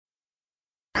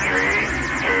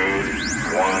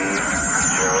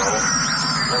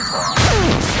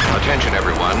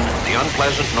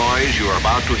unpleasant noise you are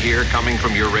about to hear coming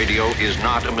from your radio is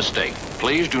not a mistake.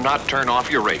 Please do not turn off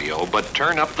your radio, but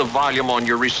turn up the volume on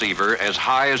your receiver as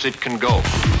high as it can go.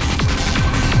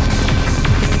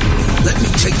 Let me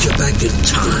take you back in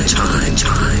time.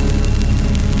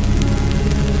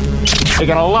 You're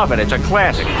gonna love it. It's a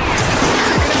classic.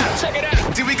 Check it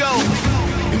out. Here we go.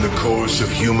 In the course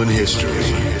of human history,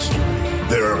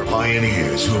 there are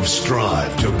pioneers who have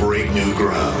strived to break new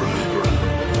ground.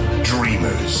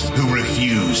 Dreamers who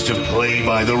refuse to play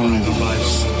by the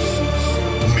rules.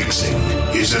 Mixing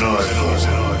is an art form.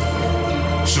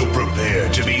 So prepare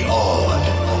to be awed,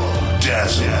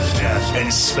 dazzled,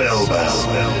 and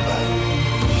spellbound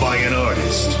by an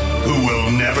artist who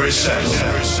will never settle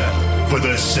for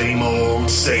the same old.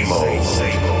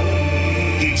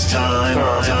 It's time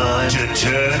to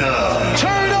turn up.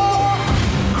 Turn up!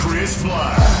 Chris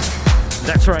Black.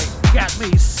 That's right. Got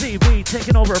me, CB,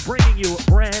 taking over, bringing you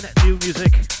brand new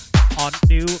music on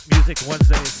New Music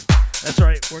Wednesdays. That's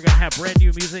right. We're going to have brand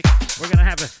new music. We're going to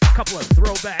have a couple of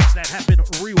throwbacks that have been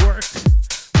reworked.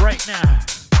 Right now,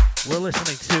 we're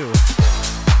listening to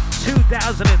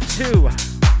 2002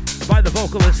 by the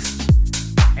vocalist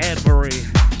Anne Marie.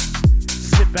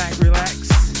 Sit back, relax,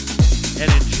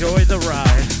 and enjoy the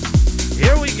ride.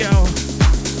 Here we go.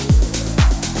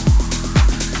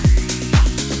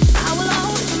 I will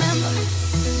always remember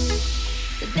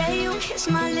the day you kissed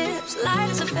my lips, light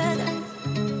as a feather.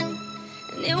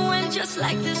 And it went just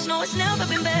like this. No, it's never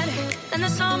been better than the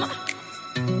summer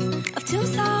of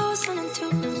 2002.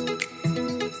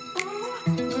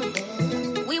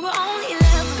 We were only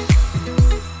 11,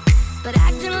 but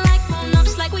acting like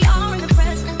grown-ups, like we are in the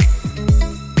present.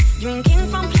 Drinking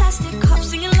from plastic cups,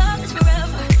 singing love is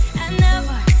forever and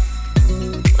never.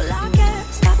 Well, I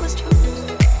guess that was true.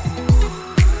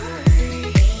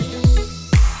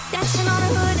 Dancing on the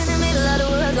hood in the middle of the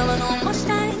woods on an old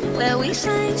Mustang, where we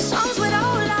sang songs with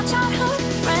all our childhood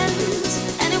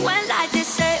friends. And it went like this,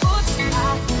 say, oops,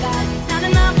 I got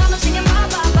 99 problems singing bye,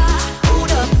 bye, bye.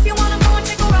 Hold up, if you wanna go and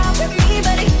take a ride with me,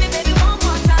 better hit me, baby, one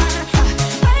more time.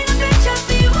 Paint a picture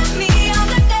for you and me on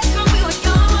the days when we were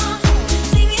young.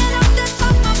 Singing up the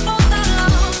top of both our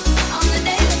lungs on the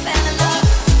day we fell in love.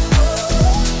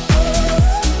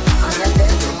 On the day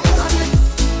we fell in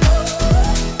love.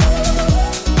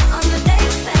 On the day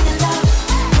we fell in love.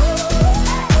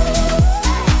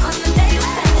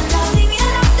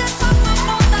 Singing up the top of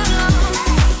both our lungs.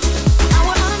 Now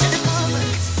we're under the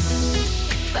covers.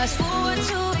 Fast forward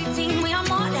to 18, we are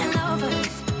more than lovers.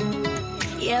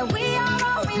 Yeah, we are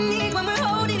all we need when we're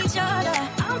holding each other.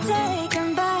 I'm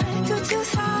taken back to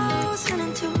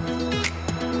 2002.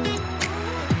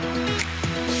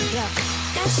 Yeah,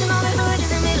 dancing on the hood in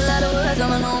the middle of the woods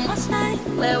on an old Mustang,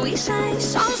 where we sang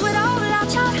songs with all our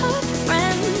childhood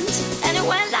friends. And it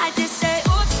went like this, say,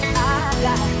 oops, I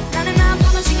got 99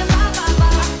 problems singing bye, bye,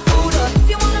 bye. Hold up, if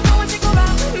you wanna go and take a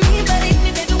ride with me, better hit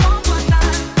me, baby, one more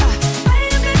time.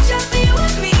 Paint a picture for you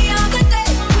and me on the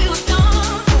days when we were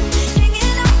young.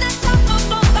 Singing up the top of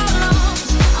both our lungs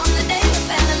on the day we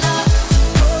fell in love.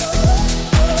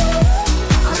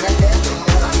 On the day we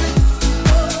fell in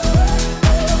love.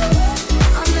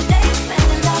 On the day we fell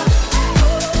in love.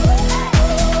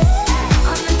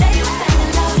 On the day we fell in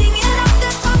love. Singing up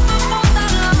the top of both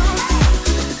our lungs.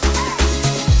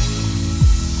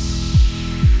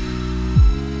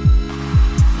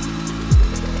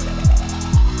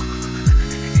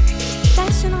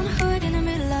 Dancing on the hood in the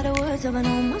middle of the woods of an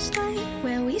old Mustang,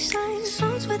 where we sang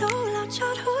songs with all our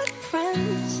childhood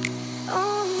friends.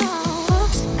 Oh no,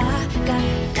 oops, I got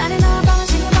 99 problems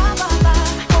singing bye, bye, bye.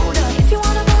 Hold up, if you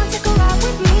wanna go and take a ride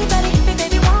with me, better hit me,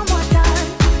 baby, one more time.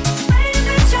 Paint a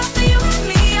picture for you and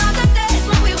me on the days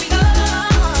when we were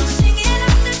young. Singing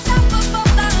up the top of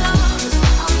both our lungs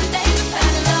on the day we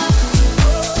fell in love.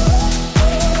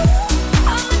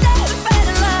 On the day we fell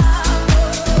in love.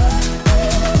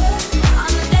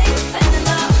 On the day we fell in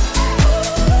love.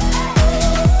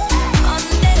 On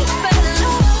the day we fell in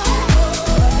love.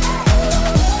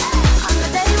 On the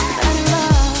day we fell in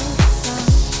love.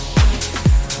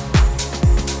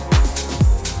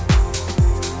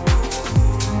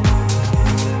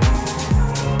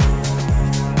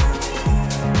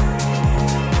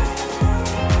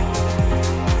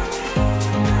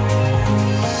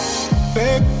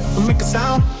 Babe, we'll make a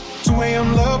sound. 2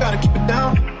 a.m. love, gotta keep it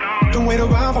down. Don't wait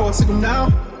around for a signal now.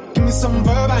 Give me some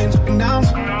verb, I ain't talking down.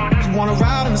 You wanna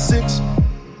ride in the 6,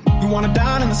 you wanna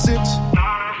dine in the 6.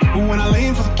 But when I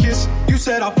lean for the kiss, you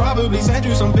said I'll probably send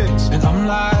you some pics. And I'm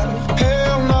like,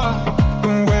 hell nah,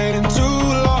 been waiting too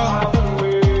long.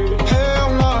 Hell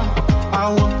nah,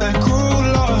 I want that cruel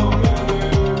love.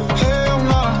 Hell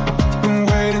nah, been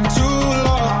waiting too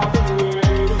long.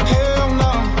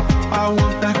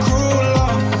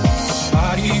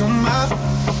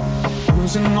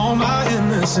 my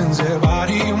innocence, yeah,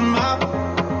 body on my.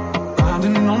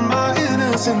 Grinding on my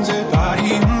innocence, yeah,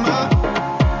 body on my.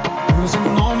 Losing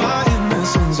all my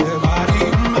innocence, yeah, body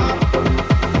on my.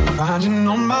 Grinding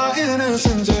on my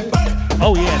innocence, yeah.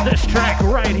 Oh yeah, this track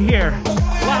right here,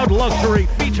 Loud Luxury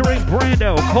featuring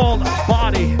Brando, called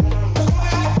Body.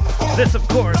 This, of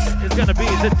course, is going to be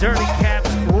the Dirty Cats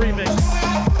remix.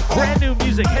 Brand new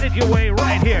music headed your way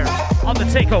right here on The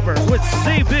Takeover with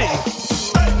CB.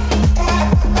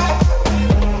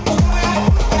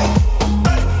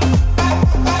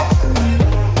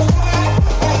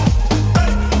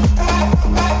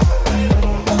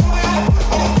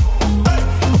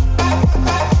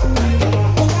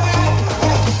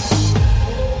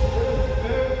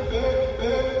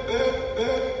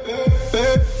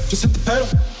 Just hit the pedal.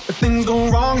 If things go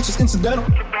wrong, it's just incidental.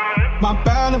 My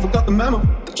bad, never got the memo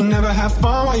that you never have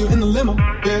fun while you're in the limo.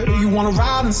 Yeah, you wanna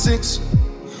ride in 6,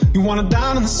 you wanna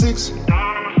dine in the 6.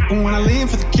 But when I lean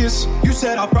for the kiss, you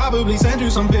said I'll probably send you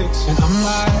some pics. And I'm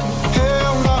like,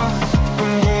 hell no,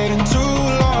 been waiting too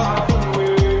long.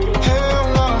 Hell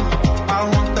no, I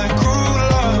want that cruel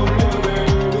love.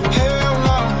 Hell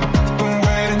no, been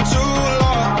waiting too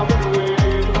long.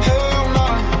 Hell no,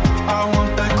 I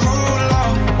want that cruel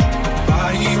love.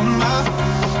 Body on my,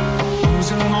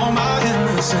 losing all my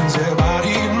innocence, yeah,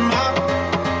 body on my.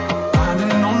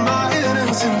 Finding all my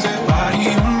innocence, yeah, body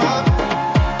on my.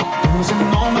 Losing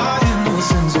all my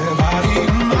innocence, yeah, body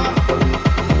on my.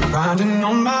 Finding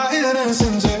all my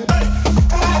innocence, yeah.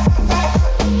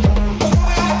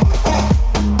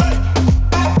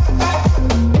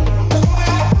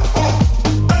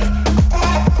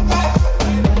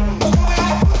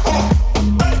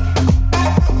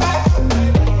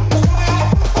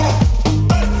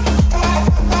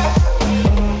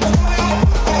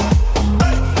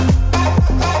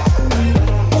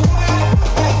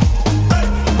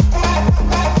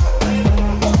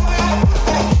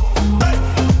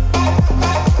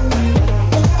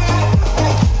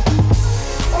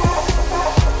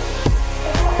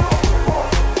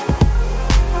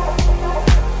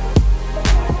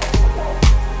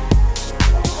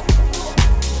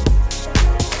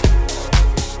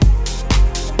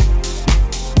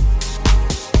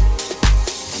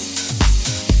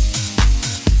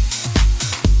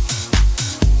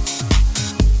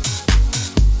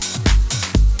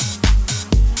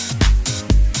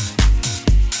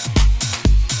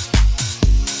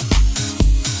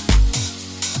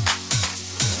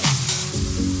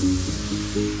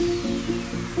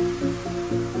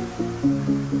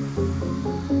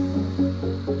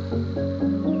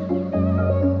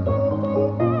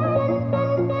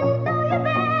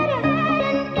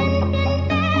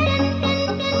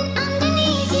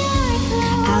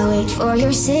 For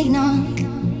your signal,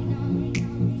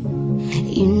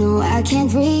 you know I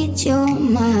can't read your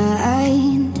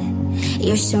mind.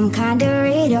 You're some kind of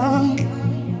riddle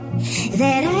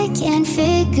that I can't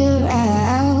figure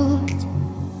out.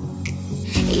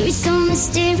 You're so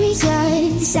mysterious,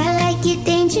 I like you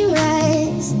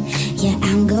dangerous. Yeah,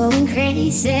 I'm going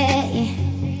crazy.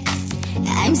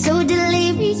 I'm so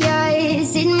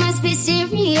delirious, it must be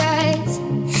serious.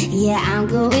 Yeah, I'm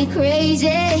going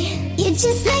crazy. You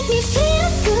just make me feel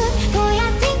good. Boy,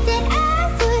 I think that I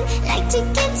would like to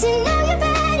get to know you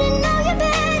better, know you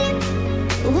better.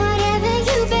 Whatever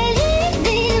you believe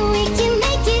in, we can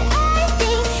make it our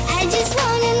thing. I just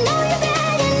wanna know you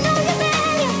better,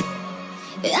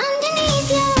 underneath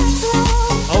your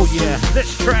clothes. Oh yeah, this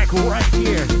track right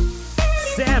here,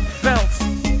 Sam Feltz,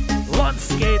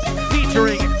 Lunscape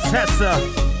featuring Tessa.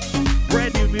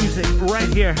 Brand new music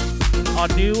right here on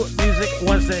New Music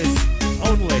Wednesdays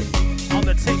only. On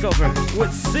The Takeover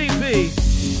with CB.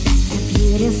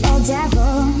 Beautiful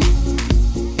devil,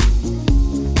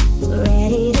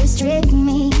 ready to strip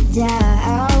me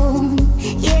down.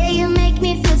 Yeah, you make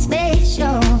me feel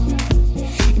special.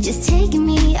 Just take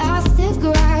me off the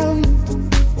ground.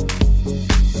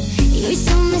 You're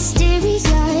so mysterious,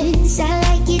 I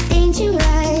like you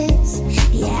dangerous.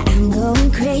 Yeah, I'm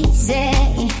going crazy.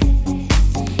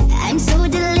 I'm so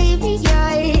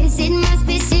delirious, it must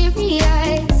be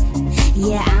serious.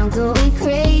 Yeah, I'm going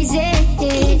crazy.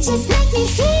 You just make me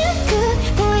feel good.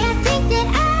 Boy, I think that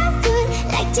I would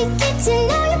like to get to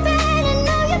know you better,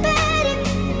 know you better.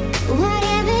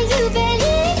 Whatever you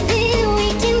believe in, we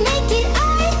can make it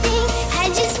our thing. I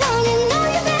just wanna know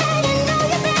you better,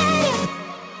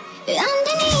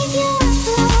 underneath your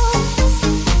clothes.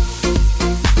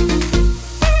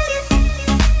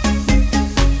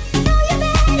 Know you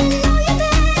better, know you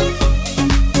better.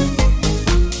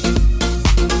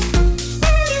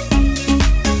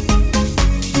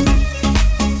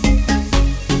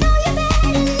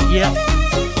 Yep.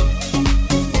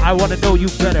 I want to know you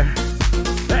better.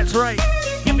 That's right.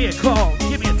 Give me a call.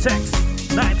 Give me a text.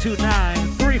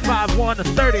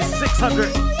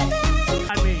 929-351-3600.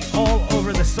 Find me all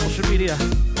over the social media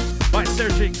by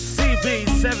searching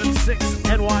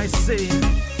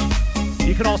CB76NYC.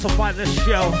 You can also find this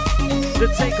show, The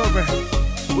Takeover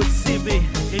with CB,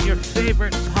 in your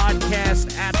favorite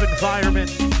podcast app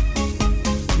environment.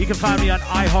 You can find me on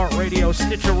iHeartRadio,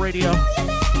 Stitcher Radio.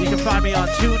 You can find me on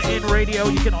TuneIn Radio.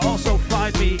 You can also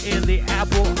find me in the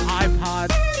Apple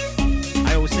iPod.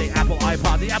 I always say Apple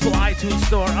iPod. The Apple iTunes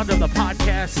Store under the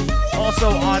podcast. Also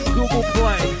on Google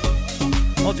Play.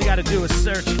 All you got to do is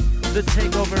search The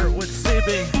Takeover with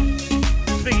CB.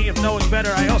 Speaking of knowing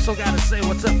better, I also got to say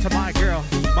what's up to my girl,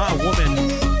 my woman,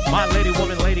 my lady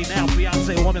now,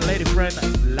 fiance woman, lady friend,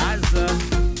 Liza.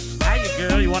 How you,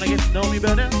 girl? You want to get to know me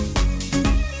better?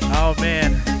 Oh,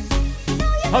 man.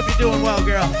 Hope you're doing well,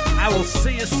 girl. I will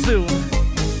see you soon.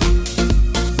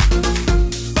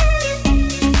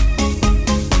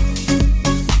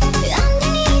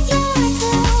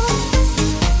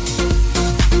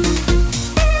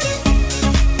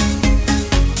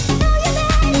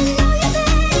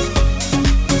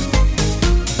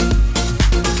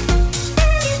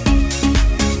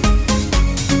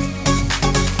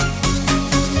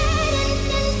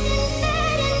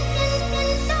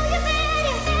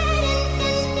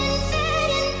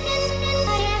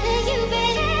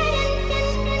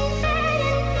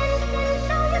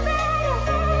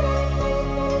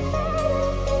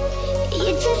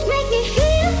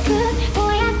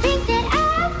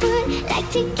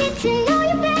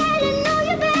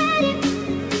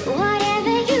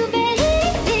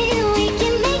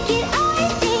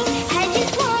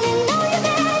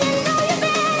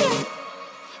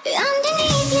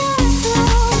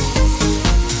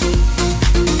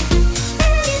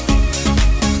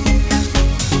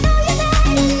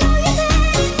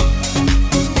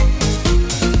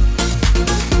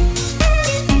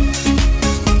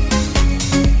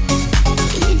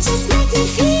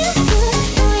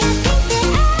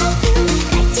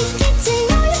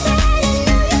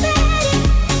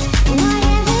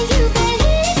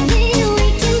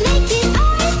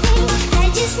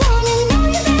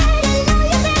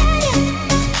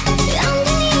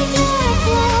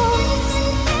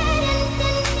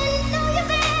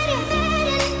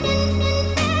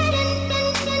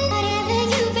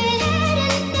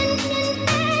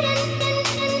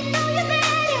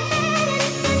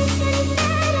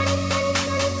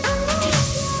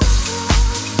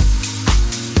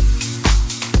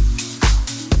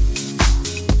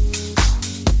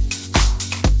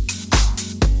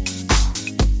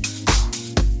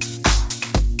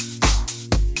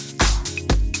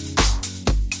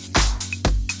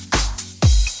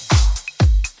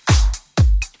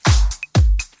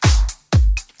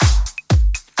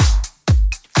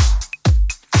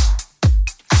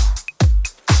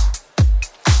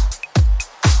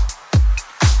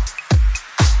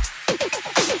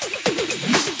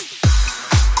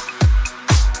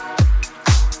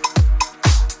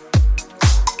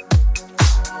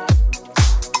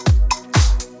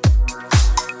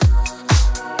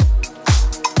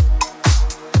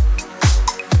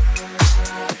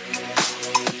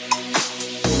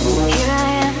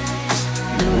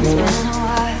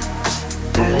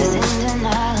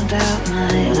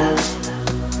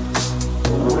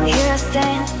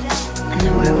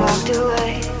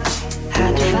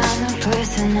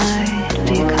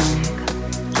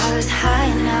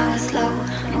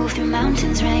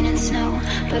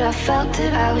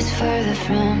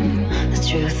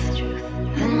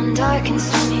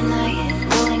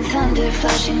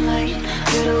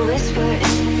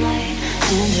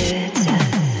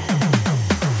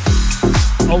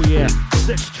 Oh yeah,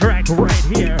 this track right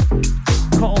here,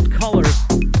 called Colors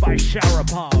by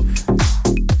Sharapov.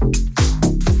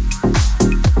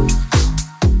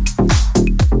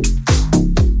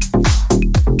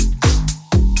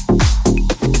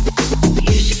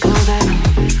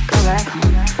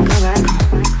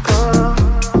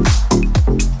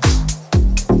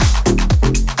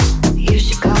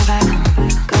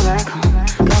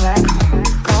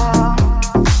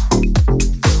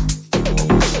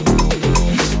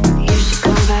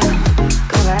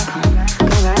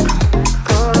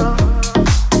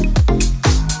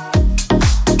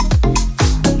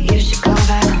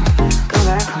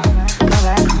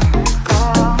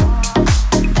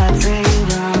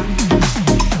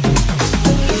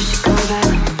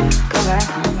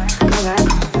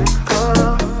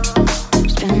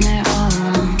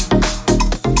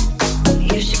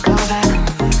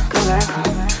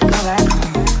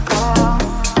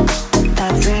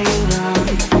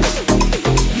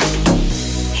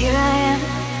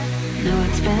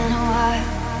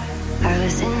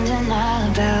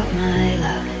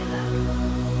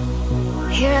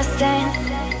 here I stand.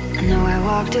 I know I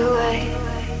walked away.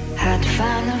 Had to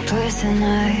find the person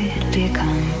I'd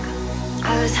become.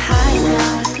 I was high and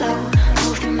I was low.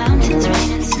 Moved through mountains,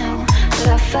 rain and snow. But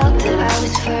I felt that I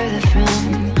was further from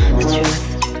the truth.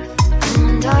 And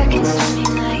one dark and stormy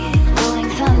night, rolling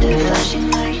thunder, flashing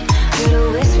light, heard a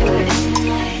whisper in the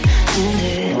night, and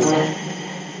it said,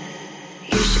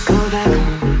 you should go back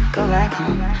home, go back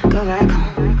home, go back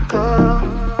home, go.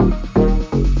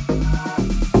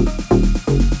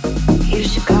 You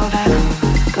should go back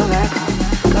home, go back home,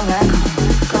 go back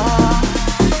home, go.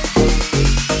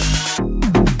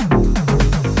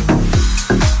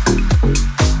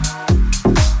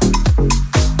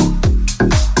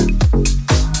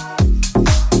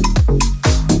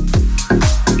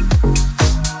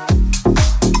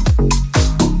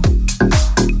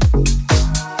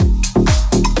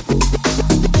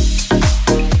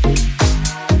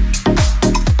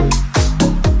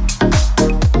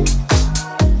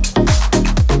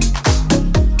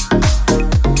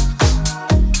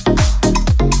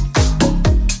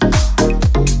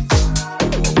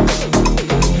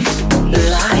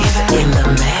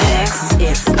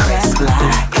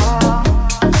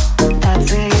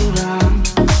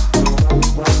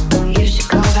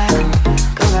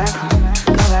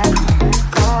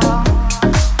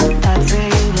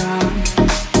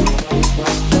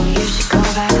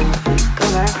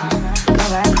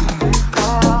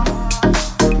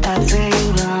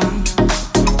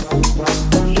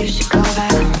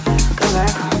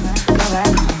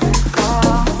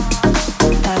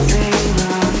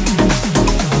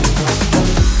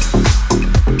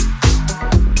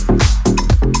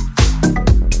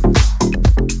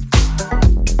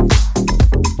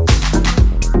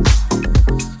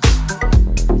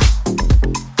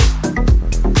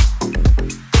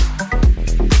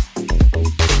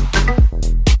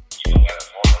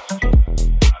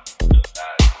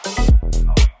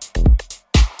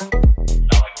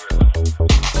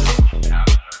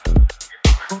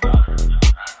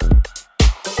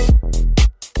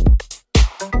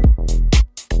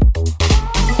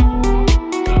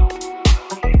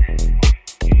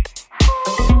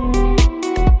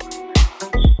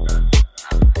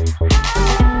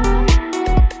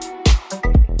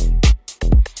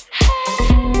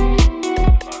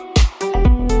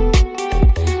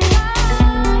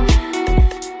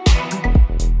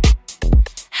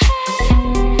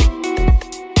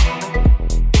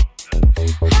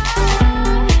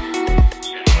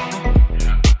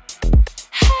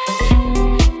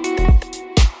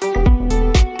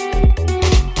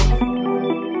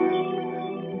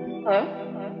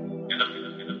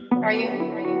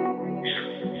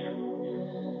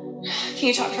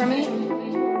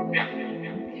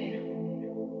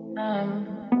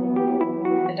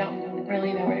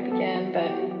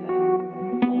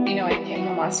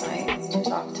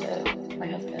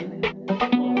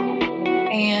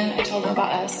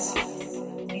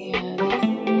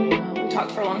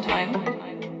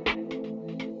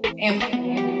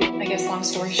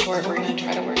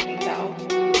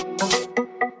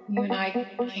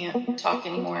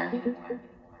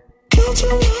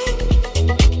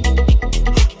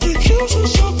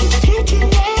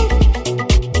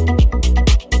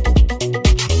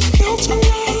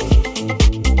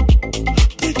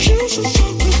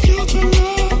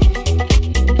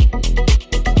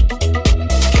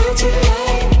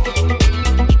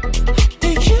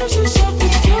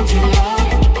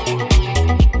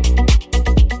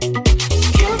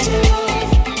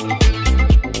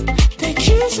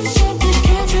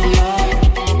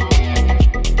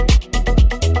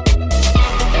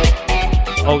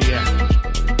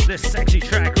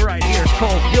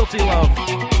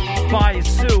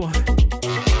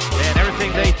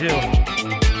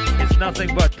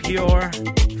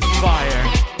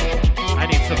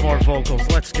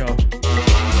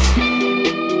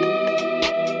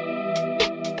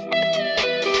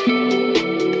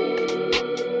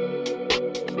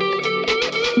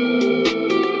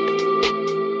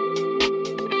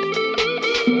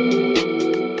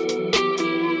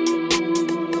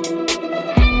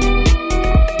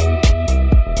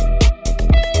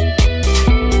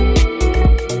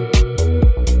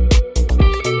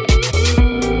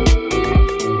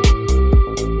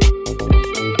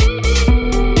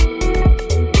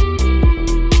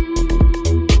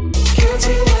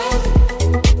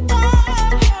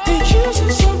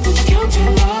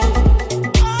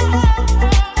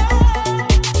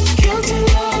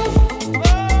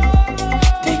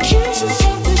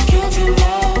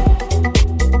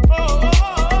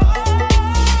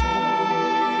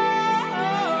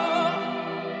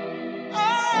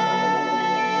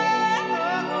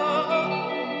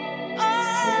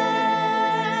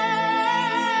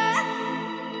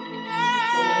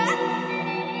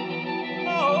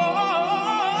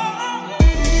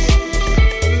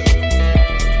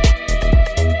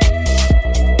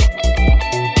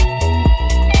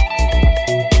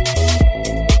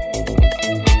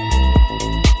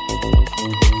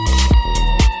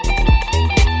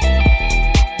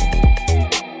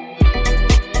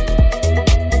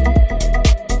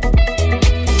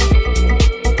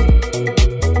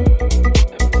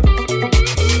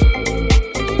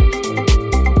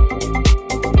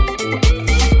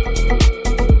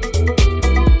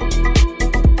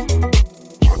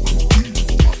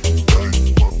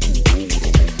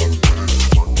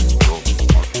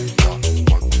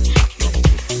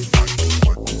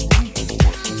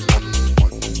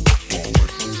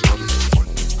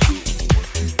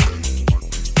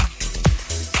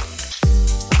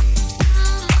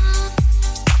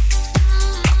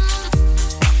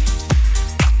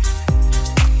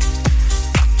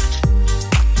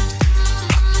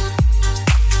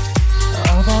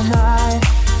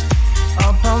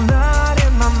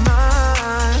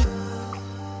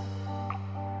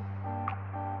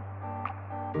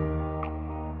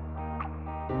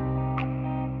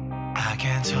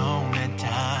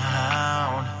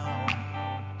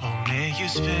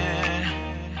 spin,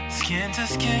 skin to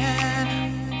skin.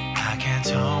 I can't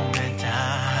tone it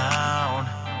down.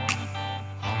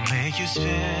 I'll make you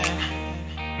spin,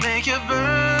 make you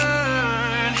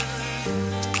burn.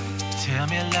 Tell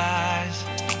me lies,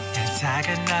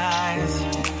 antagonize.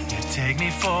 You take me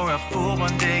for a fool,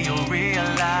 one day you'll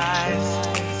realize.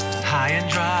 High and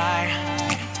dry,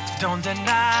 don't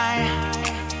deny.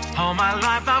 All my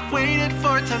life I've waited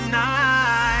for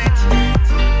tonight.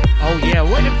 Oh yeah,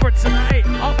 waiting for tonight,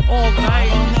 up all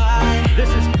night. This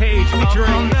is Paige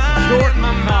featuring Jordan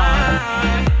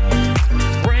Khan.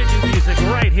 Brand new music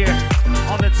right here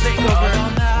on the Takeover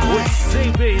with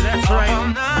CB, that's right.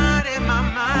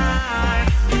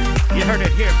 You heard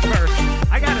it here first.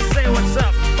 I gotta say what's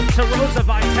up to Rosa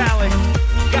Vitale.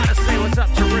 Gotta say what's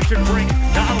up to Richard Brink,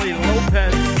 Dolly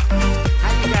Lopez.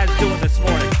 How you guys doing this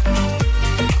morning?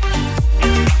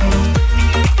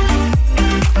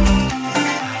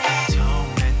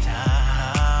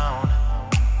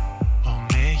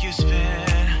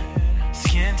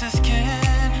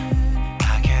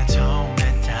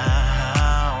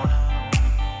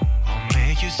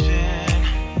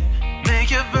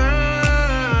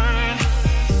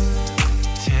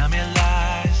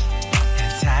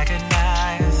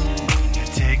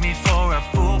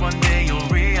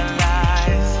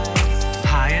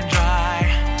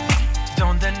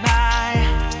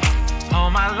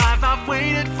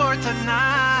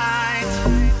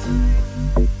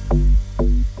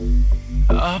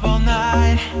 Up all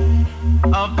night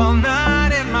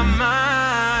in my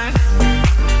mind.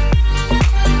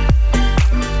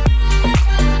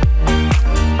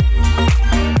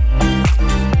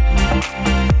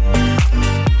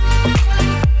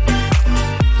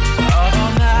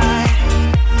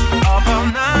 Up all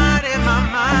night in my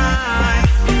mind.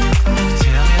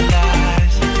 Tell me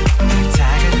lies,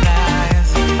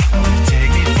 antagonize.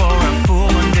 Take me for a fool,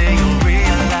 one day you'll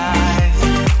realize.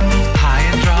 High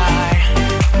and dry,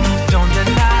 don't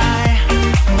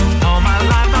deny. All my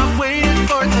life I've waited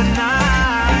for tonight.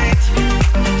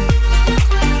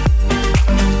 Up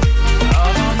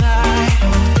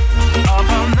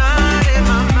all night in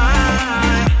my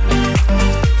mind.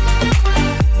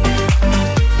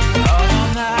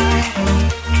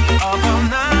 Up all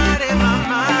night in my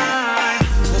mind.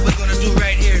 What we're gonna do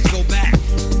right here is go back,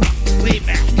 way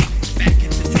back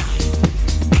into time.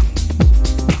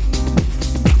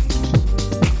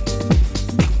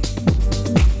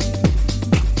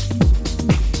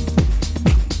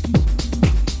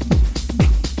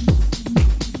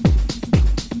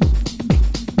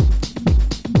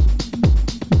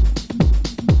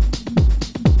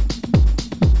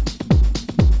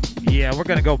 Yeah, we're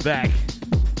gonna go back.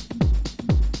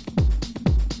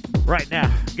 Right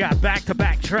now, got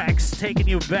back-to-back tracks taking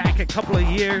you back a couple of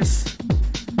years.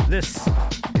 This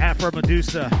Afro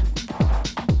Medusa,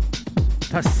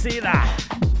 Pasida,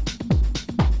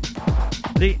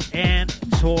 the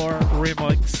Antor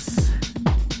remix.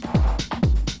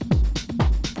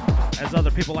 As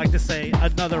other people like to say,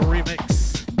 another remix.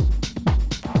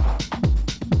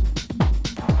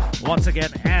 Once again,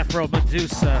 Afro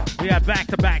Medusa. We got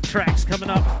back-to-back tracks coming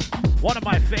up. One of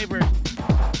my favorite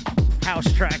house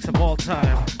tracks of all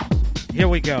time. Here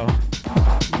we go.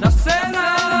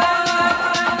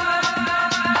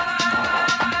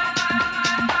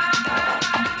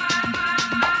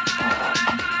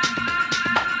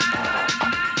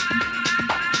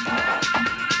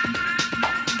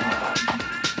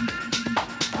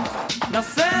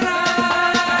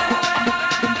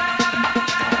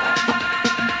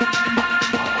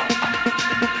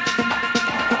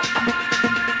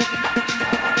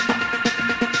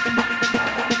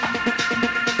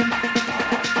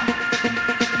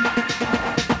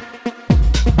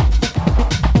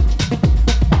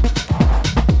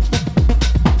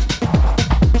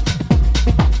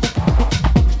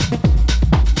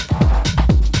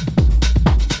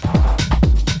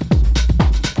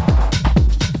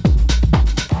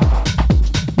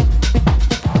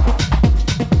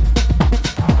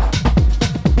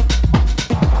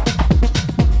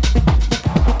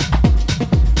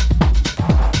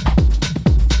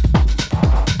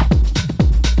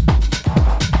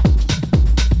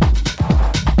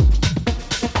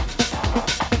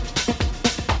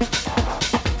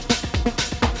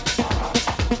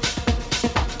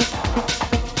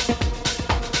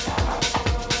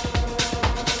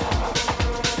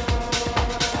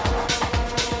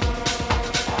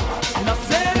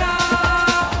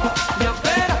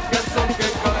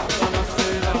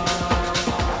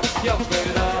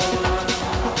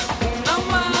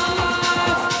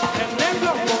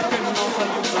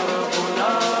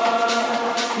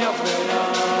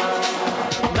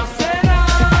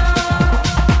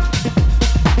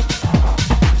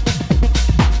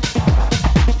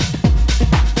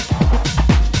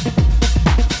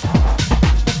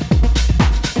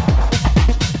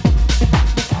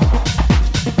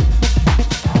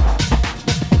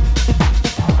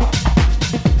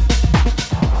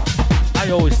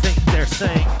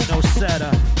 saying no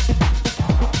setter.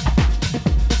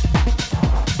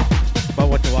 But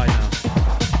what do I know?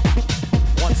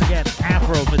 Once again,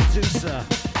 Afro Medusa.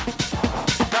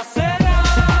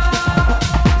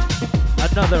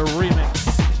 Another remix.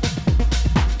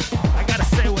 I gotta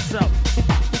say what's up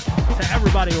to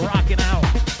everybody rocking out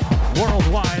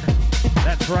worldwide.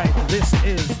 That's right, this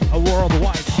is a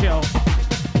worldwide show.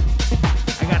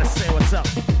 I gotta say what's up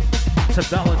to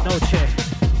Bella Noche,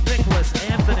 Nicholas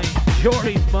Anthony,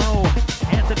 Jordy Mo,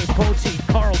 Anthony Poti,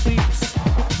 Carl Beats,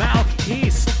 Malk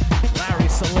East, Larry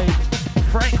Salate,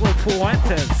 Franklin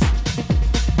Fuentes.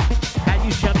 How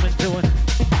you gentlemen doing?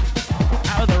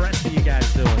 How are the rest of you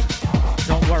guys doing?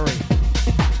 Don't worry,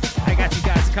 I got you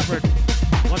guys covered.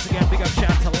 Once again, big up shout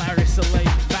out to Larry Salate,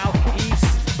 Malk East,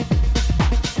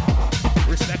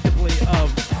 respectively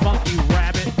of Funky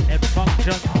Rabbit and Funk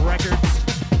Junk Records.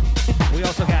 We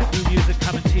also got new music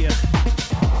coming to you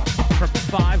from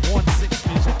 516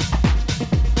 Music.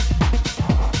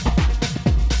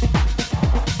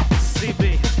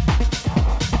 CB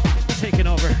taking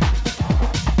over,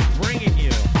 bringing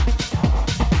you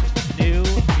New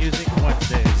Music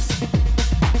Wednesdays.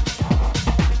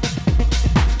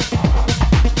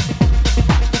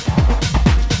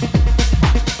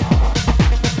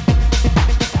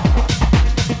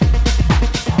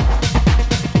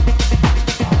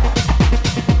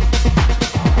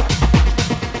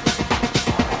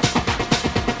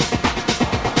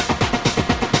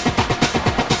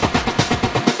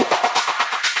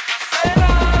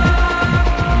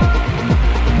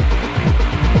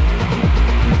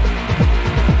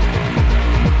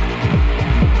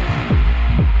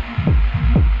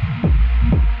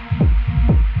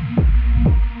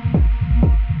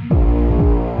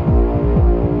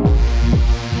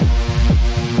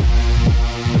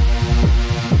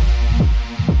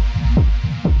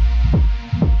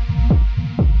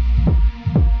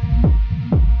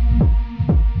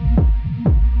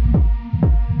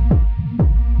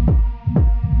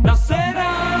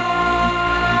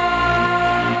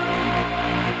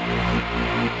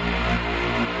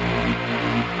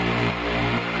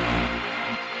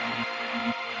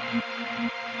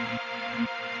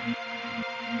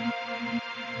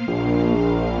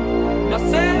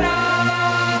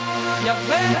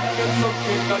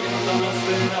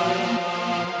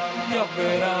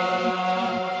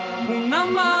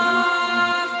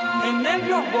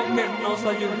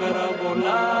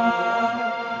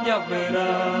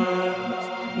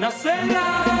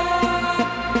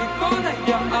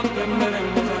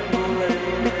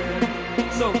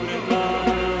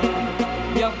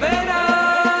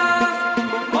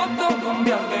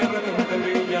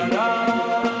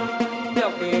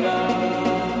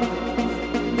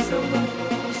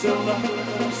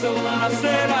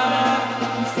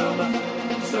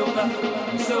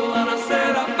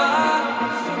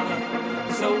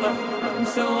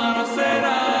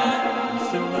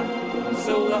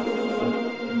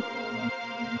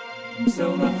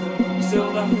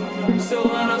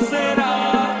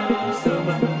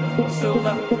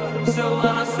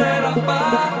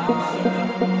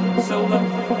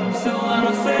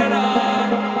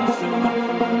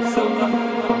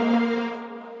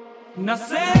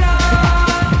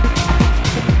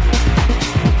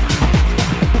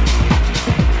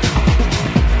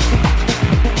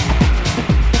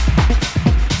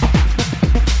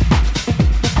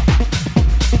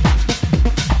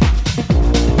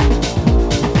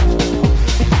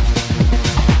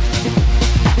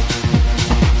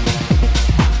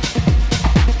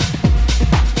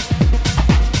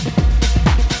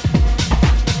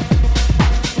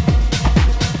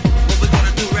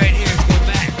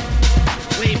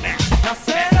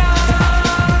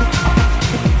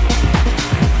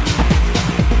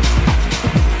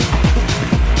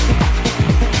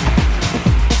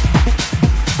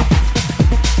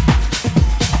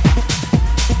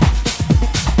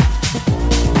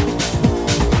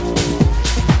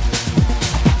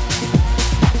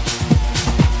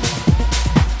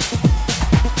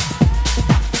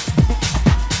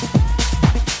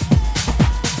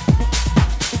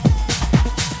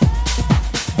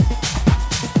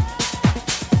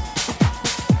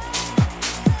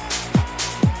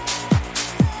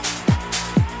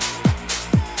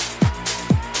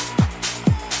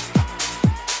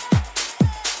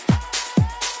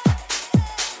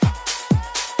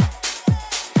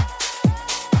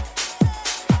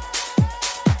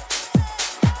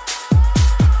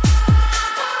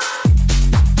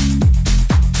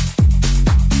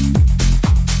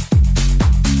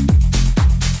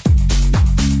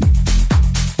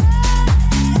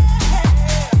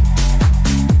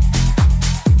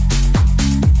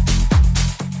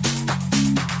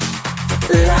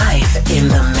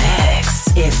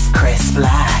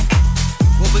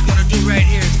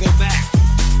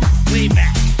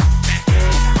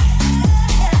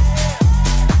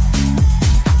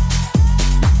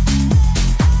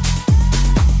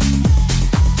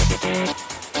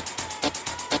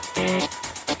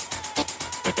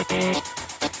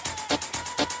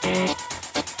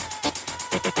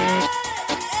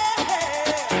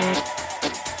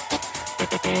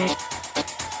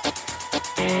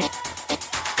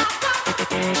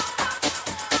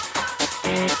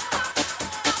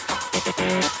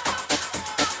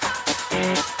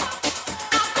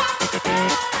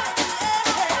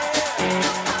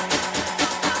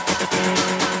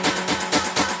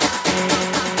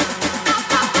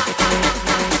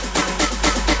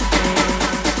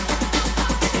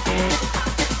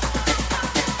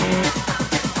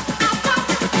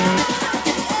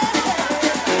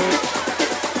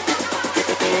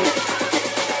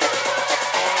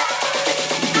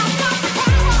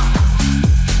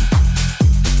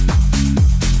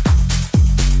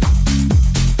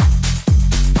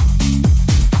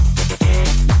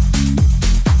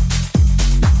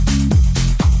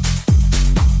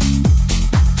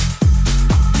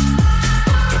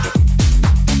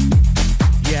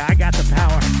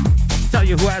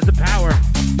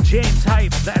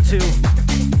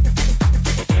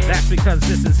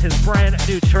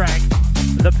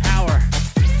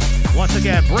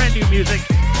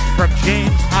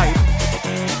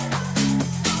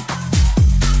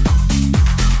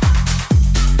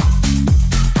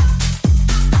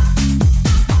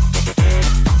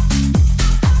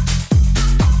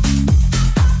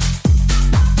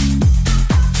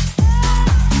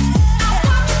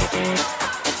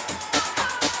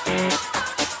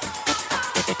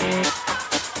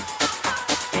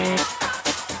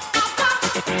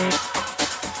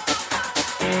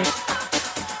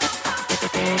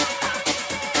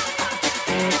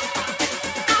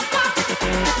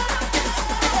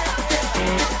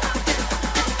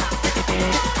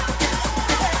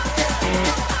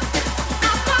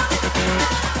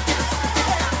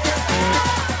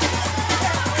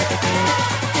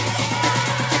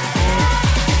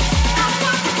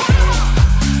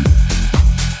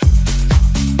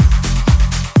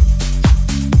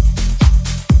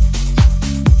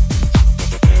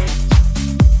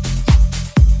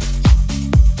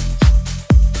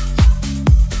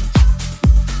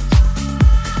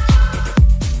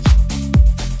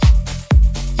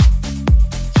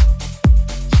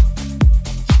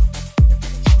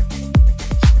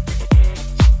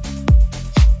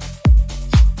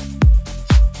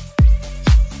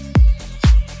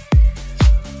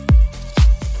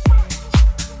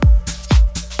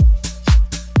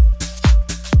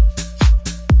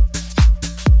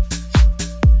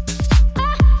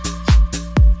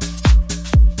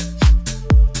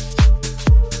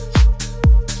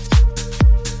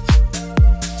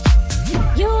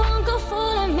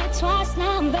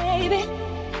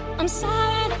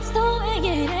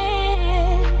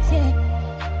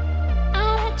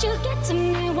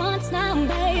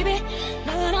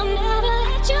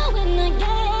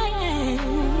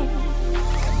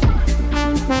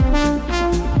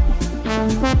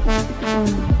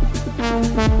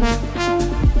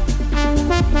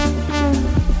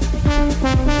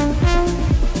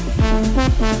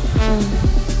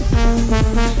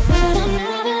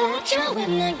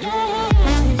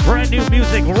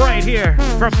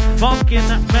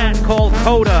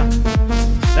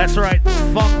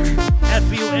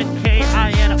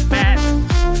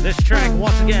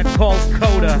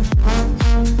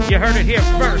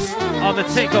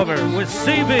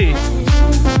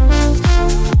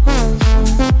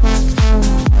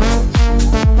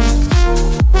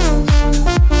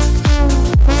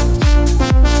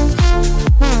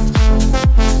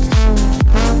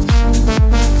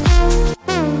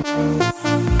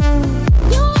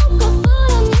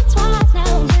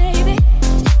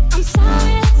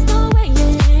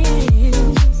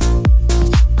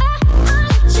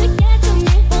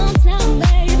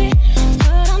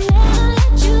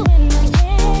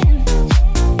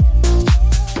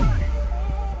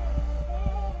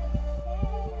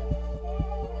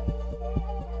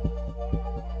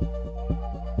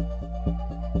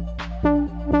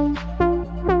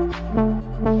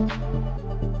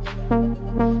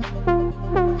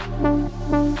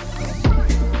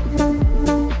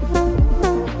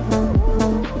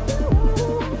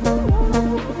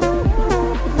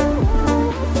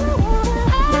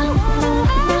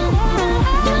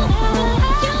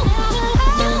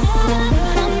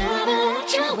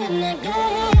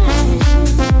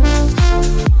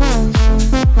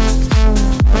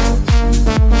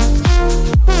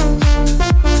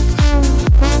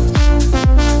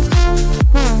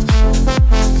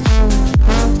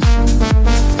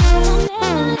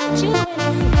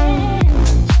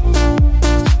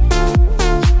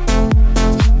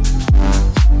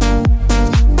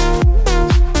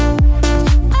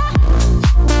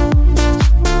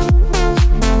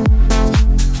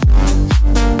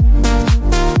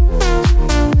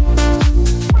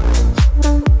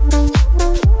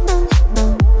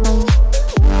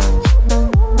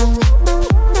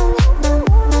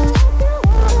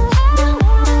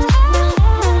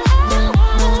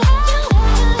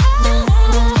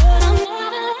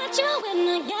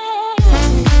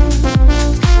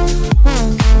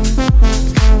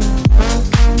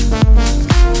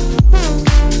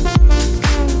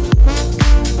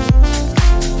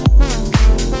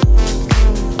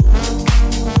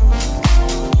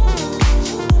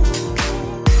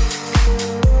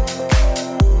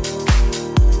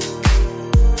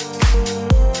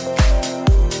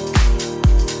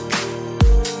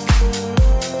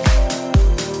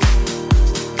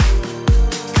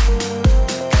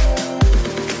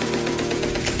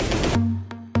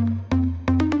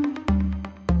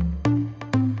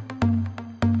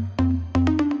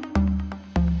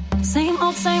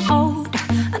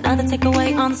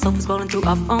 sofa scrolling through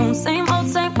our phones. Same old,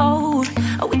 same old.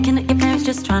 A weekend at your parents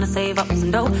just trying to save up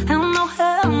some dough. Hell no,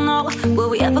 hell no.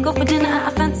 Will we ever go for dinner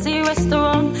at a fancy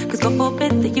restaurant? Cause God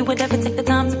forbid that you would ever take the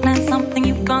time to plan something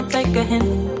you can't take a hint.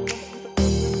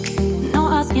 No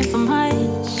asking for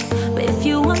much, but if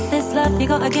you want this love, you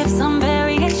gotta give some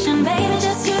variation. Baby,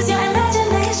 just use your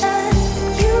imagination.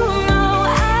 You know I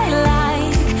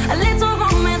like a little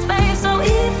romance, babe. So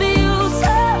if you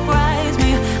surprise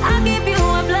me, I'll give you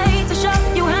a plate to show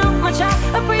you how much I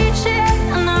appreciate.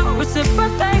 And I'll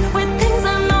reciprocate with things I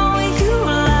know you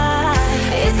like.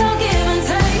 It's all give and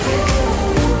take.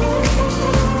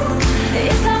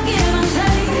 It's all give and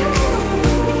take.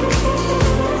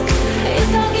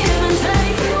 It's all give and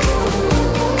take.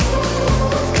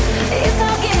 It's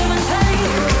all give and take.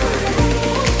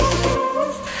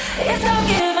 It's all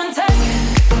give and take.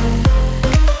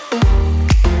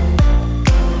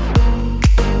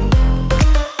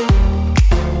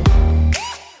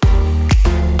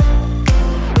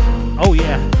 Oh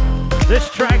yeah, this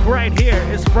track right here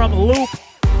is from Loop.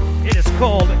 It is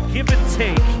called Give and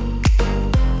Take.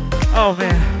 Oh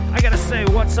man, I gotta say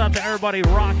what's up to everybody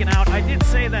rocking out. I did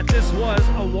say that this was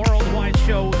a worldwide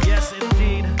show. Yes,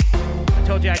 indeed. I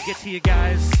told you I'd get to you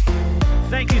guys.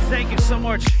 Thank you so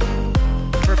much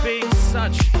for being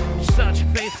such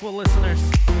faithful listeners.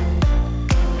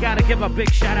 Gotta give a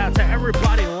big shout out to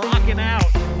everybody rocking out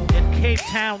in Cape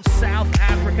Town, South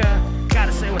Africa.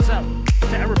 Gotta say what's up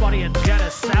to everybody in Jeddah,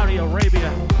 Saudi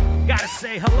Arabia. Gotta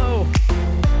say hello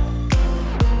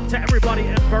to everybody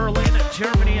in Berlin,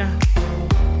 Germany.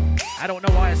 I don't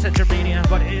know why I said Germania,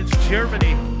 but it's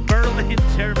Germany. Berlin,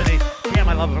 Germany. Damn,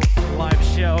 I love a live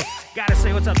show. Gotta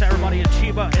say what's up to everybody in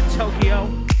Chiba and Tokyo.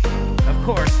 Of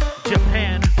course,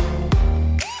 Japan.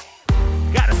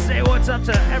 Gotta say what's up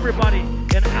to everybody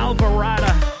in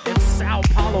Alvorada in Sao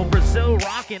Paulo, Brazil,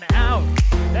 rocking out.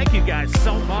 Thank you guys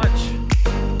so much.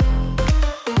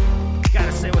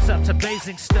 Gotta say what's up to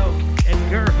Basingstoke and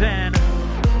Girvan,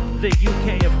 the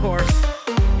UK, of course.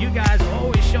 You guys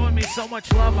always showing me so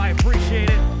much love. I appreciate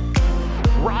it.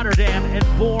 Rotterdam and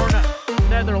Born,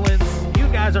 Netherlands. You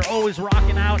guys are always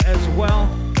rocking out as well.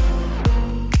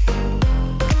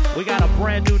 We got a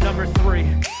brand new number 3.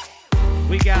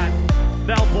 We got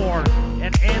Melbourne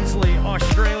and Annesley,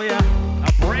 Australia.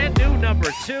 A brand new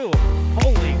number 2.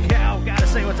 Holy cow. Gotta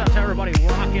say what's up to everybody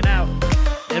rocking out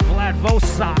in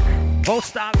Vladivostok,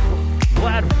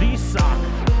 Vladivostok.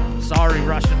 Sorry,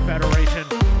 Russian Federation.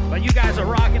 But you guys are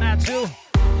rocking out too.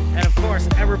 And of course,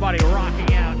 everybody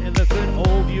rocking out in the good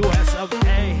old US of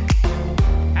A.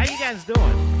 How you guys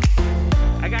doing?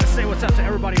 I gotta say what's up to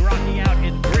everybody rocking out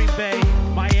in Green Bay,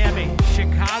 Miami,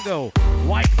 Chicago,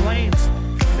 White Plains,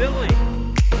 Philly.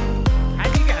 How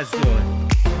you guys doing?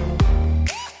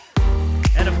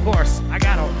 And of course, I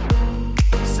gotta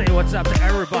say what's up to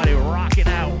everybody rocking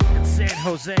out in San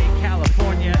Jose,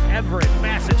 California, Everett,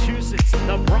 Massachusetts,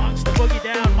 the Bronx, the Boogie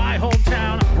Down, my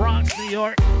hometown, Bronx, New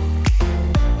York.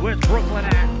 Where's Brooklyn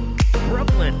at?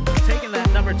 Brooklyn, taking that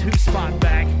number 2 spot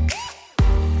back.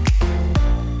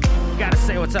 Gotta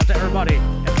say what's up to everybody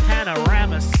in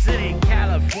Panorama City,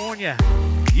 California.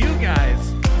 You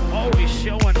guys always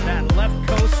showing that left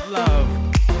coast love.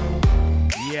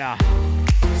 Yeah.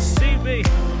 CB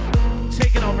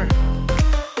taking over,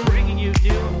 bringing you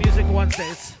new Music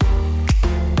Wednesdays.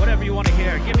 Whatever you want to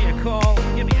hear, give me a call,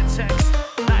 give me a text,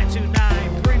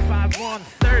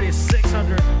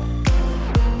 929-351-3600.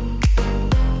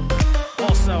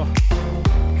 Also,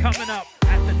 coming up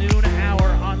at the noon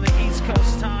hour on the East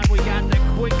Coast time, we got the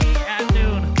Quickie at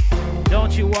noon.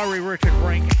 Don't you worry, Richard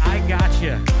Brink, I got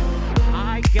you.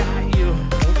 I got you.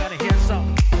 We're going to hear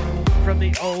something from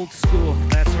the old school.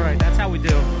 That's right, that's how we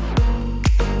do.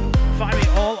 Find me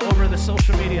all over the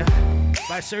social media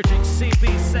by searching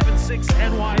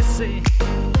CB76NYC.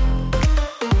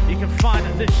 You can find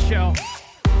this show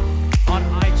on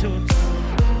iTunes,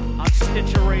 on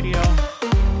Stitcher Radio,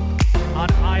 on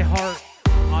iHeart,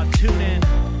 on TuneIn,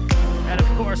 and of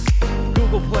course,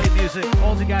 Google Play Music.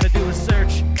 All you gotta do is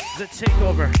search The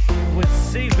Takeover with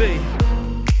CB.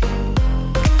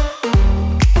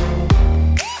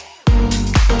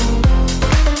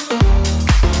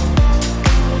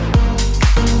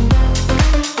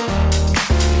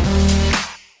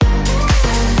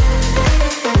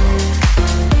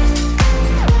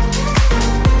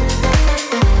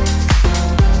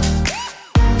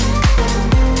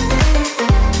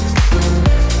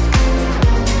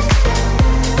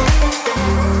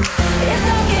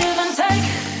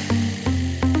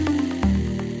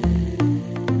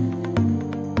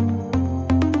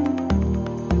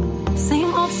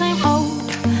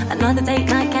 Another date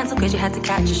night canceled cause you had to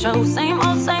catch a show. Same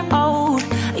old, same old.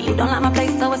 You You don't like my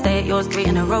place, so I stay at yours 3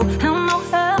 in a row. Hell no,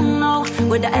 hell no.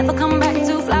 Would I ever come back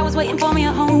to flowers waiting for me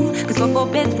at home? Cause God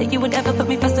forbid that you would ever put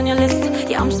me first on your list.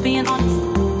 Yeah, I'm just being honest.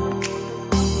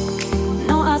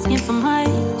 No asking for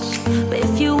much, but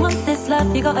if you want this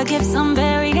love, you gotta give some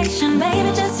variation.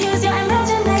 Baby, just use your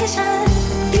imagination.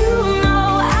 You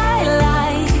know I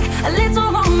like a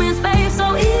little romance, babe.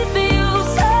 So if you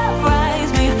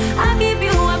surprise me, I'll give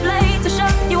you a plate to show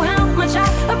you how much I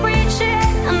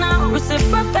appreciate, and I'll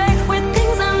reciprocate with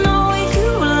things I know you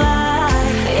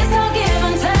like. It's all give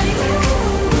and take.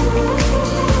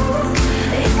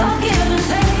 It's all give and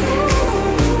take.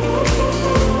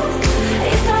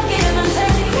 It's all give and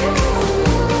take.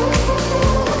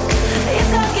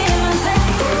 It's all give and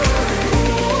take.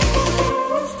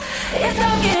 It's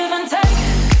all give and take.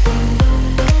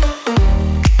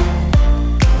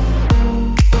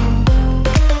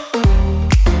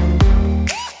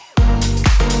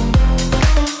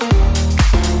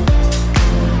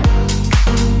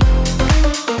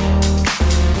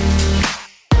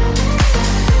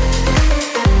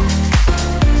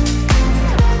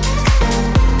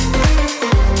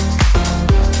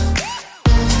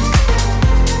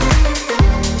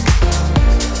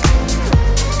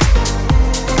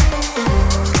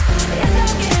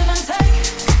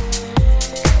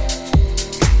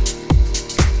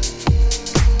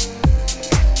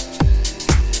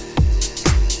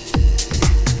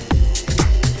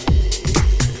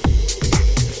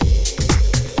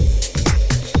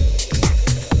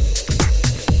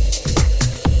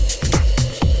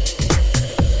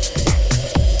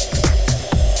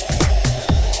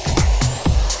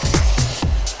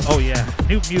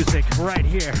 Music right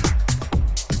here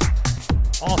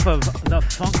off of the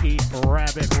Funky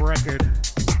Rabbit record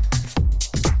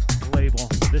label.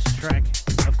 This track,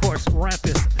 of course,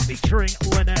 Rampus featuring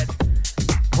Lynette,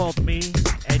 called Me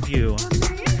and You.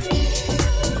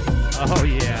 Oh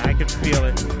yeah, I can feel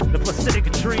it. The Placidic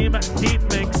Dream Deep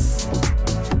Mix.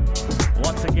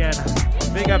 Once again,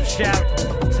 big up shout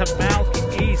to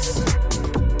Malk East.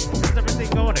 How's everything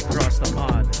going across the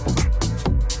pond?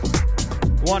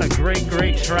 What a great,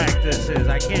 great track this is.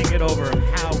 I can't get over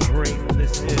how great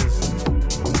this is.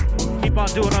 Keep on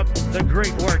doing up the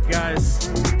great work, guys.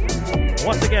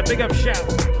 Once again, big up shout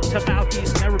to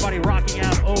Malkies and everybody rocking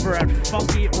out over at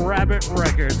Funky Rabbit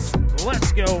Records.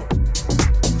 Let's go.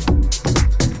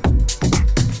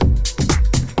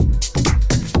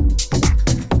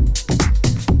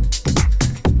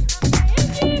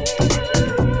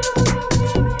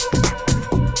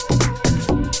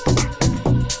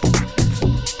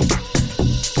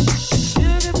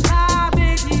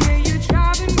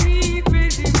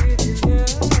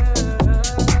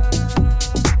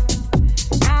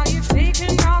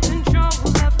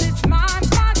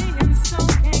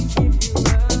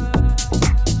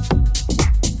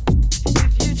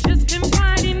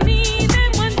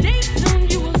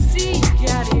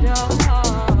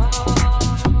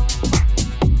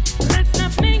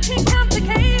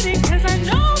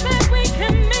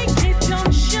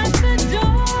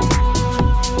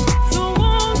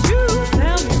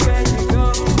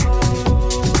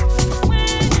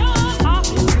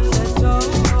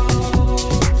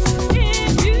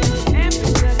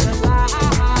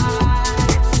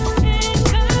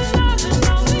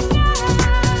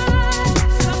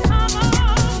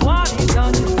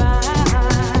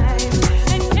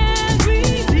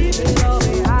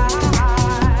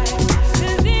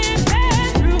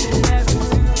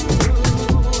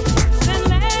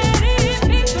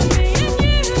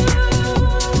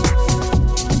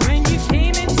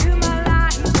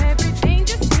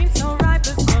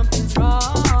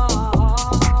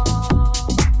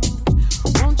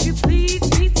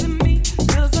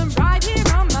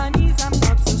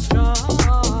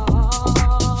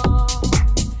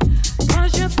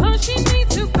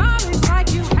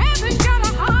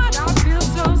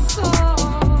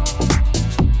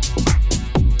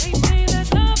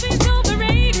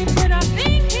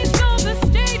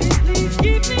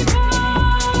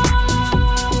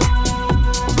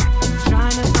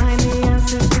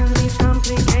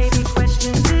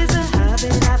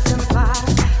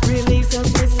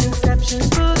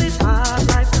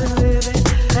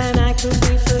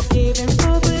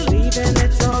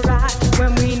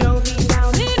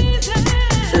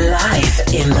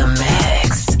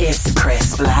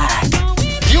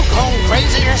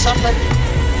 something?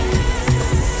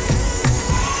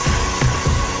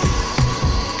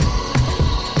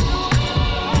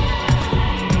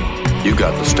 You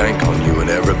got the stank on you and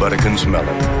everybody can smell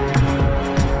it.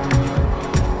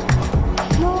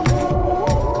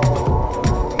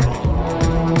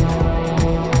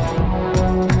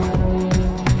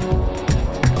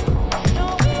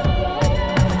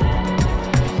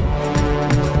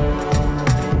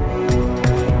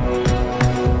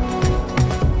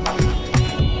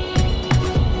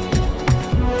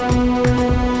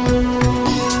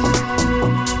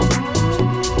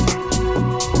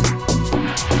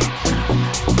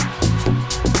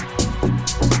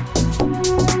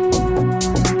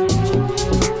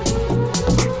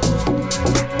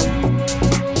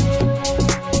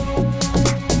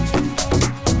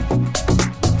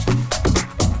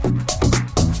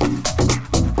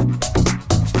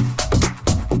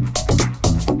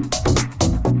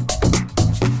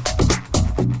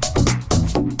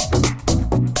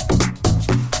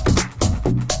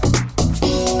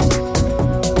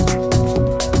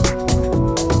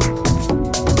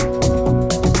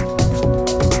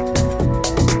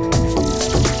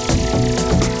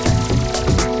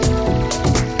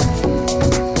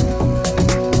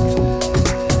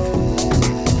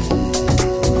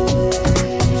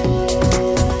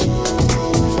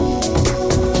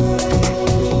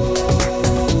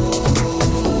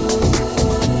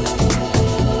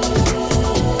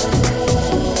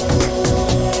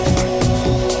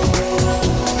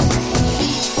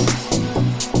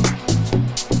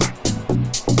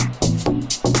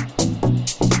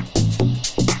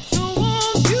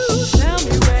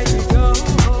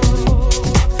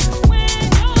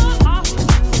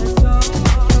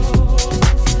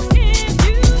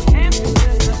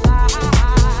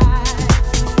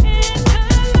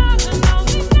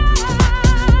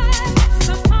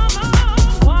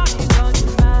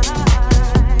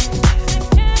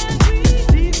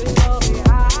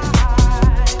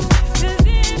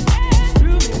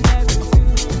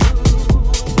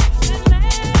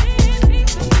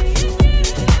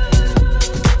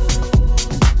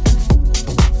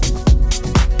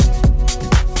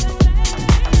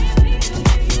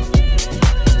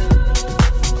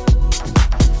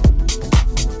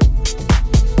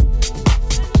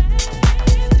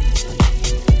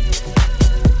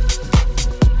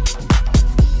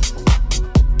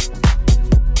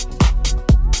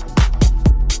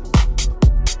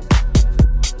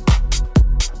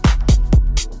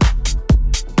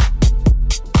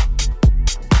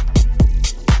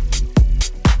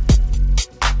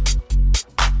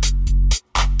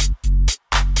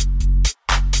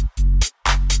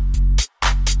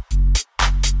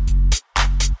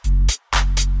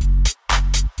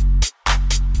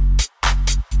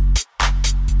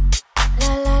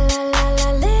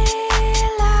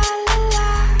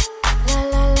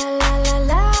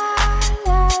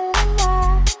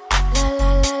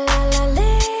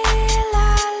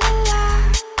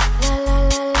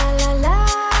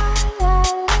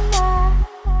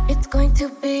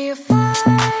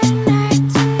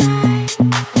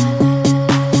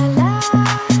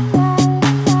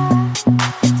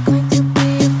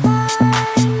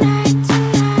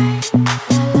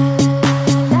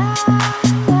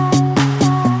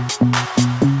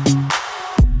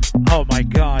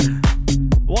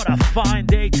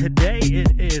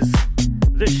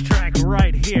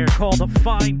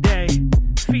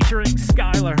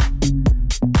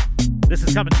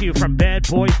 coming to you from Bad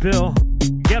Boy Bill,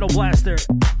 Ghetto Blaster,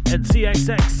 and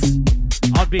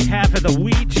ZXX on behalf of the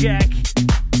Weed Jack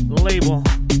label.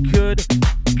 Good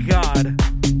God.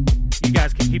 You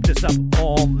guys can keep this up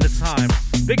all the time.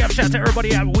 Big up shout to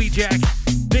everybody at Weed Jack.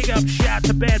 Big up shout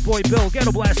to Bad Boy Bill,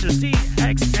 Ghetto Blaster,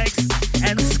 ZXX,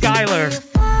 and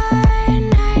Skylar.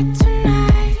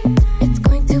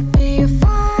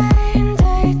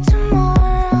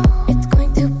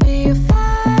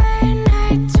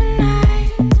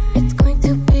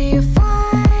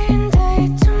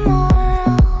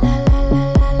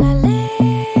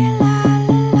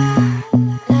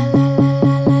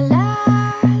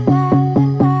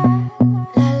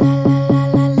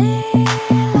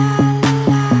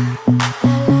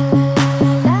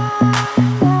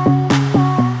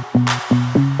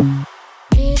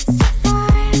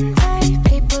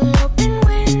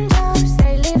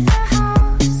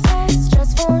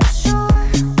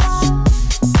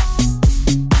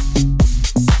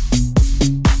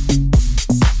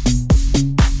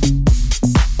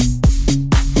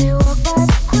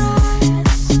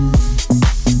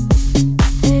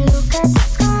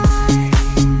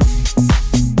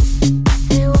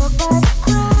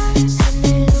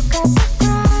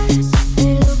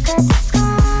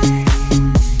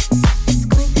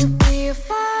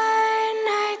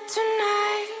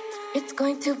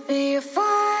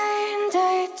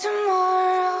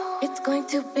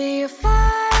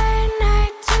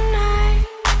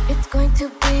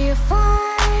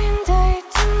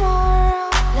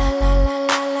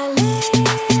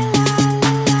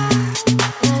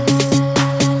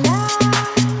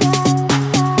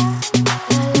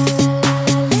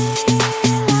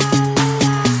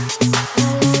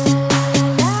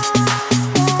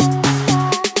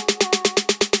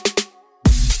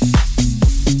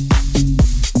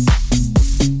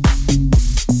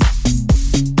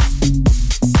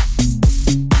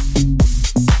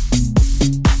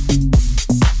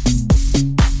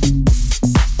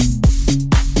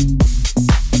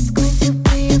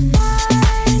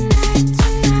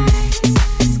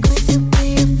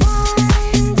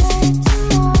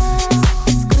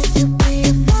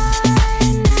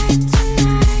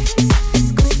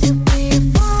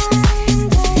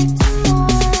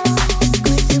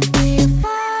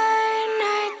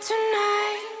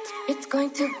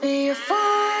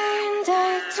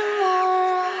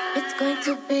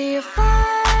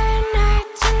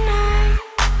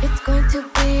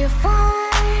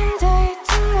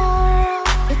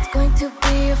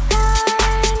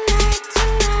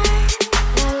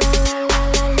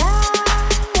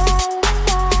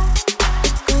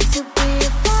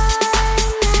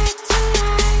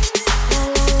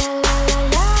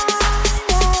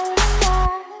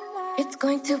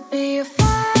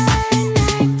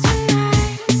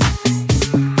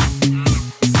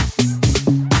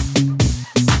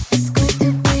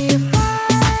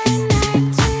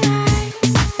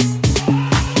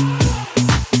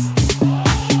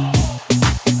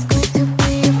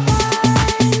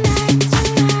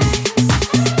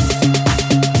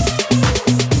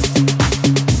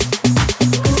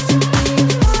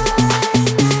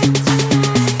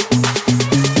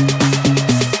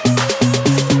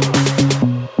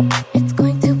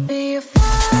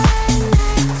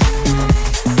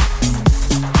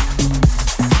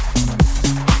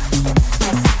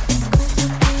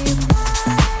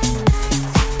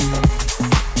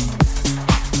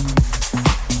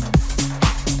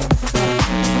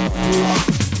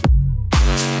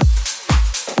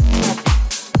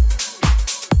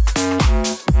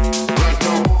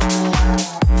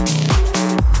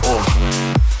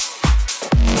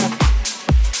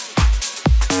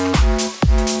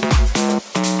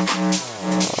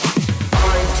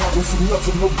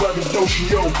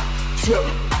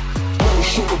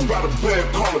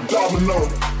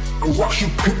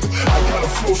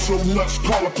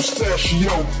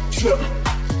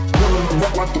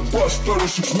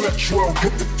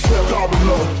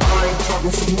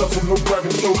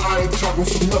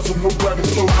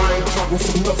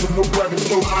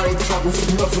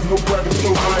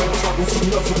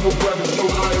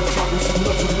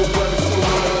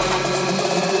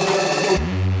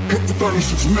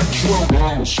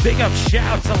 Big up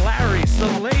shout to Larry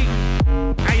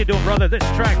Saline. How you doing, brother? This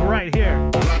track right here,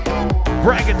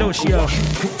 Braggadocio.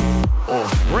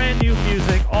 Brand new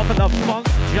music off of the Funk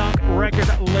Junk record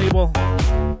label.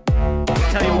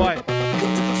 Tell you what,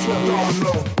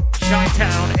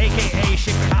 Chi-Town, aka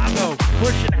Chicago,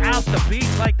 pushing out the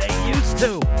beats like they used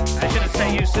to. I shouldn't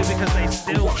say used to because they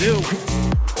still do.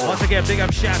 Once again, big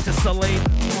up shout to Saline.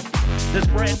 This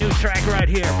brand new track right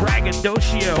here,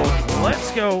 Braggadocio.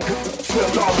 Let's go.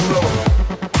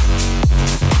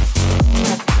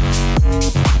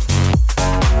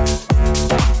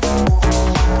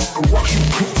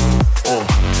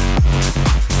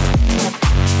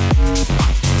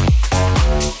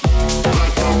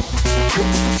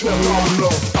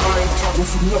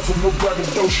 nothing, no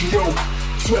braggadocio.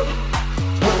 Flip,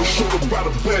 never shoulda by the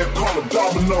bed, call a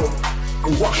domino.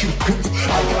 And watch you hit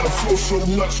I got a flow so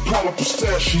nuts, call a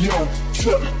pistachio.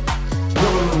 Flip,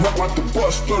 running around like the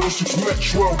bus, 36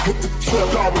 Metro. Hit the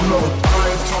flip, domino. I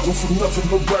ain't talking for nothing,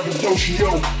 no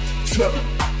braggadocio. Flip,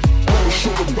 never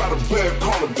shoulda by the bed,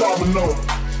 call a domino.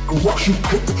 And watch you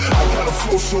hit I got a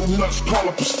flow so nuts, call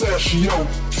a pistachio.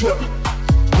 Flip,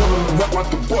 running around like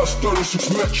the bus, 36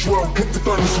 Metro. Hit the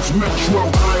 36 Metro.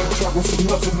 I ain't talking for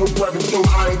nothing, no bragging,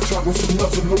 I ain't talking for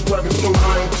nothing, no bragging,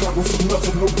 I ain't talking for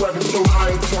nothing, no bragging, I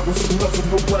ain't talking for nothing,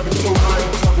 no bragging, I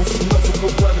ain't talking for nothing, no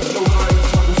bragging, I ain't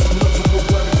talking for nothing, no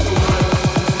bragging,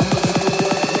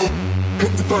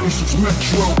 hit the 36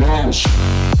 Metro. Bounce.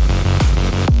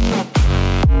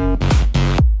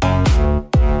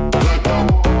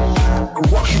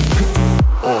 Watch you hit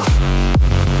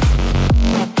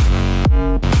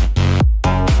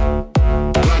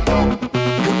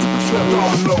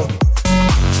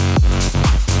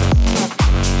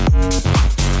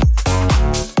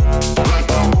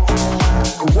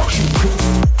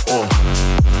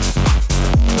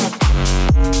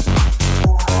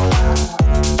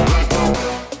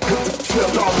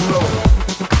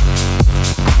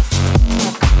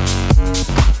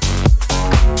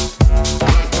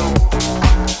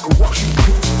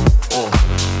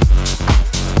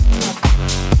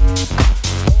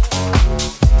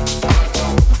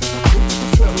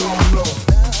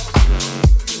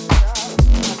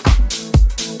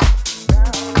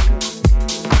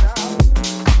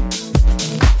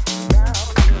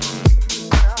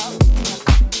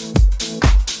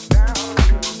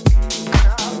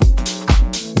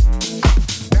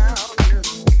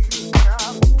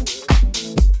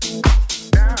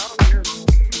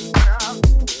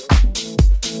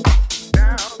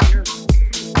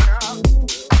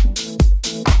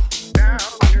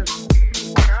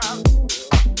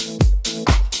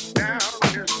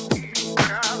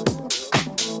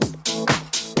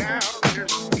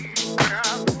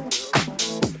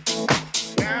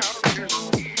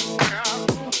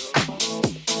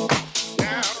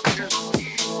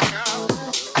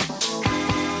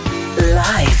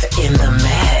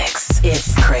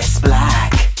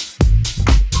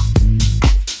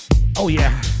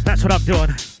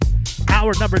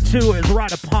Number 2 is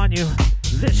right upon you.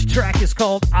 This track is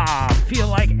called Feel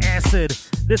Like Acid.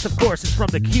 This, of course, is from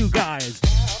the Q Guys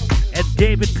and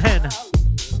David Penn.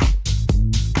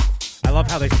 I love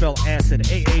how they spell acid,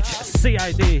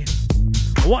 A-H-C-I-D.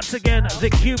 Once again, the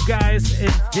Q Guys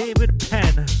and David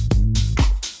Penn.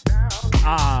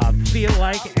 Feel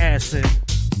Like Acid.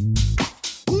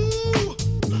 Ooh,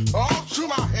 all through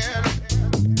my head.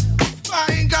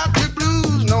 I ain't got the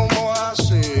blues no more, I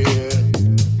said.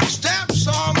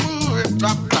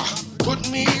 Drop, put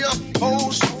me a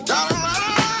post, down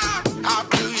around. How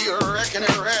do you reckon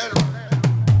it read?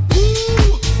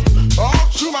 Ooh, all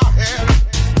through my head.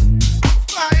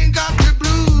 I ain't got the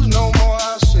blues no more,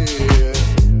 I said.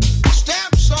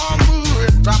 Stamps on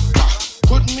moving, drop,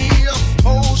 put me a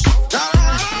post, down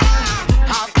around.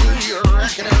 How do you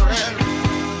reckon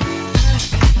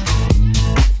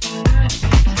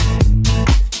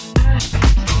it read?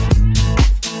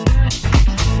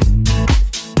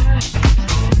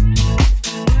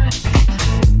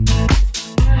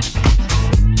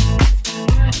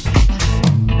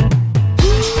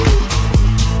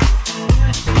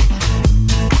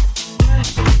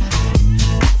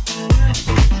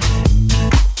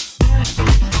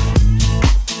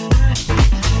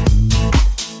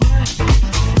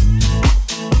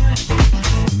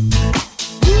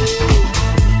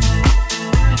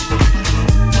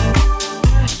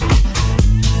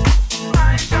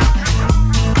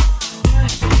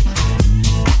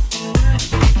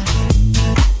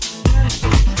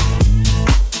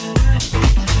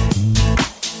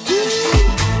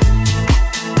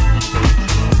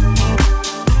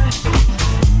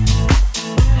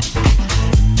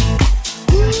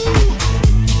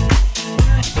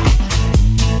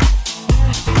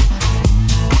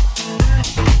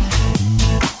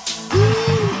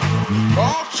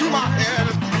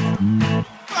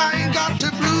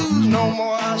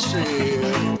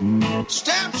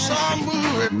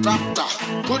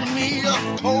 Put me a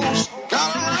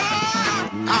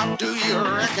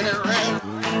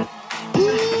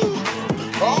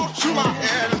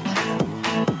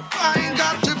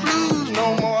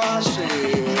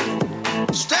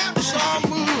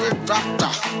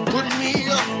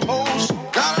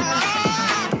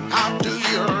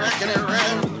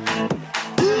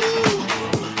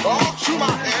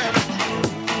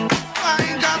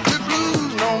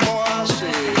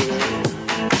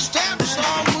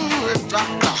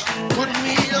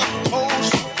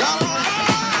post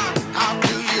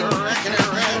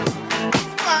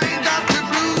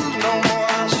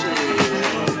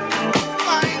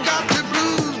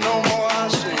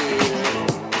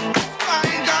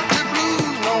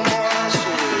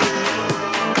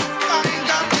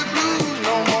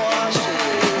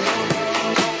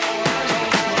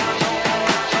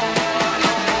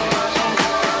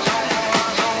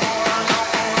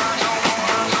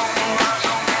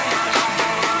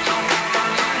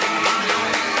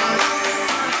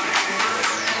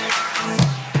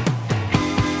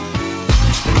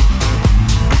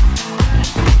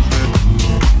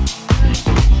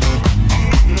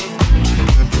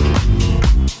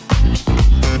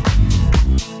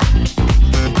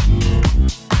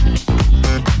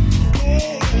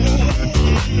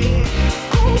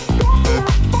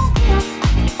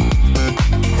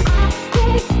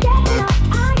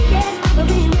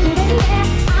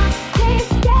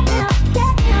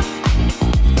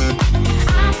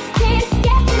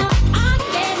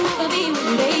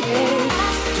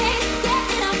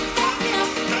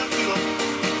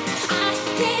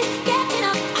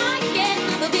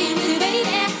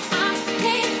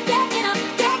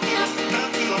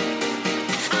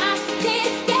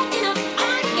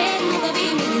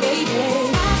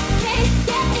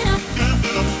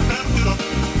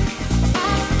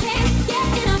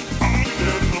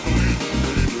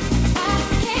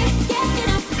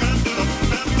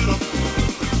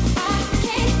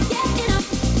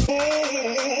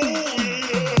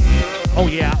Oh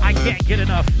yeah, I can't get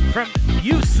enough from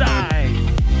Yusai.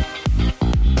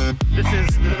 This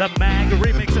is the Mag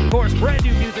remix, of course. Brand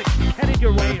new music headed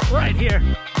your way right here.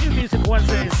 New Music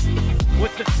Wednesdays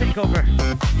with the takeover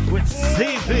with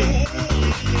CB.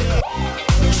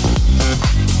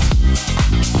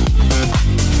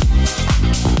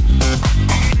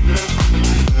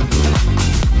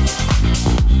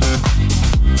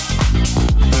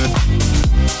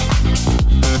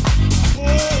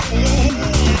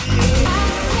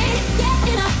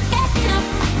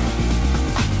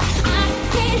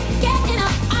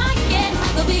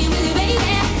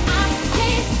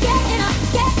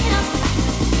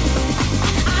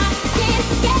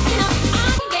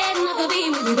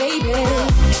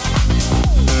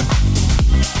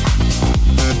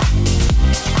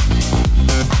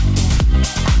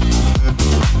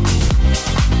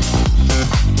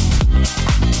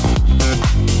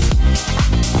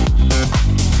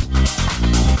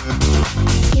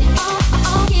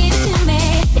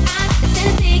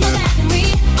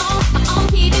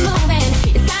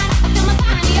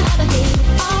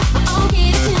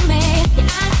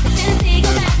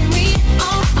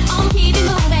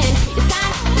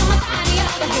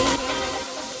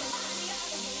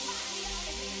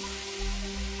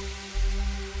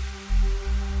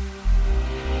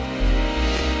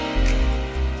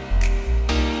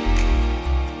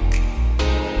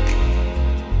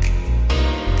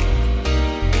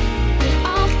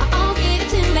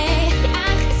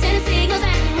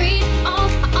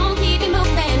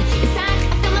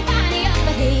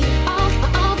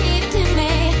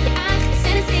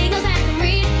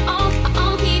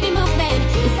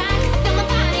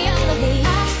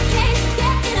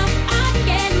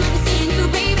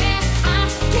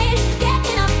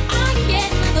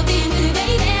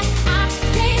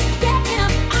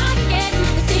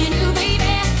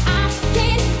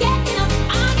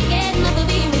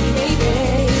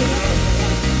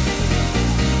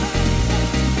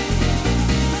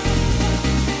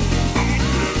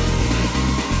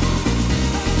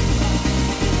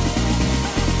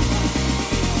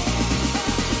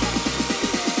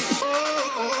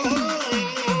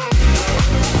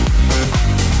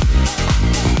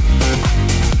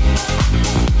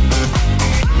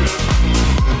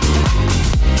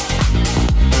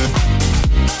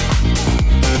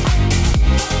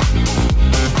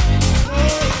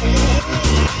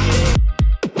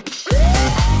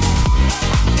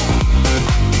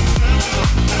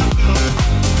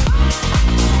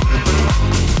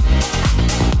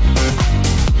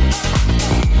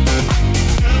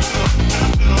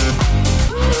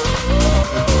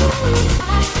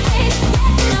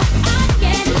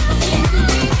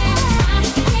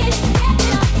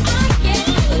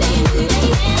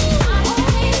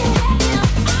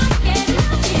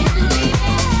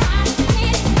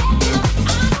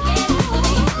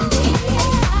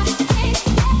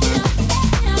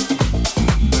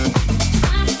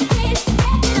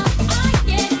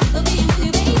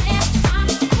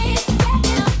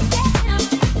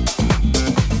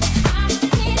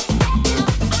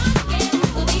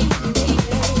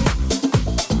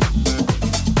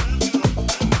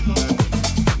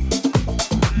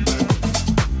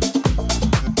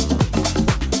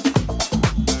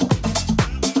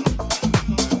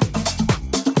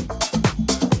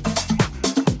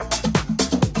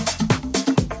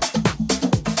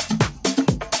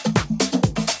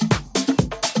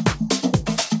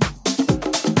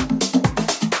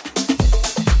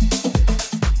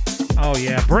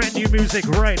 Brand new music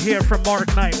right here from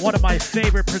Mark Knight, one of my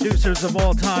favorite producers of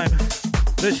all time.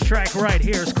 This track right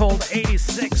here is called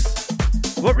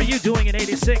 86. What were you doing in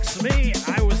 86? Me,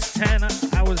 I was 10.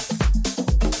 I was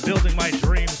building my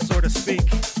dreams, so to speak.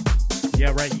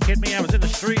 Yeah, right. You kidding me? I was in the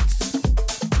streets,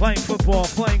 playing football,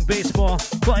 playing baseball,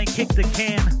 playing kick the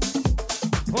can,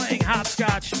 playing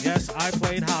hopscotch. Yes, I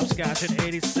played hopscotch in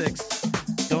 86.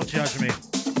 Don't judge me.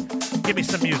 Give me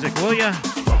some music, will ya?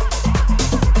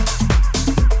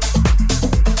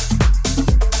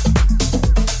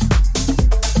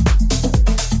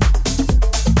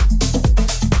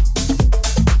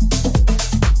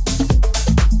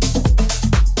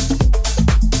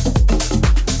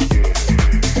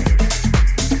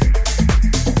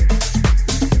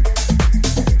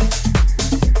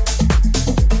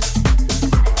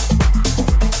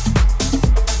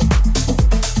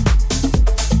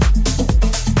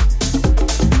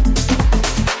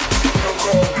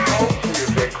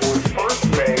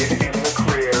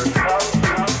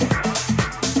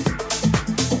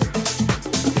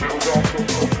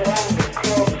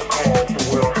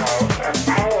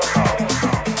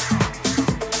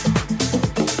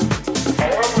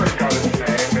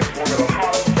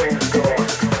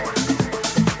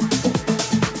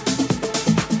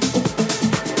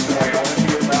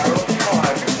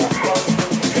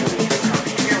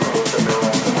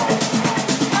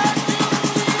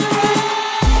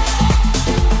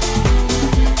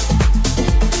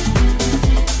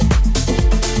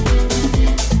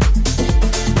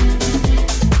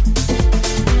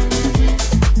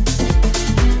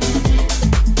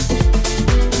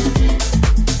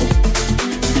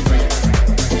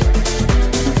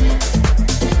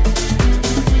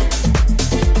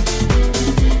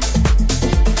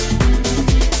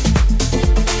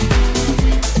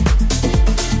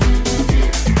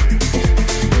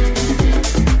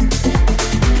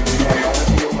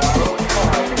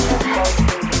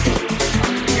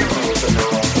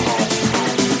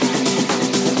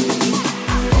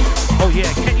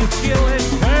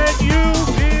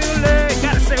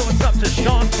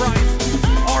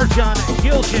 John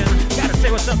Gilkin. Gotta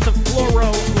say what's up to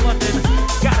Floro London.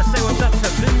 Gotta say what's up to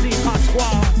Vinzi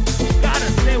Pasquale. Gotta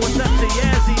say what's up to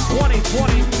Yazzie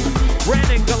 2020.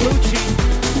 Brandon Gallucci.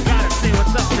 Gotta say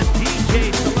what's up to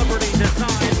DJ Celebrity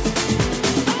Design.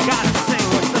 Gotta say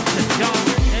what's up to John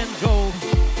N. Gold.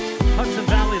 Hudson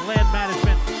Valley Land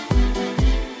Management.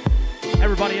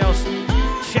 Everybody else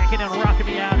checking and rocking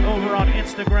me out over on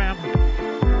Instagram.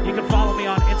 You can follow me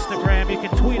on Instagram. You can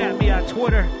tweet at me on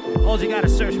Twitter. All you gotta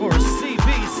search for is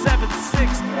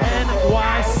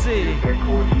CB76NYC.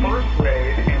 First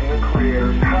made in the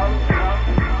Creators House.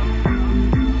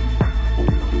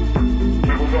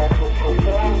 It was also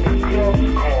performed at clubs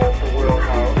called the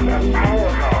Wheelhouse and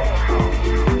Powerhouse.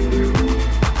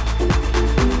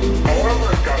 However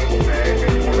it got its name,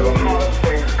 it's one of the hottest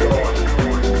things going.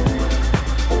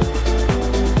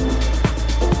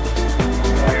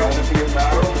 May only be a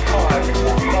matter of time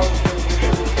before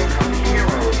husbands become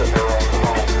heroes in their own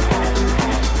home.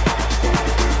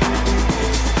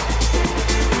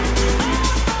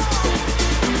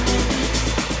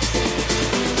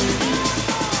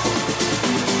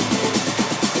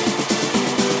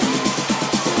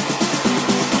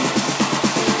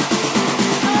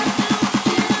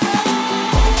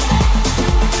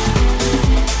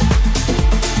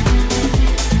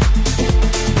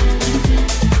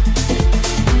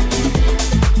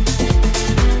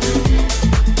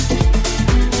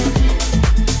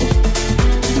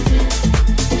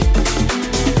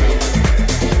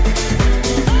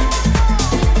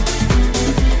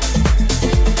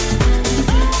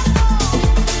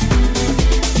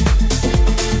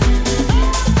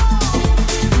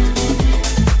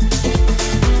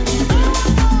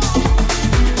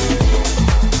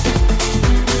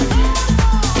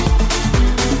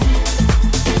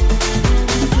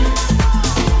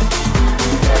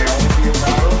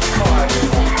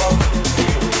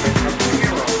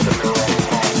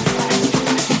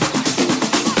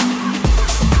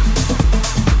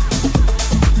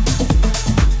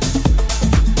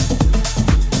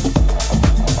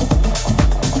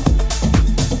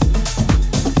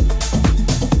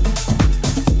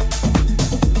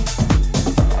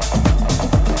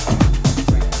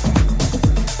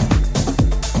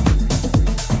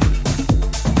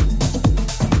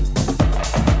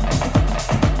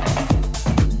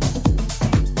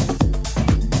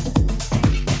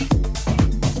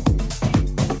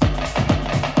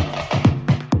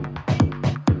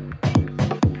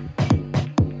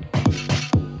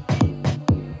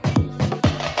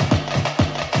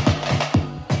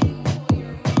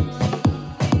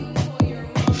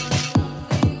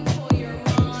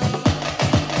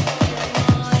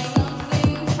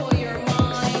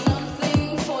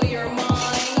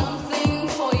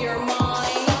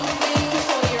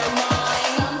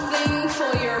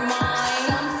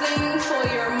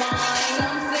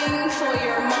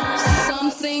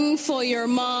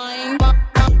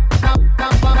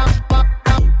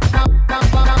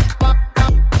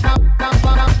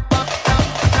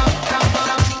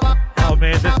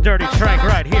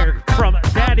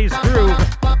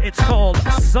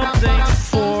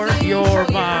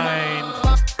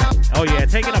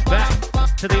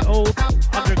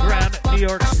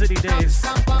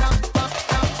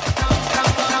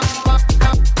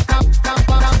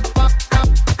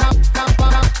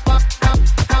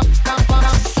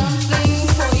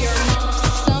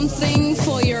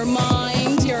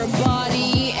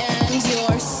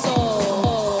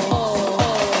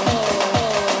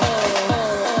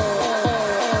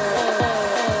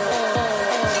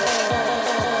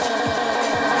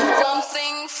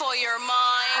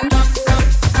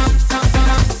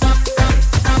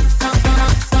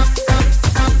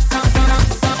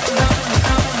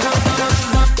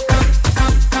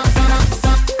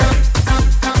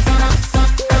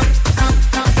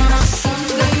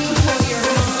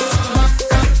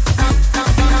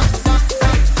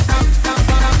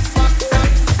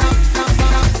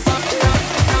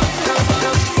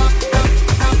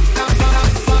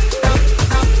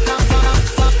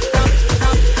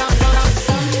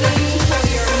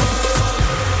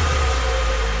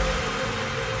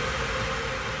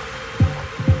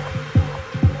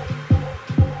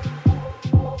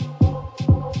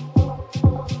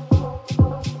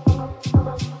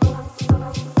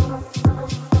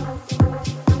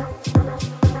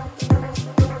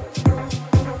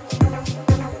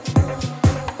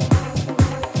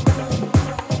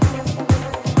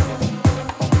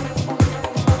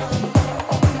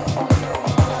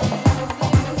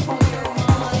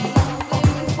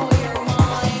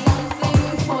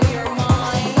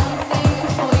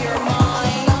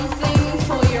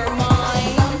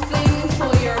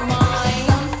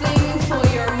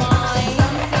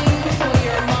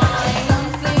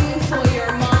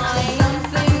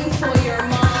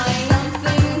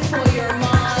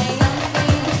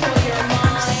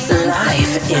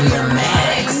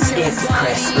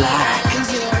 Just Black.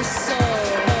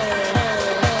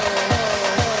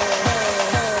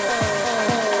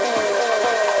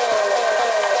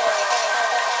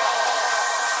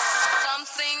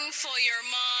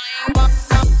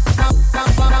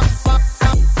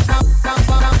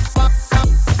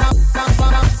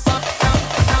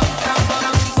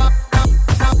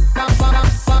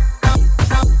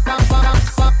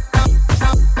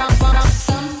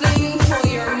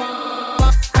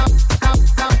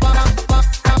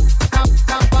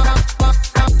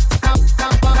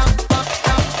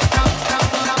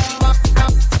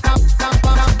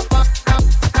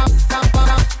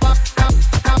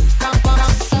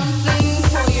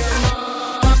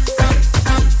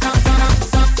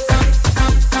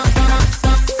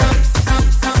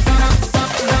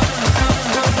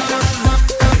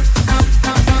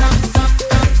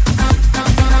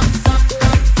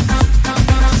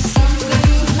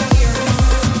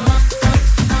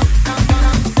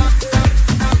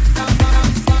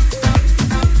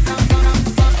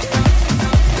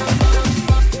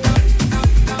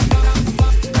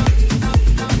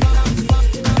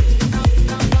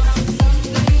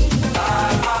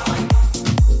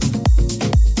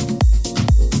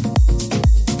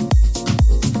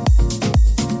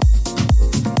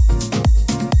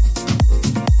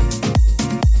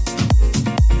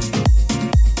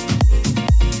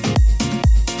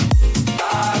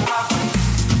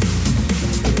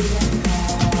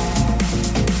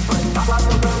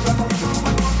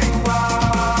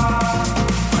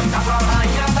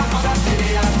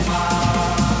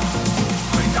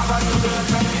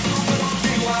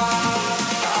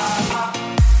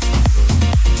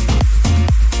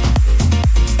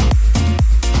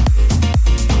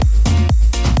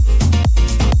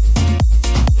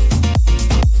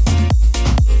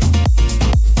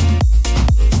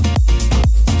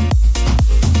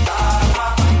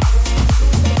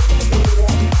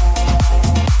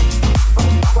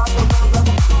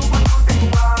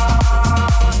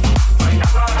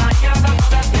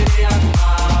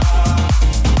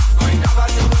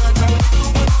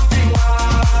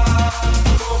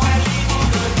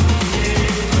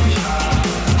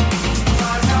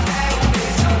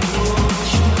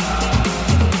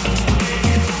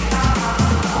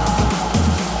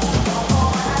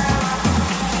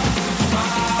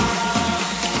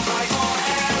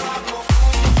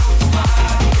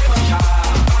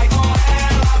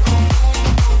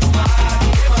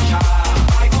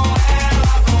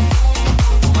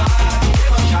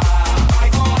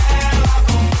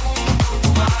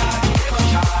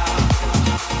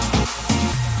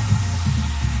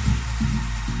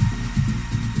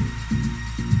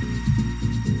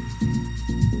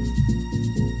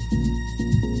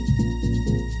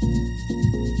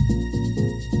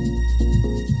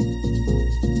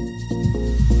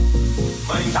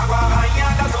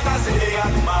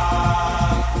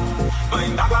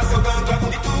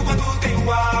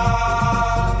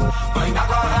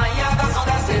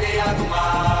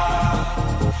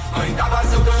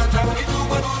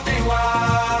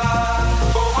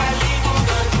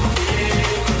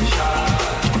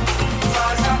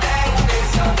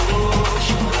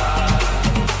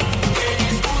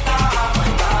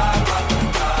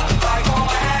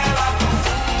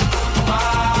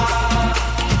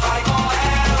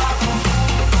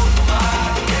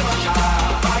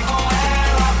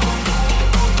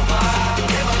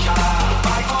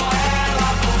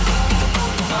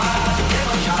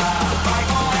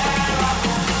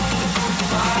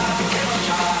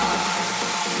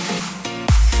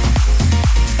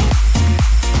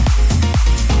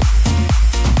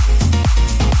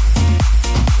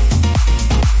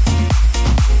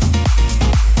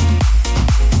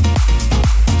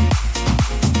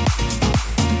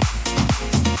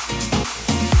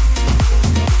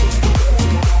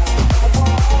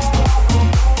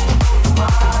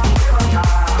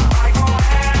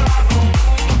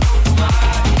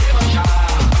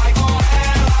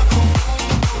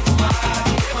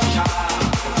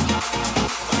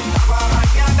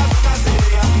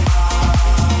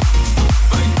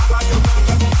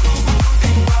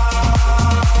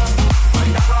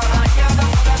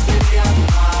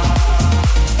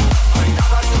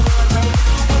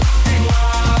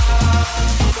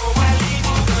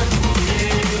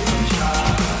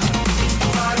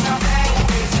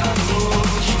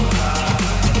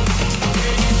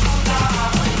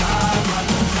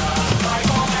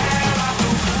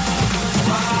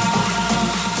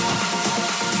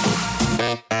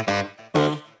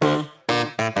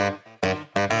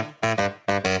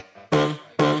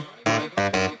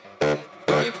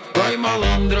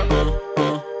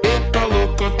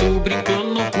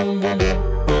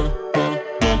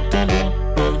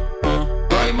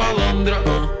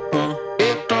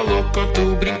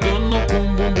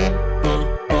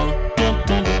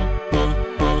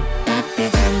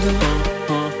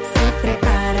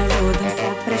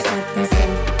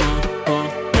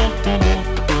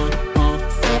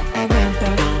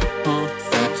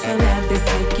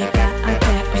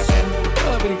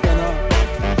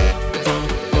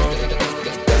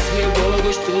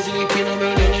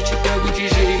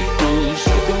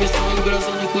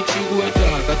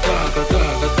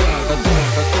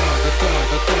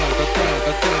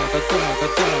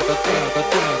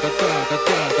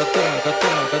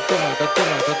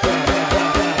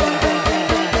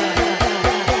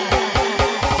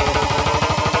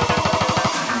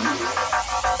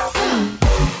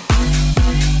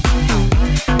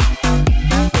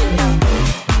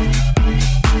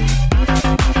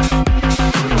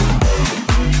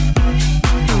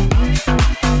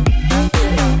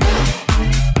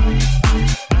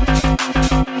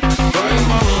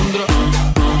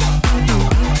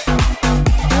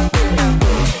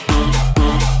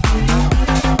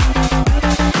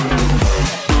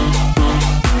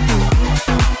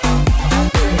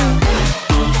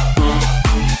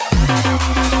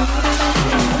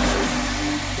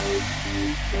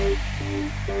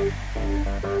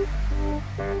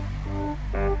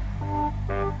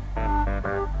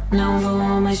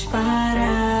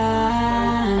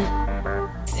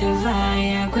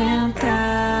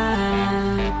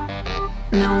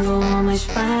 não vou mais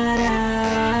parar.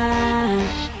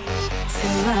 Cê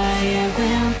vai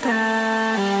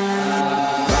aguentar.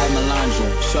 Right,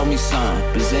 Melandra, show me some.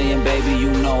 Brazilian baby, you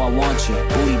know I want you.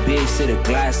 Booty big, sit a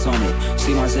glass on it.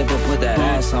 See my zipper, put that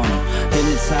ass on it.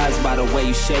 Hypnotized by the way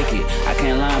you shake it. I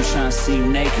can't lie, I'm trying to see you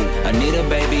naked. Anita,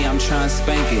 baby, I'm trying to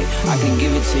spank it. I can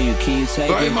give it to you, can you take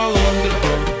it?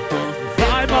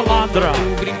 Vai Malandra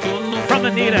from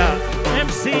Anita,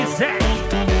 MC Zach.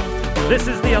 This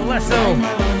is the Alesso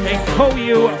and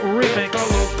Koyu remix.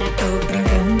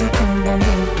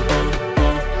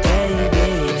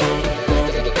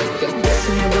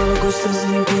 Gostoso,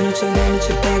 limpinho, te olhando,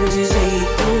 te pego de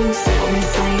jeito. Se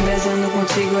começar embezando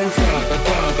contigo é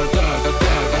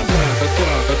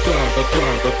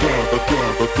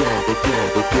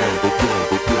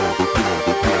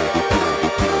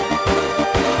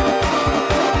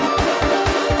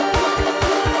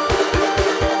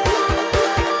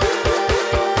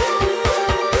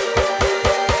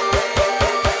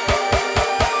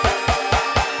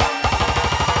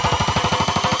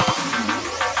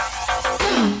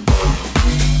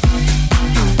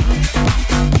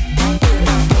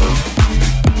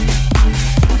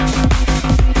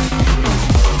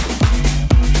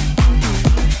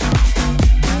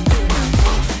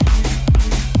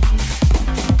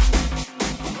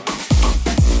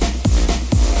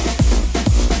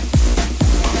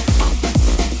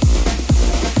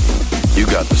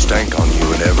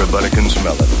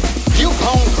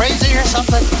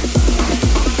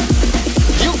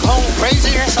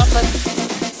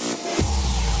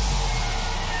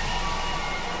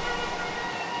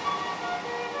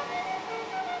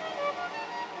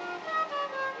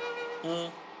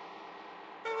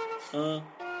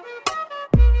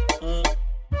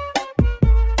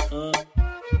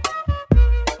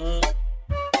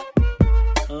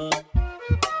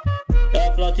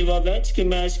que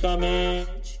mexe com a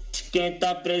mente de quem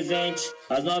tá presente.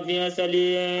 As novinhas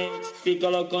salientes fica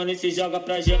loucona e se joga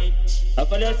pra gente. Eu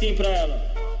falei assim pra ela.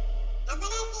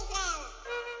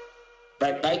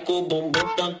 Vai com o bumbum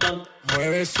tam tam.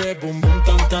 Mueve esse bumbum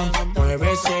tam tam.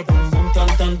 Mueve esse bumbum tam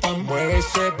tam tam. Mueve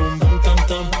esse bumbum tam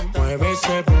tam. Mueve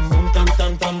esse bumbum tam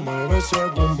tam tam. Mueve esse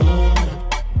bumbum.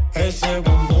 Esse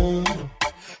bumbum.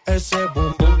 Esse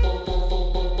bumbum.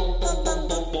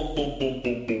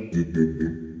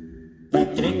 Vai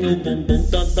tremer o bumbum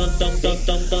tam tam tam tam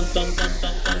tam tam tam tam tam.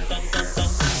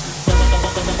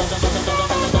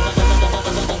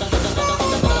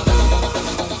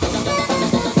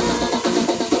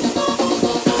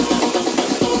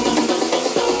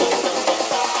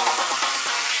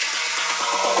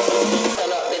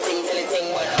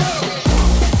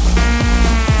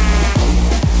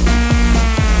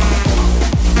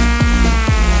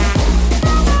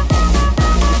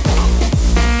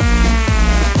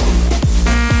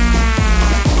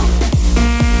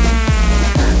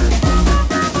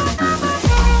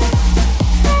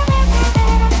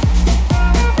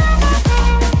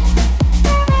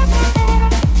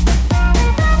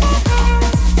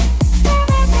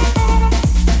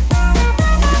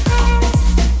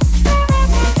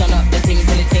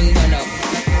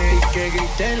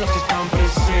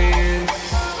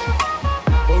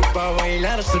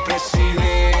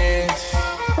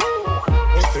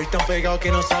 Que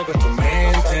no salgo de tu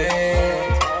mente.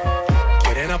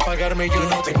 Quieren apagarme, yo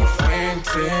no tengo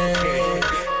frente.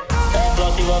 É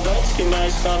bloco envolvente que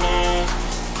mexe com a mente.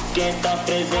 Quem tá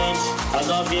presente, as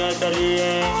novinhas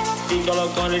salientes fica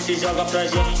loucona e se joga pra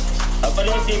gente. Eu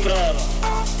falei assim pra ela.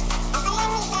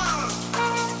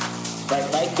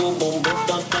 Vai com o bumbum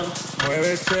tam tam.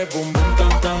 Mueve esse bumbum tam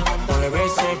tam. Mueve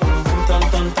esse bumbum tam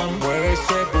tam tam. Mueve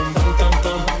esse bumbum tam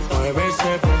tam. Mueve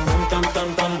esse bumbum tam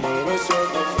tam tam. Mueve esse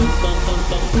bumbum.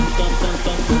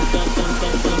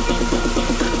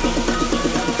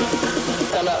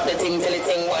 Turn up the ting till the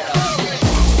ting went up.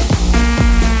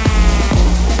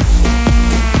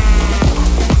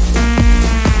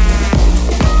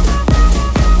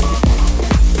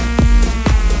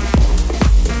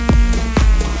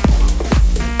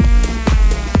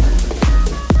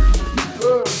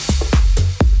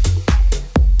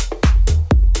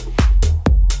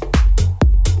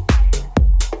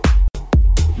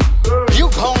 You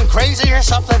going crazy or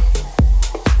something?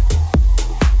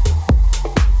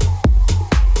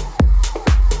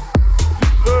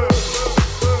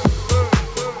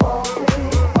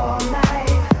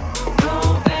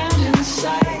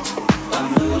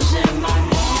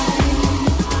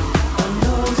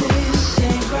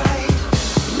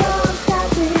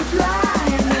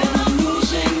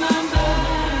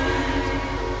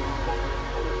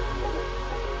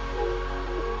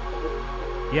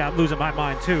 Yeah, I'm losing my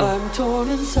mind too. I'm torn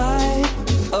inside,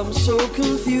 I'm so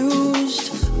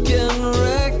confused. Can't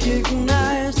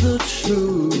recognize the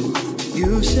truth.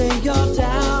 You say you're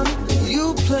down,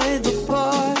 you play the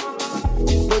part,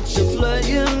 but you're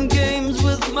playing games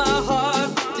with my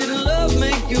heart. Didn't love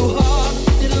make you hard?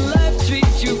 Didn't life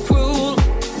treat you cruel?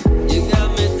 You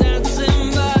got me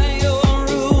dancing by your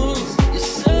rules. You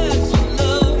said you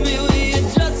love me, were you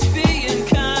just being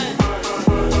kind?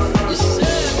 You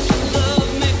said you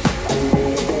love me.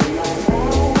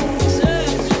 Said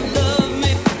you love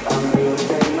me.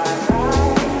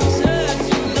 Said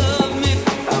you love me.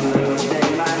 I'm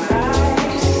losing my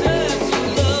mind. You said you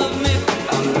love me.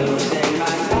 I'm losing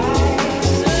my mind.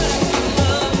 Said you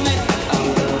love me. I'm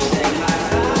losing my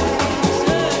mind.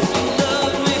 Said you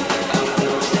love me. I'm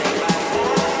losing my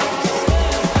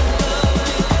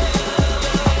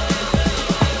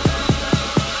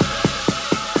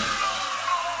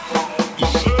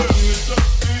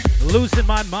Losing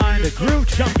my mind, the Groove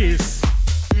Chunkies.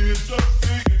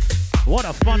 What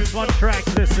a fun track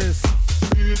this is.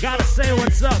 Gotta say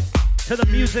what's up to the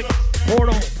Music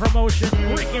Portal promotion,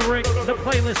 Ricky Rick, the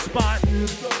playlist spot.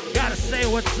 Gotta say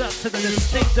what's up to the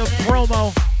Distinctive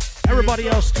promo. Everybody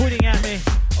else tweeting at me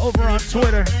over on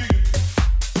Twitter.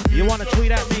 You want to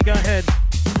tweet at me, go ahead.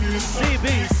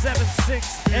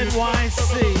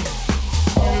 CB76NYC.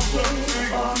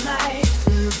 all night,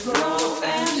 no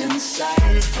end in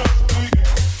sight.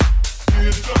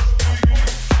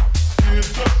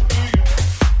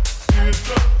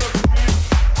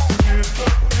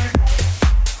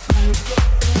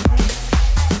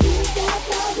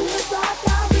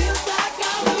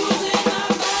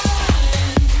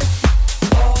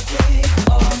 All day,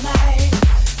 all night,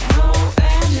 no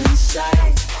end in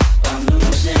sight. I'm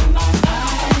losing my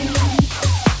mind.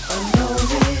 I know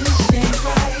this ain't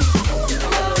right.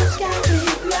 Love's got me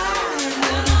blind,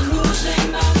 and I'm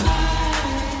losing my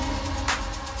mind.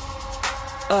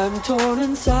 I'm torn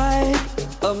inside,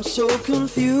 I'm so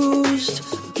confused.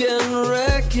 Can't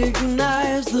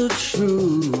recognize the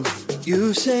truth.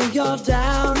 You say you're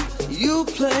down, you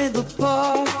play the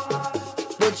part,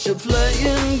 but you're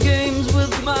playing games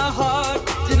with my heart.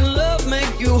 Didn't love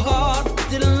make you hard?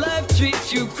 Didn't life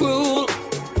treat you cruel?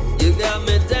 You got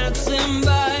me dancing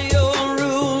by your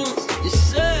rules. You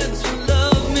said you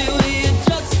love me, were you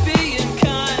just being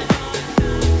kind?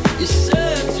 You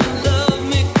said you love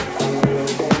me.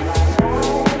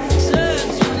 Said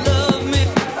you love me.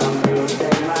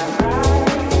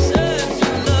 Said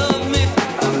you love me.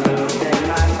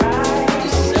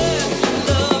 You said you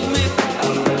love me.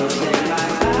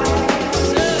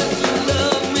 Said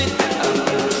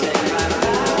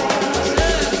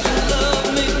you love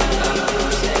me.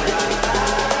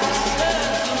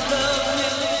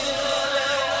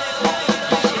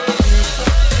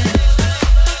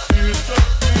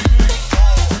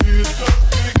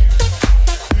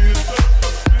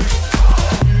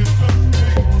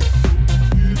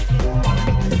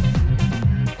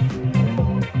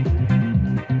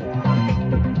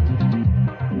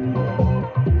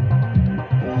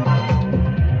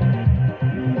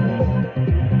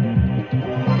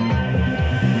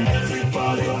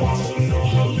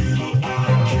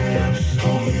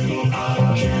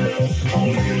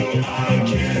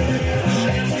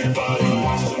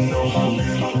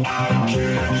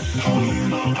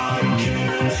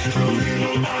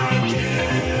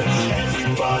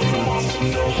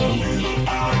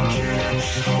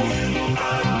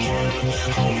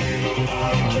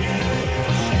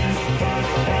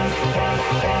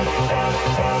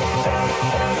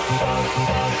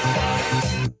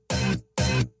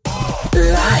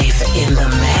 Live in the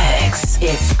mix,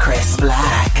 it's Chris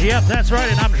Black. Yep, that's right,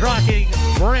 and I'm rocking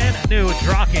brand new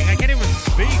Drocking. I can't even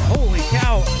speak. Holy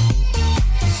cow.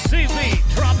 CB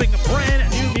dropping brand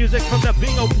new music from the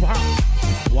Bingo Pop.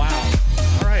 Wow.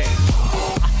 All right.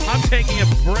 I'm taking a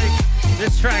break.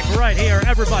 This track right here,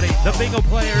 everybody, the Bingo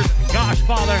Players, Gosh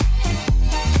Father.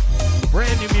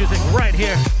 Brand new music right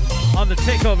here on the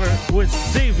Takeover with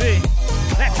CB.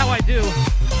 That's how I do.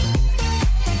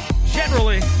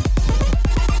 Generally,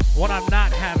 when I'm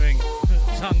not having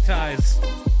tongue ties.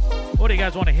 What do you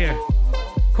guys want to hear?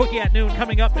 Quickie at Noon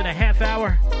coming up in a half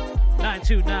hour.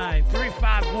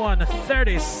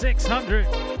 929-351-3600.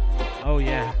 Oh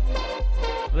yeah.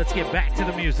 Let's get back to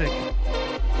the music.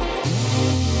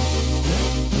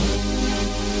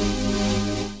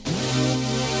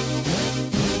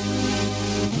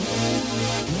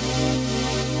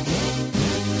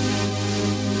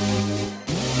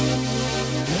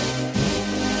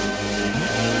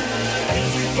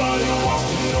 Everybody wants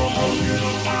to know how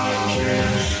little I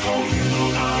care, how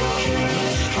little I care,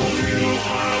 how little I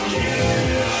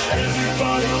care.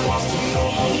 Everybody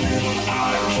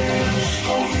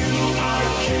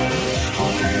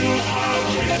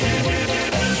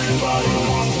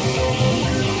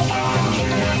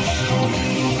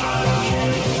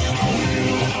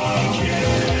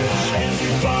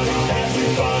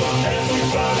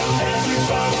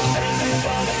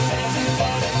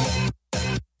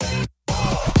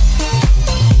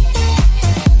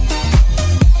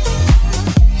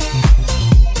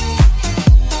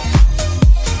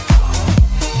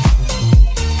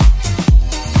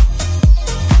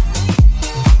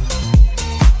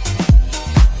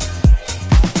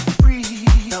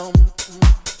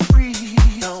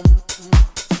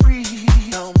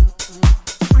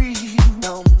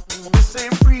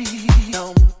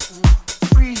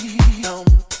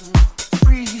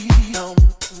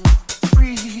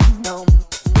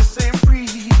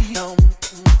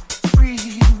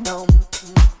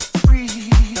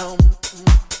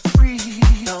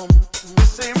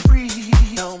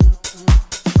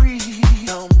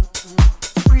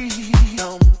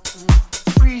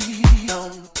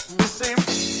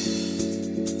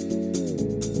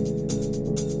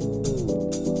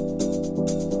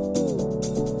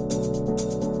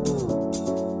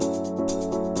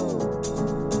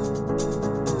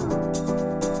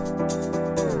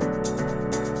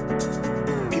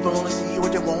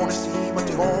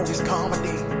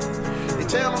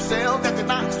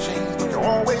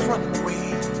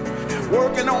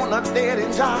Working on a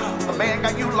dead-end job, the man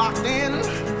got you locked in.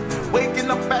 Waking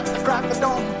up at the crack of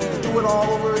dawn to do it all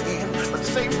over again. But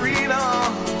this ain't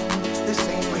freedom. This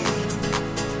ain't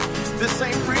freedom. This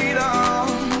ain't freedom.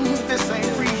 This ain't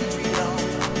freedom.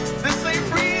 This ain't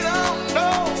freedom.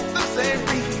 No, this ain't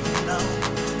freedom.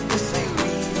 This ain't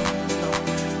freedom. No,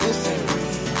 this ain't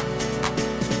freedom.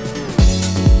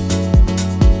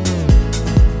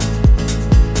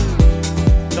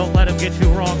 Don't let him get you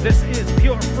wrong. This is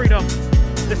pure freedom.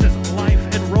 This is Life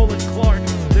and Roland Clark.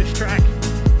 This track.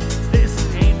 This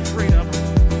ain't freedom.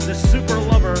 The Super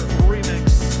Lover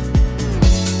remix.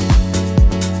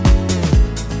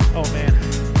 Oh man.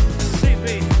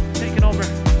 CB taking over.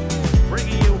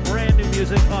 Bringing you brand new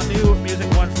music on New Music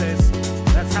Wednesdays.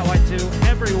 That's how I do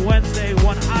every Wednesday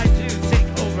when I do take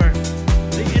over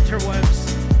the interwebs.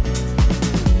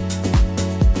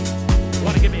 You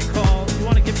want to give me a call? You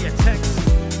want to give me a text?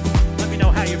 Let me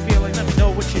know how you're feeling. Let me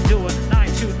know what you're doing.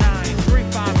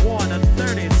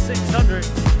 929-351-3600.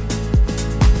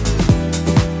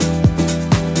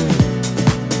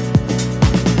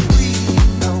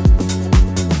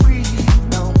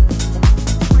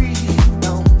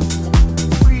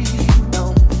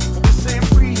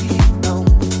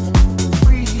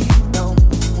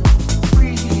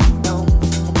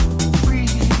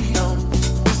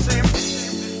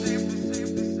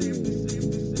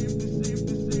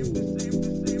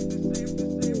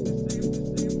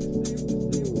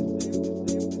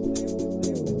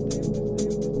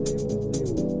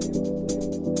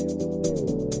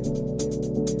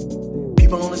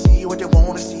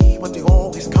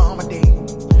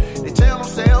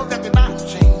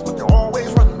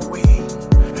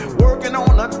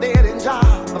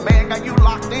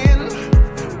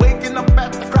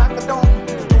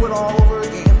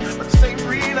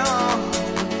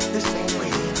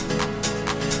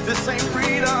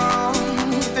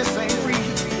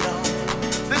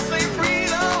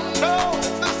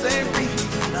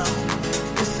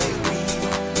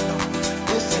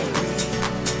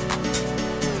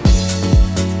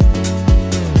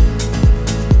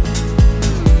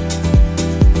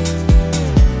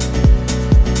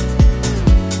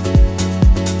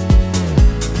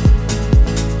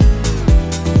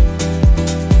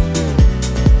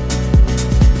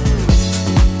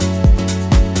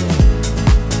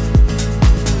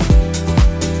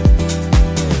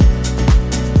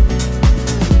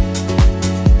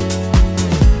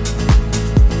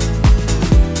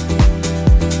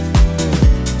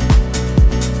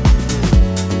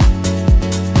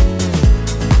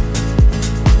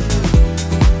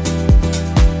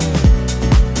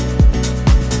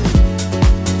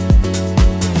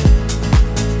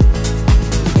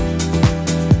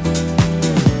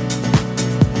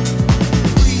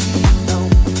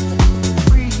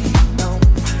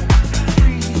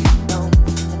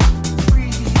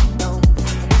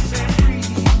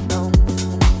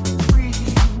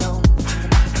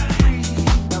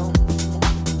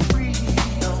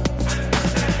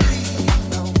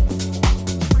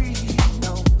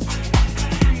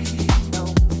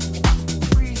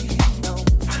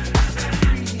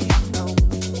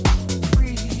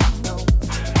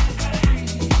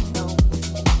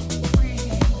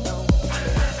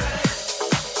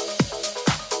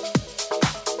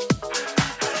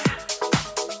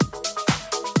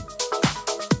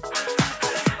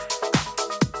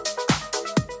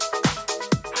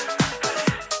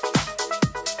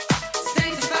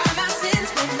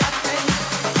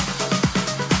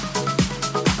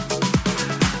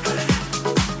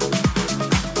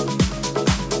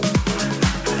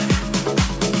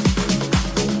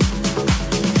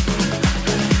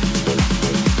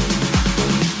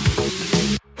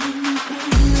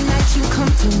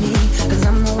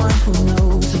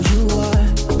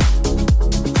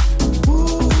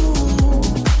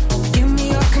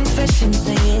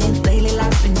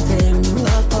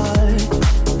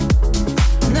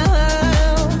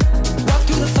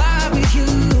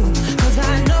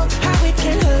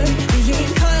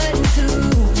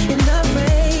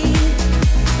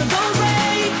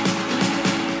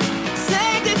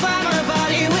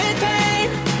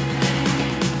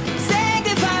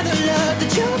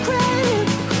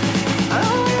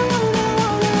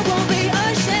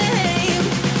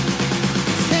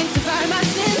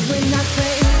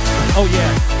 Oh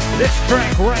yeah, this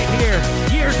track right here,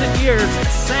 Years and Years,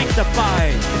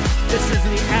 Sanctified. This is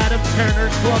the Adam Turner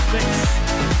Club Mix.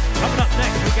 Coming up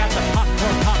next, we got the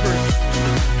Popcorn Poppers.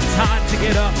 Time to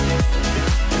get up.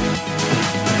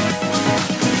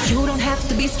 You don't have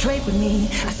to be straight with me.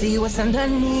 I see what's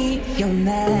underneath your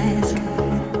mask. I'm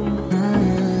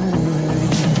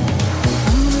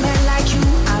bad like you.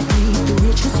 I breathe the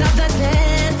richest of the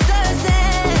dancers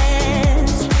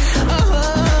dance. Oh,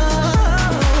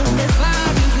 there's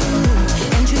fire in you,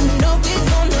 and you know it's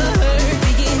gonna hurt.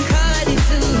 Being cut in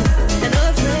two and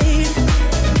afraid.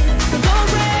 So don't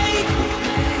break.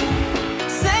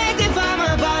 Sanctify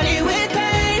my body with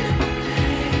pain.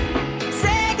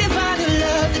 Sanctify the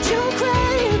love that you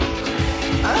crave.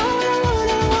 Oh,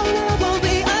 I won't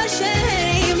be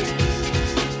ashamed.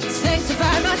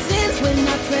 Sanctify my sins when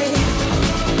I pray.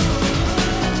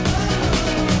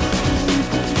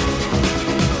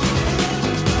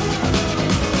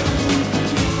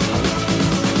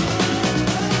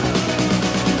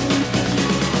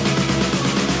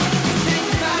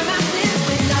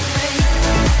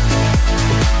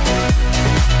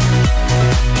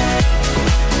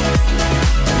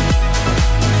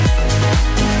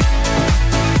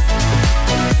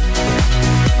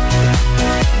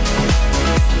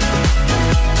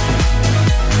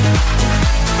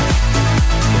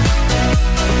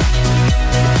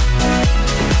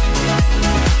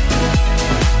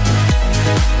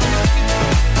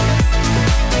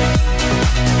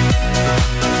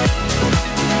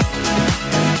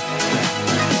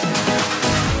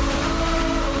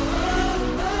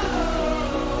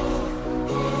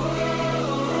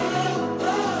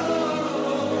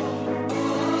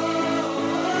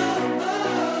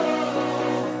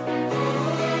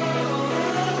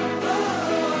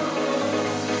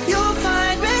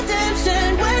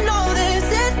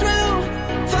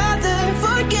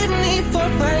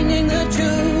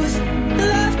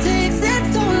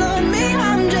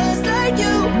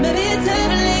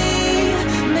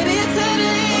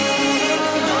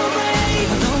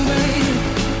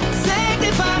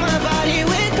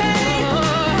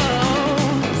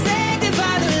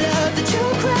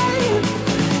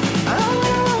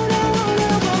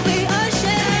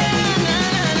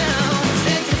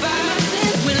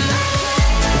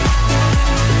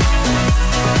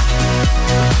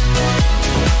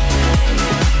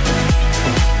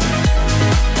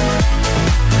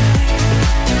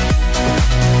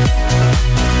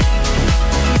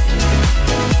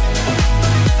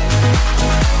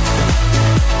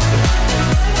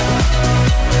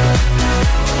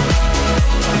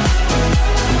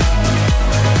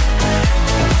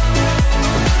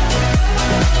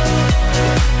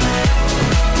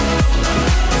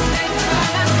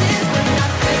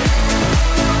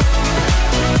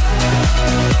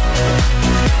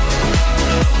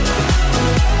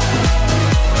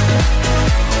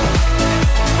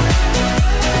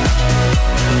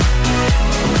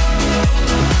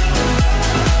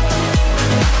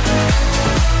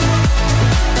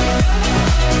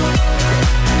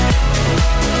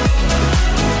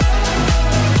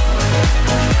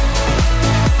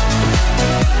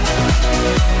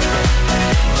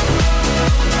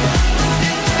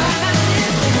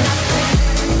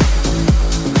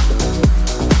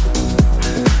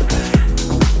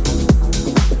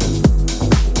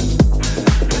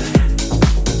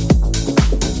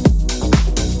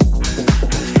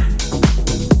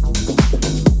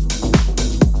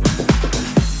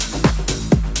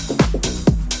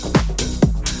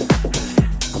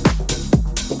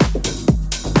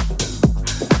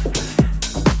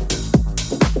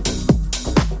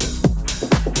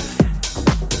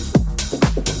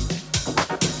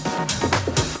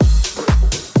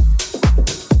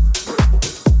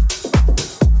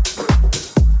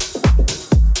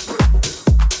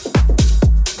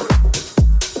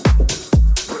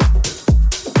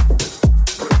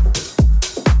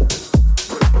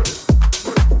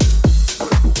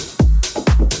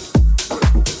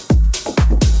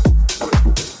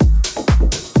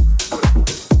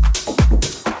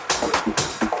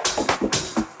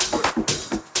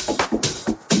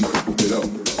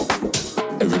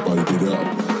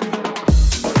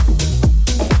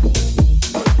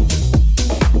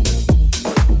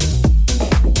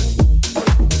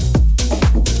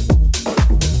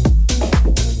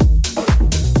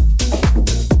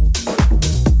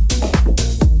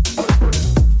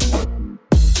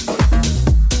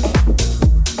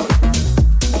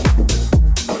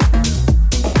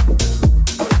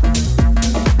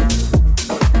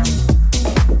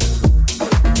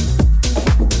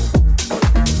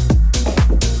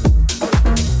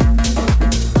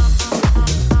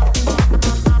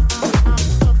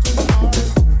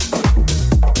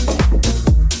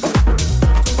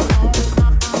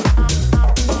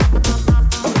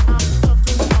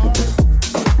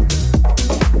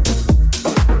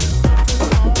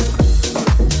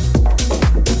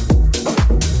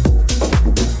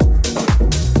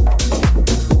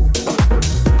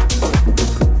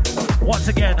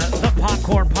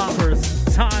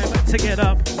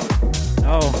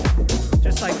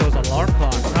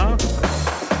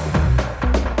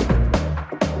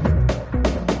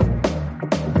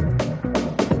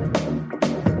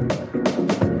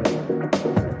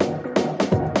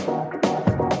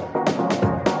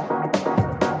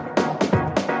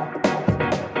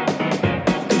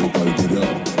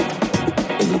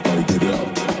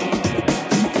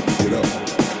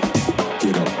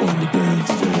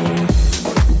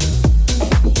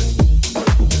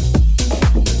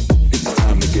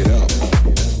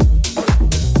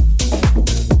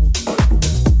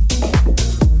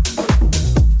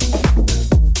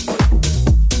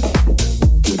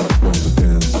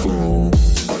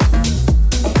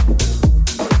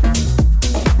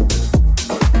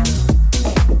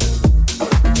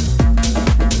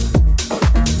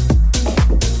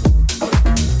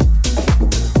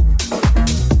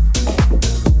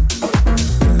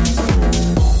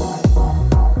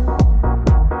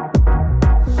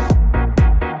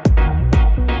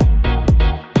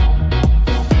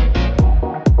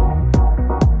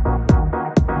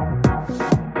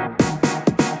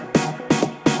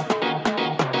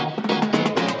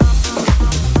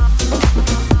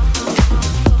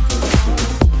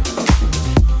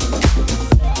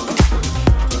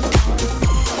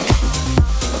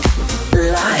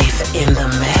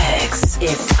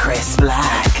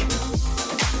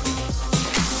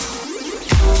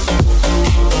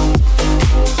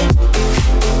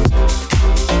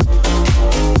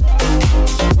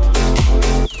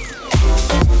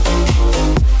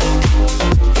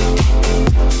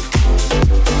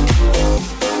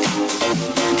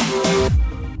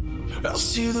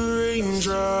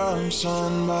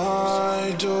 on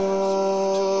my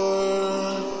door,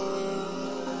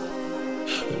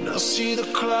 and I see the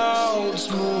clouds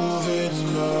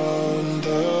moving on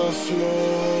the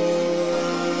floor.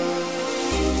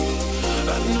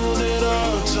 I know that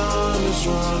our time is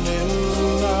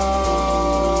running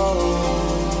out.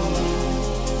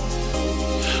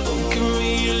 Oh, give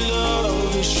me your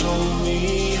love and show me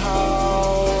how.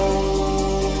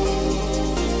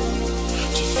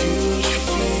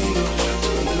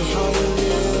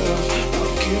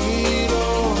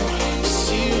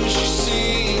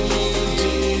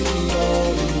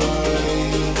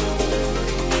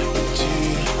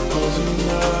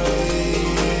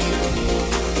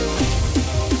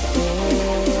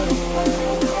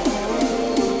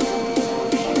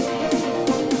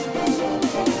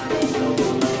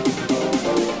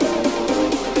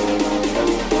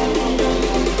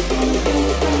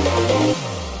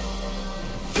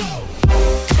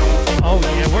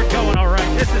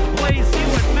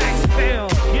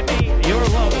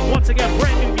 Once again,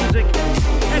 brand new music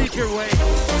headed your way.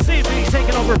 CB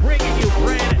taking over, bringing you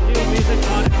brand new music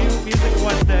on New Music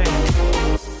Wednesday.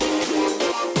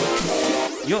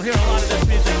 You'll hear a lot of this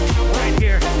music right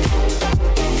here.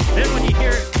 Then when you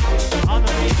hear it on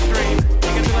the mainstream,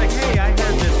 you're going to be like, hey, I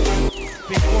heard this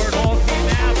before it all came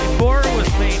out, before it was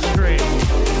mainstream.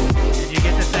 And you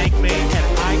get to thank me, and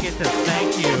I get to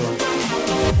thank you.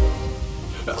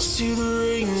 I see the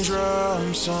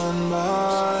raindrops on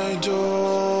my door,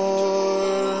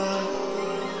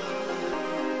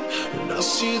 and I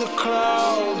see the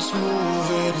clouds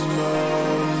moving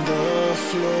on the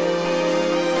floor.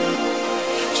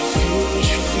 To feel what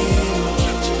you feel,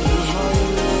 to live how you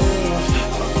live,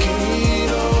 I'll give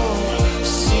it all.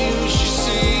 See what you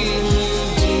see, you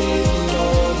did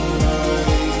all night,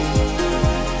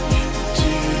 you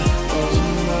did all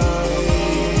night.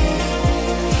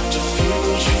 To feel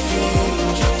what you feel,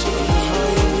 to live how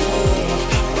you live,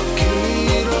 I'll give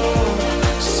it all.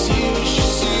 See what you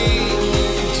see,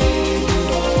 you did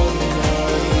all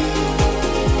night,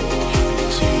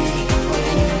 you did all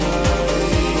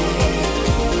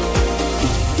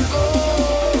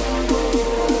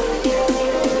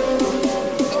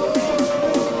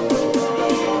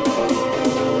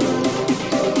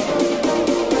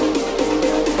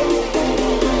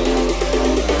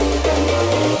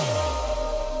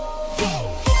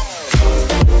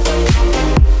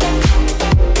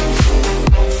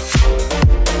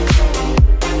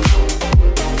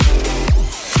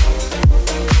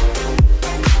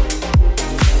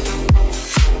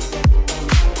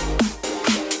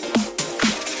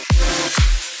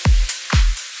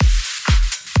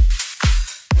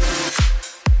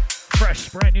Fresh,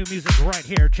 brand new music right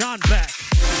here. John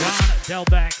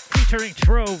Delbeck, featuring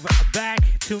Trove, Back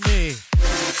to Me.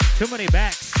 Too many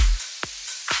backs.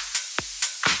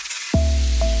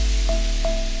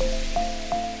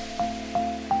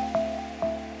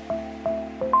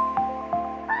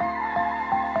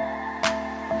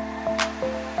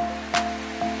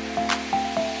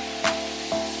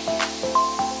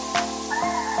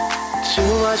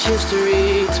 Too much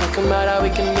history, talking about how we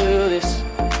can do this.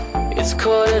 It's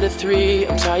 2:45,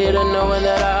 I'm tired of knowing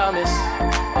that I'll miss.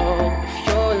 Oh, if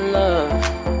you're in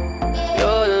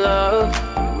love,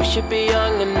 we should be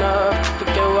young enough to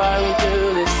forget why we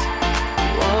do this.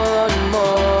 One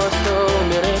more slow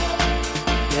minute,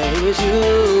 yeah, it was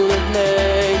you that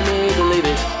made me believe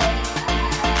it.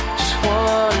 Just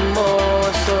one more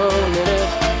slow minute,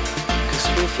 'cause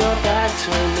with your back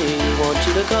to me, I want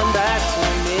you to come back to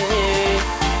me.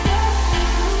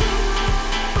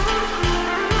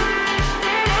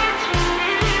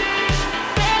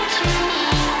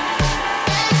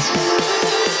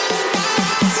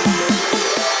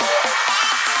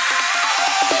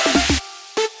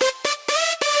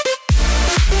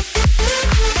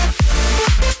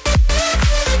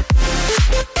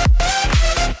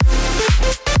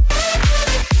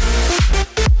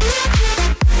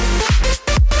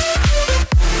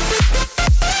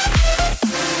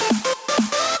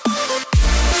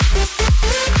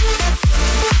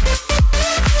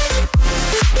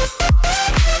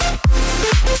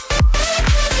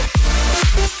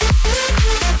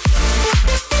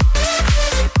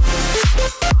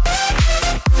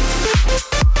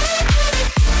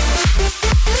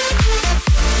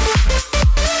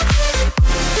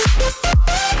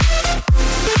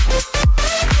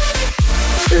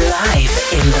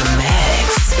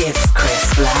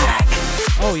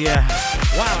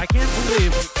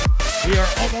 We are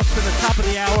almost to the top of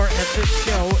the hour, and this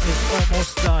show is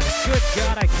almost done. Good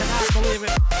God, I cannot believe it.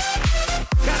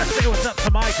 Gotta say what's up to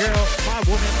my girl, my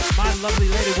woman, my lovely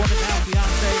lady woman, now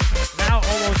fiance, now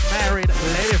almost married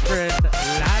lady friend,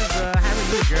 Liza. How are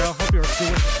you, girl? Hope you're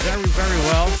doing very, very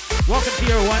well. Welcome to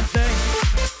your Wednesday.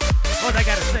 What I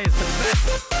gotta say is the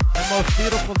best and most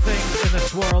beautiful things in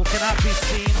this world cannot be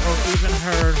seen or even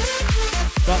heard,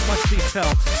 but must be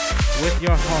felt with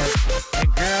your heart. And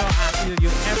girl, I feel you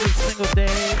every single day.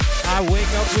 I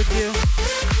wake up with you,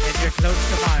 and you're close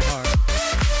to my heart.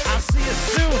 I'll see you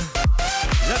soon.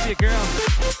 Love you, girl.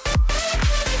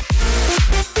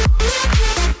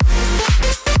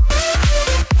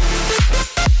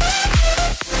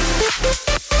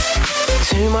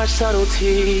 Too much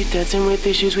subtlety, dancing with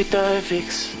issues we don't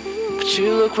fix. But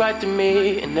you look right to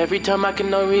me, and every time I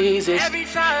cannot resist.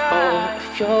 Oh,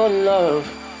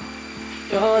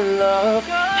 your love,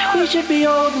 we should be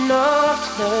old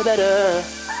enough to know better.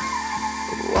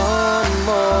 One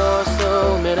more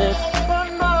slow minute,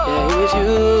 yeah, it was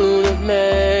you that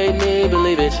made me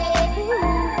believe it.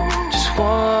 Just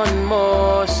one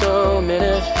more slow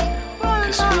minute,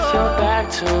 'cause with your back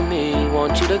to me,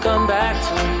 want you to come back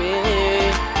to me.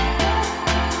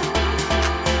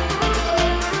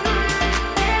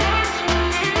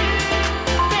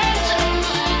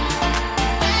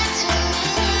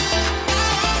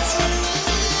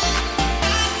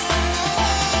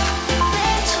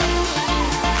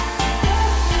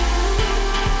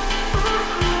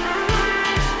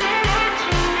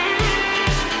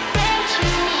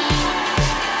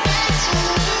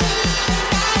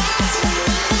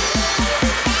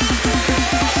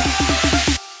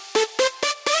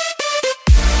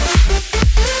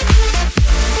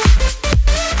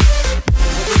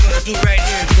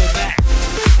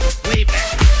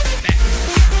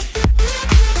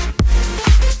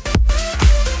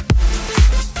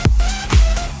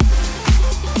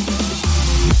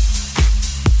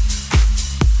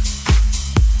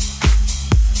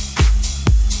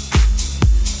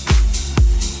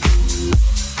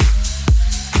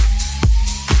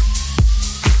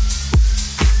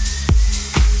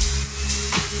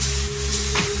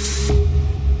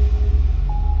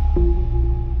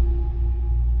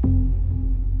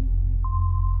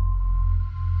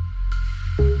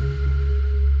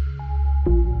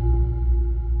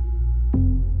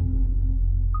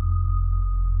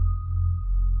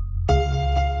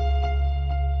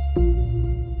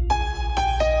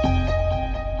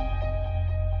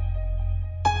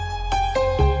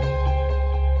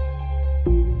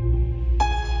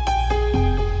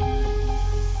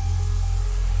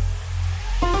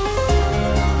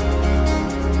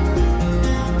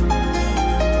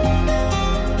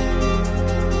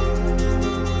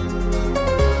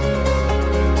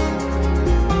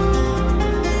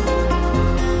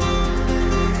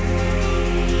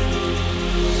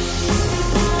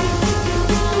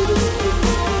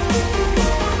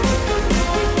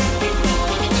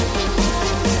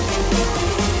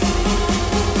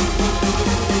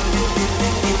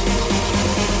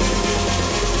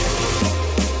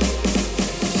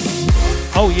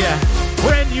 Oh yeah,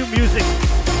 brand new music.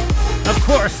 Of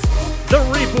course, the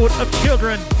reboot of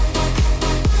Children.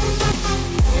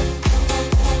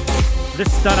 This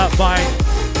is done up by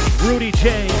Rudy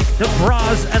J, The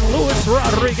Braz, and Luis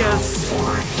Rodriguez.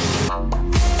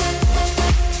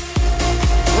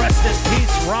 Rest in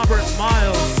peace, Robert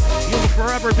Miles. You'll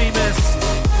forever be missed.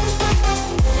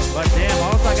 But damn,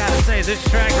 all I gotta say, this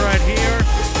track right here,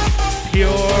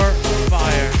 pure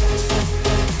fire.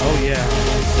 Oh yeah.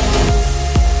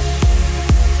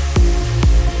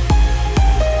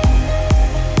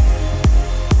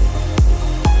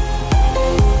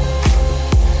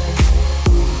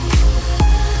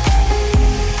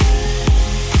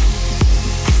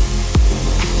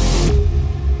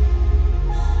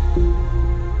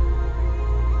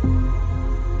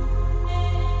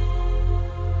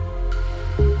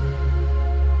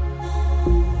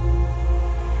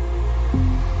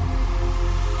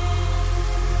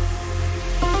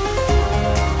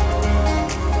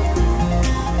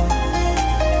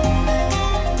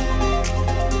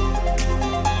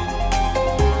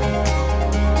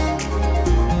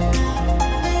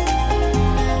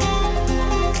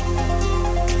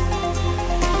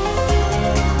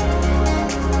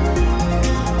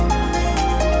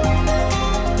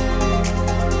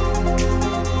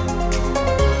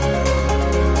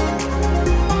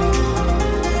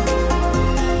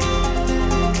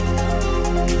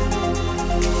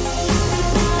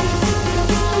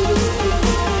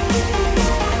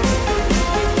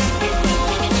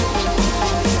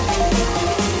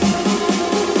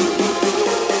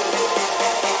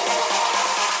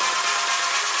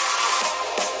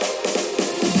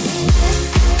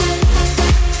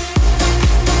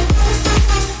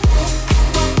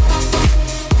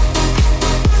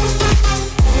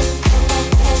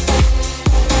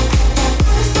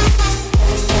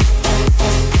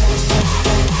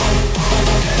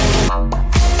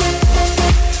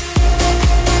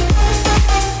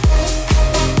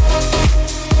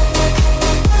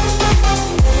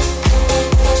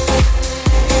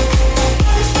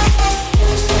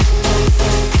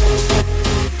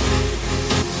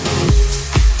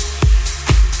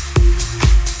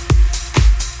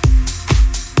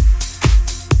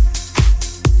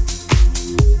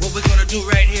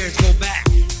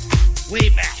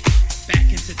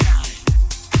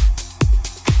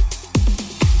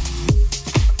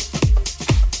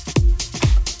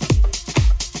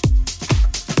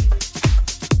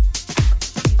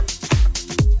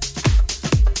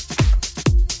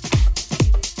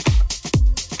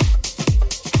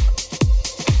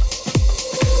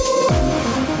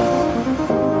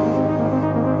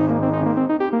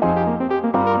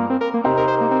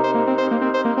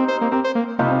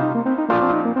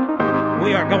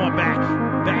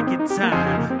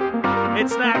 time.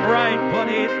 It's not right, but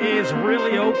it is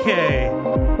really okay.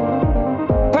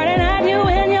 Friday night, you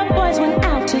and your boys went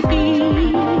out to eat.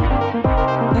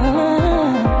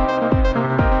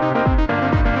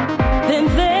 Then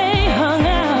they hung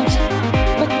out,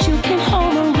 but you came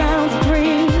home around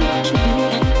 3.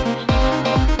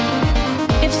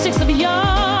 If 6 of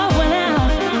y'all went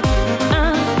out,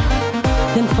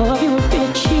 then 4 of you were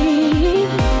bitchy.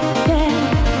 Yeah,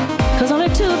 'cause only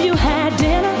 2 of you had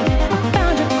dinner. I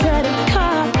found your credit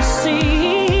card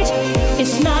receipt.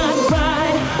 It's not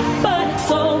right, but it's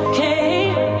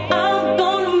okay. I'm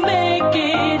gonna make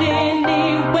it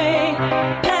anyway.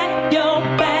 Pack your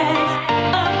bags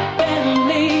up and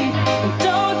leave. And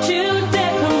don't you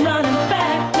dare come running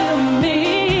back to me.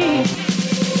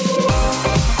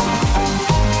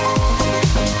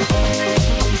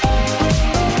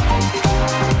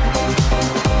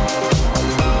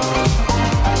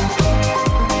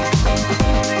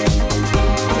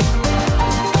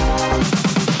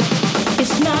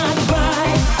 It's not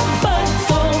right, but it's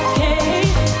okay.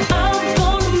 I'm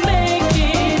gonna make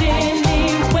it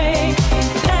anyway.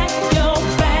 Pack your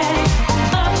bags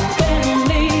up and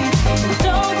leave.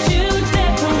 Don't you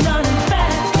dare come running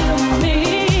back to me.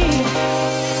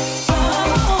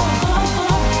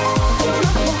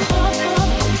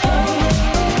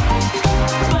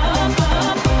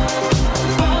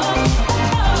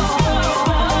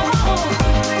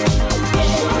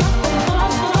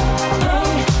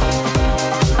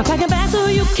 I'm packing back so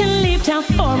you can leave town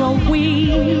for a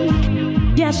week.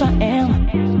 Yes, I am.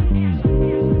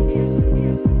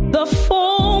 The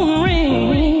phone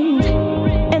rings,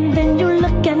 and then you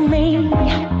look at me.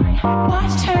 Why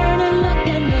turn and look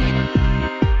at me?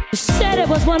 You said it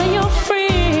was one of your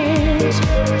friends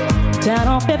down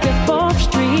on 54th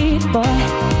Street, boy.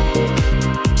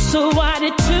 So why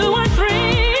did 2 and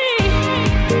 3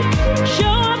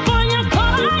 show up on your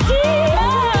call ID?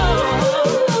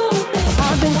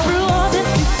 I've been through all this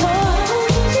before.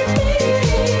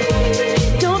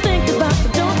 Don't think about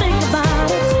it, don't think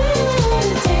about it.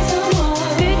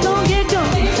 Get gone, get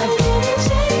gone.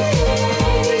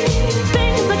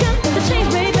 Things are got to change,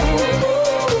 baby.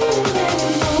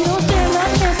 You don't stand that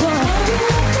chance, boy.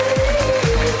 Yeah.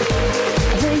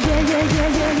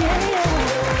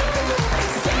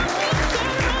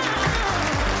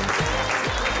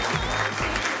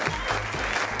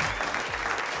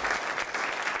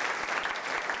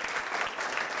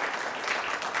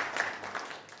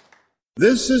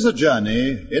 This is a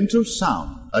journey into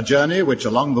sound. A journey which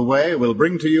along the way will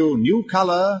bring to you new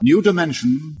color, new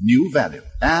dimension, new value,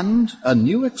 and a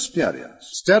new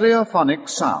experience. Stereophonic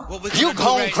sound. You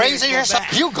going crazy or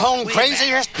something? You going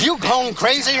crazy or you going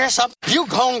crazy or something? You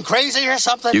going crazy or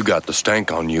something? You got the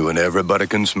stank on you and everybody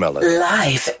can smell it.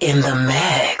 Live in the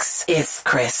mix, it's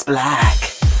Chris Black.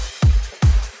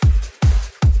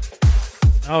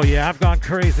 Oh yeah, I've gone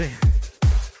crazy.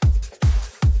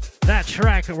 That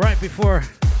track right before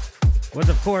was,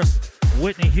 of course,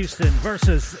 Whitney Houston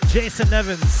versus Jason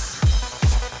Nevins.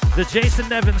 The Jason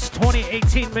Nevins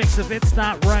 2018 mix of It's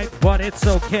Not Right, But It's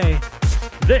Okay.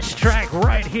 This track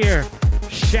right here,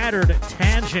 Shattered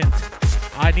Tangent,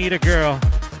 I Need a Girl.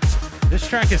 This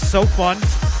track is so fun.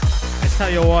 I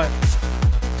tell you what,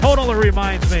 totally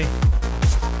reminds me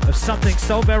of something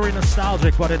so very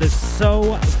nostalgic, but it is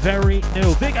so very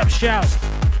new. Big up shout.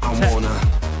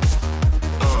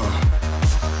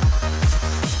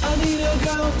 I need a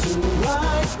girl to ride.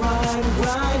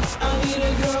 I need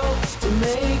a girl to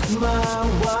make my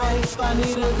wife. I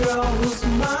need a girl who's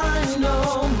mine,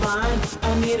 oh mine. I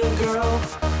need a girl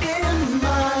in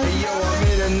mine. Hey, yo, I'm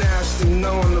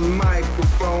international on the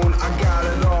microphone. I got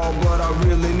it all, but I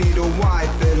really need a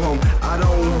wife at home. I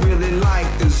don't really like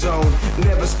the zone.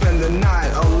 Never spend the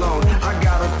night alone. I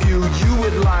got a few you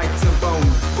would like to bone,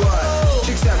 but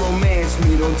chicks that romance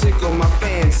me don't tickle my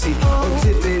fancy. Oh,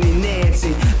 Tiffany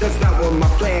Nancy, that's not what my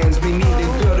plans be. Need a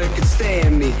girl that can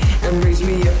stand me and raise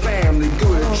me a family.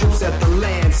 Go to trips at the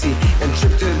Lancey and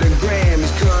trip to the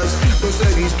Grammys, cause most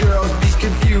of these girls be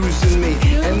confusing me,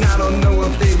 and I don't know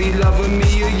if they be loving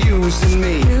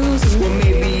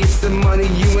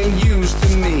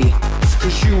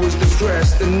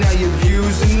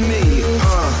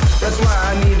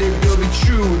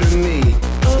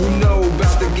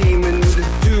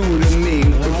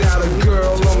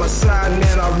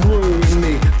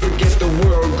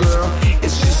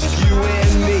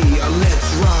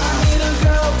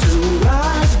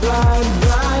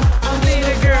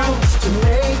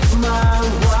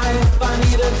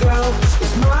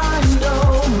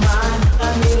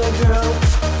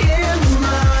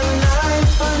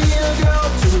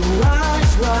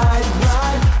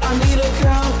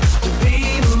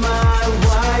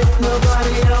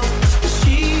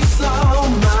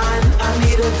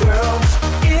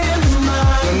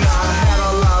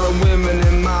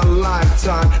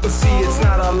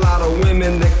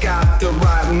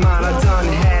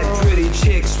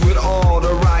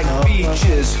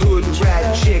speakers, hood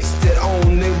rat chicks that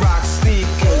only rock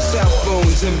sneakers, cell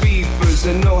phones and beepers,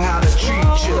 and know how to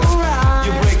treat you.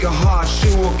 You break a heart,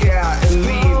 she'll walk out and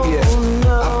leave you.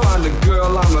 I find a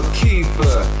girl, I'm a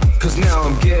keeper, cause now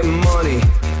I'm getting money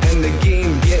and the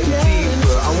game getting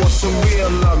deeper. I want some real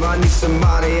love, I need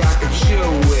somebody I can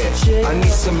chill with. I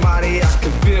need somebody I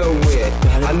can build with.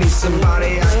 I need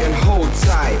somebody I can hold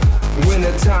tight.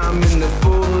 Wintertime in the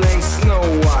full length Snow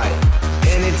White.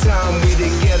 Anytime we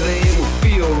together it will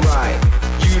feel right.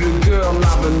 You the girl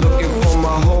I've been looking for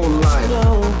my whole life.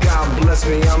 God bless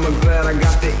me, I'm glad I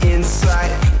got the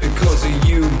insight. Because of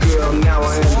you, girl, now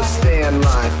I understand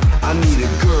life. I need a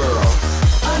girl.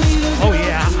 Oh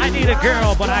yeah, I need a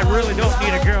girl, but I really don't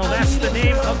need a girl. That's the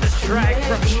name of the track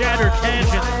from Shattered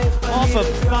Tangent off of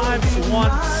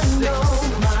 516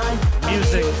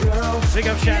 Music. Big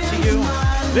up shout to you.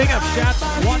 Big up shout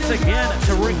once again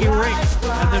to Ricky Rick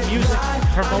and the Music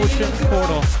Promotion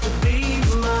Portal.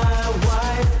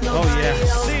 Oh yeah,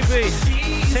 CB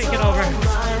taking over,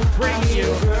 bringing you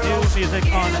new music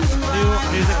on New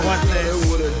Music Wednesdays.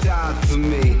 Would have died for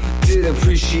me. Didn't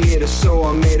appreciate her, so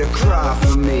I made her cry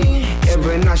for me.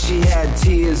 Every night she had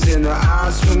tears in her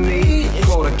eyes for me.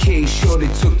 Called a case, shorty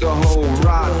took the whole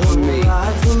ride for me.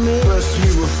 First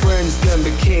we were friends, then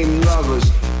became lovers.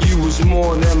 You was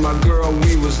more than my girl,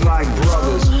 we was like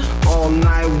brothers. All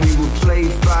night we would play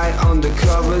fight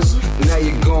undercovers. Now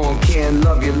you're gone, can't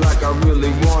love you like I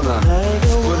really wanna.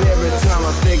 But every time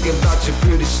I think about your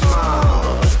pretty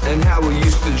smile and how we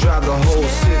used to drive the whole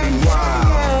city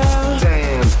wild.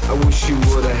 Damn, I wish you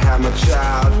would've had my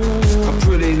child. A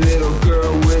pretty little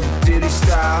girl with ditty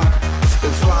style.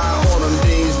 That's why all them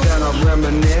days that I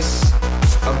reminisce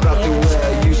about the way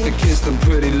I used to kiss them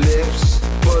pretty lips.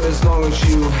 But as long as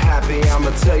you happy,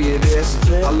 I'ma tell you this.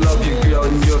 I love you, girl,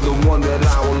 and you're the one that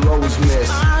I will always miss.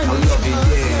 I love you,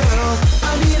 yeah.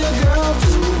 I need a girl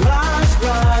to ride,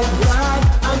 ride, ride.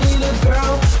 I need a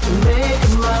girl to make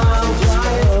my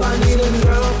wife. I need a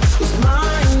girl who's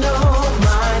mine, oh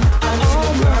mine. I need a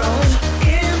girl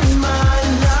in my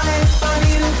life. I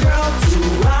need a girl to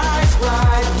ride,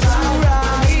 ride, ride. I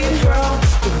need a girl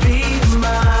to be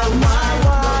my wife.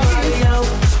 Nobody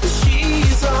else, but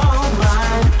she's all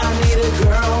mine. I need a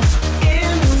girl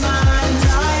in my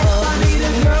life. I need a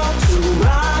girl to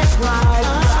ride, ride,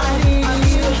 ride. I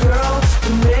need a girl to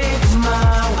make my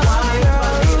wife. I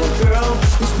need a girl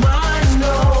who's mine,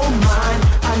 oh mine.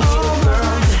 I need a girl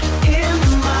in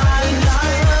my life. I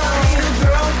need a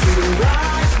girl to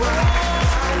ride, ride.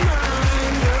 I need a girl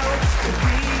to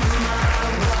be my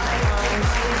wife. I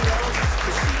need a girl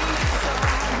 'cause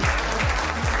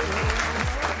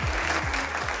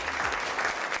she's all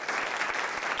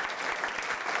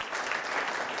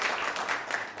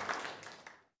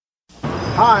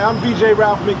Hi, I'm DJ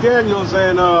Ralph McDaniels,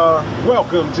 and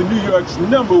welcome to New York's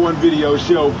 #1 video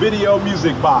show, Video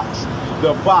Music Box,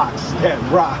 the box that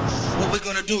rocks. What we're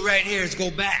gonna do right here is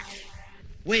go back,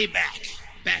 way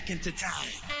back into time.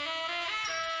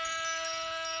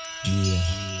 Yeah.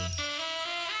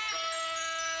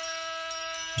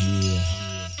 Yeah.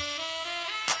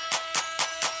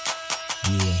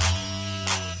 Yeah.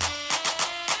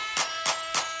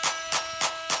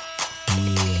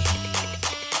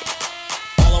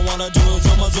 All I wanna do is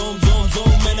zoom, zoom, zoom,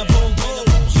 zoom, and a boom, boom.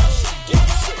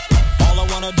 All I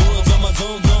wanna do is zoom,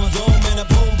 zoom, zoom, zoom, and a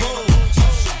boom, boom.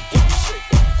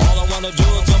 All I wanna do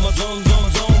is zoom, zoom, zoom,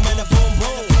 zoom, and a boom,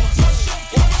 boom.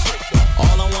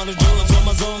 All I wanna do is zoom,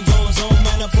 zoom, zoom, zoom,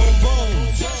 and a boom, boom.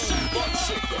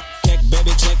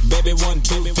 Check, baby, 1,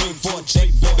 2, 3, 4. Check,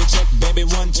 baby,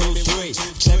 1, 2, 3.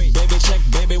 Check,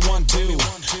 baby, 1, 2.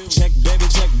 Check,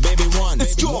 baby, 1.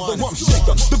 It's cool, the rum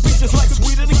shaker. The beach is like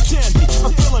sweeter than candy.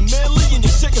 I'm feeling manly and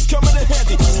your chick is coming in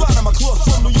handy. Sliding my clothes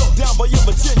from New York down by your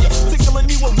Virginia. Tickling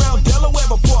you around Delaware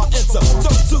before I enter.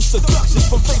 Don't do seduction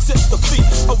from face hips to feet.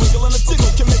 A wiggle and a tickle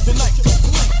can make the night complete.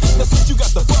 Now since you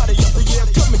got the body of the year,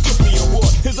 come and give me a award.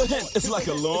 Here's a hint, it's like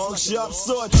a long sharp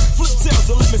sword. Flip tails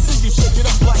and let me see you shake it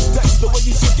up like dice. The way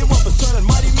you shake it up is turning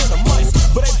mighty men to mice.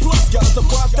 But A plus got a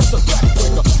surprise, that's a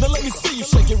backbreaker. Now let me see you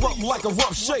shake it up like a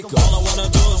rough shaker. All I wanna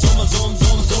do is zoom, zoom,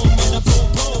 zoom, zoom, and a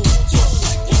boom, boom.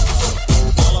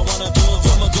 All I wanna do is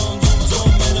zoom, zoom, zoom,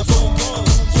 zoom, and a boom, boom.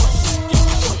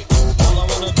 All I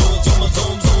wanna do is zoom,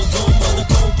 zoom, zoom, zoom, and a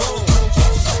boom, boom.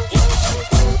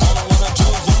 All I wanna do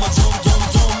is zoom, zoom, zoom,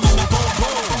 zoom, and a boom,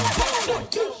 boom.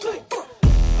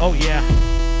 Oh yeah,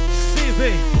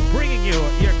 CV bringing you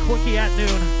your quickie at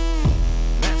noon.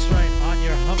 That's right, on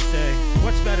your hump day.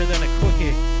 What's better than a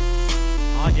quickie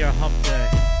on your hump day?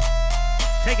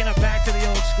 Taking it back to the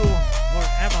old school, or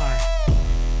am I?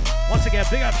 Once again,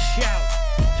 big up shout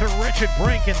to Richard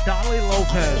Brink and Dolly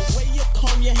Lopez. The way you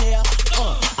comb your hair,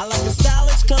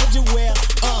 clothes you wear.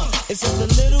 It's just the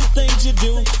little things you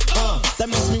do. That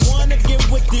makes me wanna get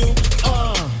with you.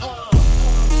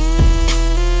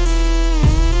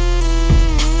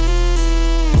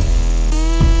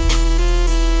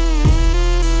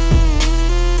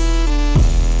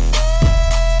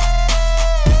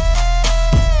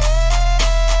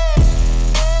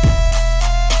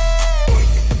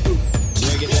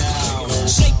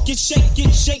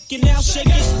 Shake it now, shake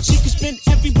it. She can spend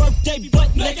every birthday butt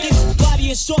naked.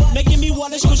 Body is soft, making me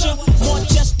wanna squish her. More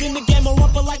chest in the game, a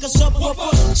rumper like a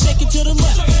subwoofer. Shake it to the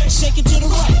left, shake it to the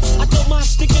right. I don't mind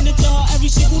sticking it to her every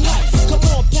single night. Come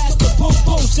on, pass the boom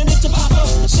boom, send it to Papa.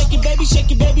 Shake it, baby,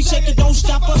 shake it, baby, shake it, don't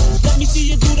stop her. Let me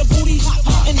see you do the booty hop,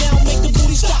 and now make the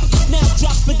booty stop. Now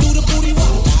drop it, do the booty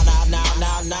rock.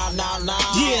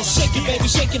 Yeah, shake it, baby,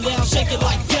 shake it now, shake it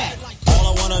like that. All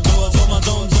I wanna do is my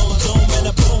zoom, zoom, zoom, and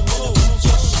a boom, boom.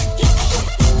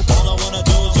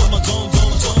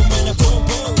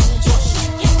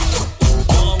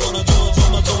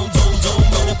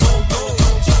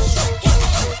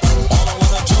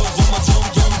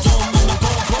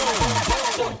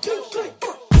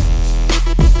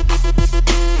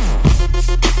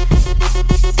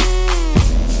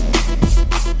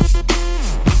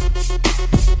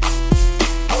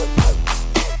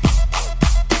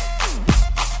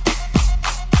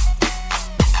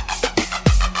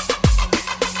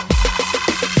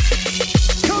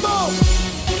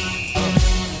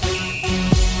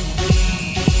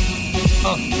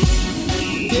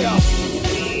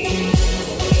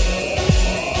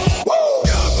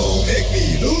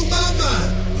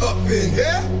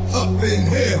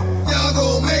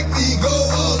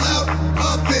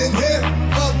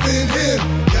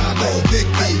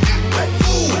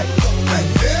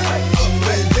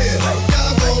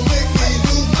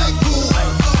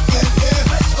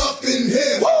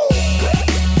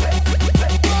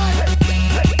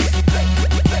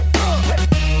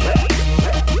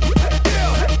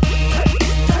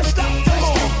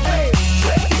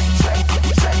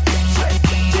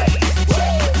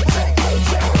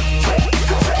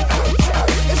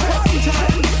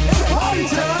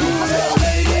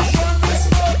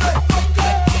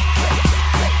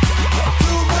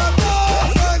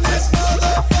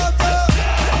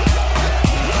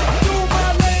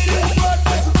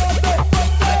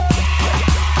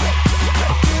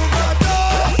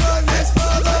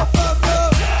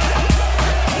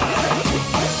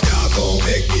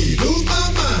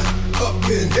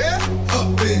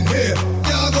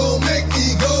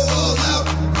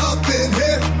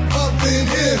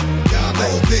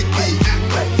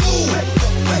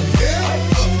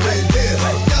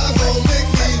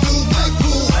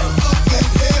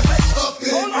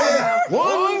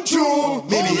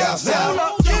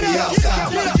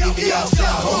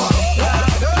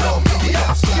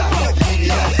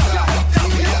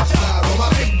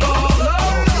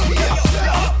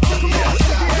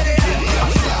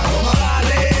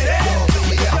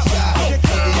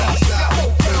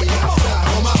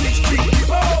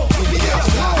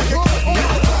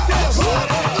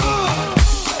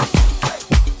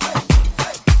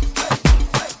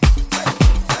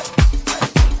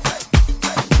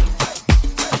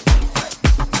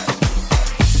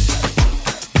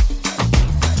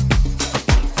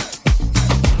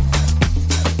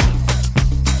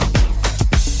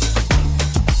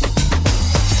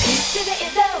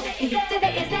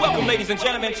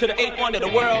 To the eighth wonder of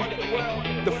the world,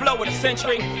 the flow of the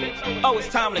century. Oh, it's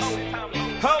timeless.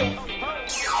 Ho!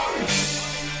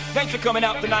 Thanks for coming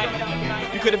out tonight.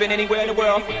 You could have been anywhere in the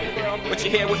world, but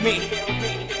you're here with me.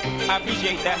 I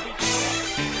appreciate that.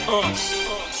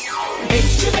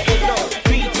 H to the ISO,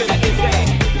 B to the ISA.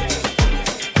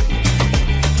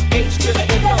 H to the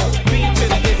ISO, B to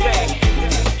the ISA.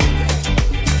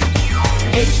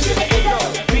 H to the ISO,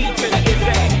 B to the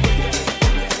ISA.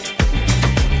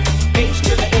 H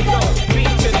to the ISO, B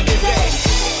to the ISA.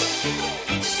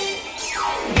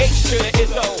 H to the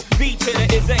ISO, B to the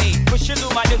ISA. But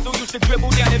Shizzle, my nizzle, used to dribble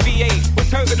down the VA.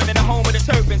 Was hurting them in the home of the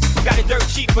turbans. Got it dirt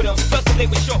cheap for them. Plus if they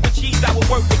were short with cheese, I would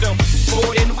work with them.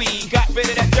 More than we got rid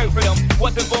of that dirt for them.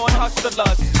 Wasn't born hustlers,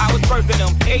 I was birthing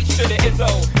them. H to the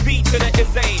ISO, B to the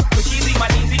ISA. But she leave my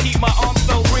knees, keep my arms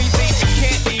so breezy.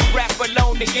 Can't leave rap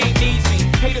alone, the game needs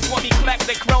me. Haters want me clapped,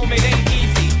 they chrome, it ain't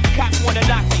easy. Cops wanna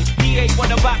knock me, DA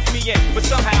wanna box me in. But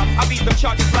somehow, I beat them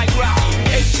charges like Rocky.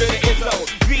 H to the ISO,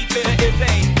 B to the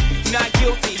ISA. Not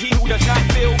guilty, he who does not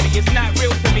feel me is not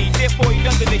real to me. Therefore he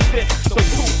doesn't exist, so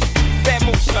poof. That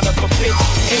move, son of a bitch.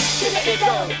 H to the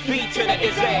ISO, B to the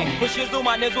ISA. But Shizzle,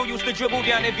 my nizzle, used to dribble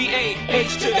down the VA.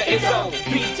 H to the ISO,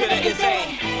 B to the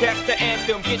ISA. That's the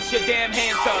anthem, get your damn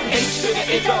hands up. H to the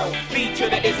ISO, B to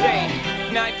the ISA.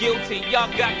 not guilty,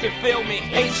 y'all got to feel me.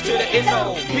 H to the is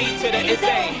O, B to the is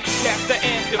A. That's the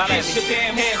anthem, get your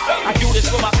damn hands up. I do this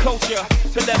for my culture,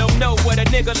 to let them know what a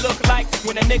nigga look like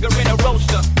when a nigga in a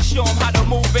roaster. Show them how to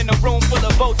move in a room full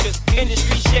of vultures.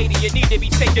 Industry shady, you need to be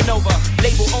taken over.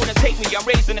 Label owners hate me, I'm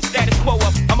raising the status quo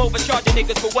up. I'm overcharging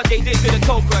niggas for what they did to the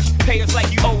cold crush. Pay us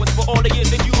like you owe us for all the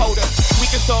years that you hold us. We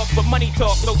can talk, but money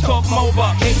talk, so talk more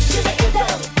up. H to the is O,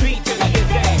 B to the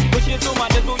is A. Which is who my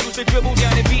nigga used to dribble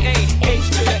down in VA. H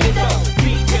to the is O,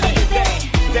 B to the is A.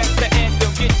 That's the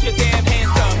anthem, get your damn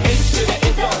hands up. H to the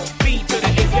is O, B to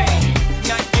the is A.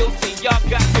 Not guilty, y'all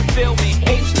got to feel me.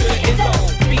 H to the is O,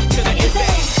 B to the is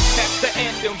A. That's the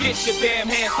anthem, get your damn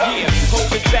hands up. Yeah,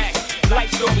 hold it back,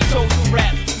 life story told you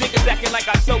rap. Niggas acting like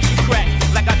I sold you crack,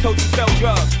 like I told you sell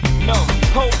drugs. No,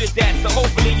 hold it that, so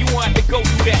hopefully you want to go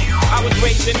through that. I was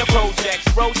raised in the projects,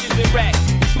 roaches and rats.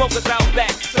 Smokers out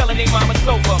back, selling their mama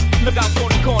sofa. Look out on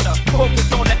the corner, focus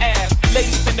on the ass.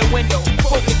 Ladies in the window,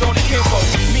 focus on the kinfolk.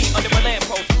 Me under my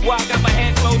lamppost, while I got my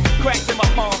hands closed, cracks in my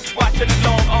palm, watching the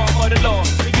long arm of the law.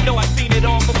 You know I've seen it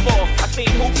all before. I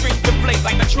seen who drinks the plate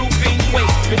like a true bean's weight.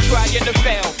 Been trying to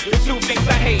fail, the two things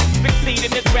I hate. Succeed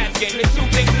in this rap game, the two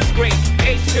things is great.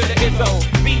 H to the is O,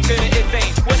 B to the is A.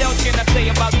 What else can I say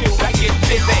about you? I get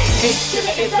busy. H to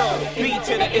the is O, B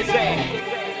to the is A.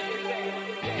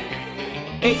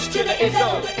 H to the is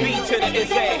O, B to the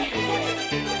is A.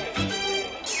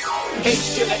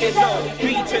 H to the is O,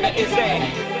 B to the is A.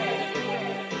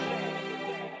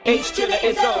 H to the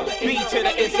is O, B to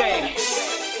the is A.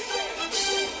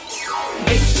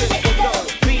 H to the is O,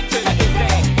 B to the is A.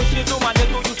 Which is who my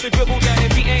nigga used to dribble down in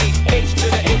VA. H to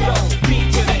the is O, B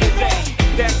to the is A.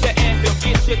 That's the anthem,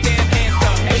 get your damn hands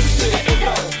up. H to the is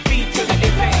O, B to the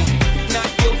is A. Not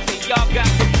guilty, y'all got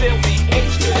to feel me.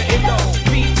 H to the is O,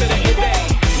 B to the is A.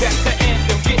 That's the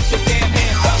anthem, get your damn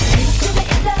hands up.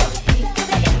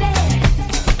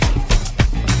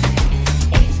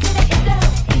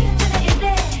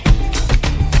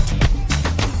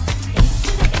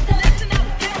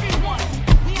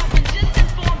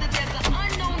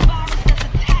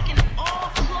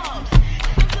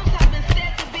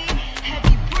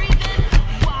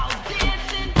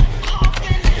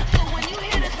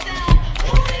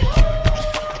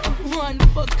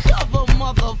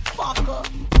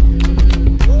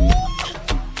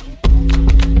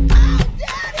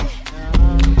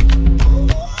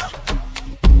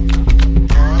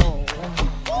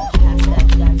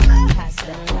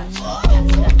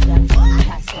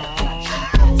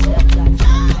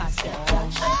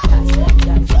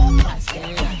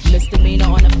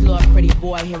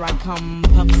 Here I come,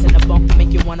 pumps in the bump,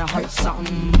 make you wanna hurt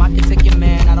something. I can take your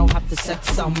man, I don't have to sex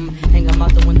some. Hang him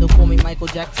out the window, call me Michael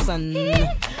Jackson.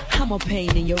 I'm a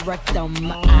pain in your rectum.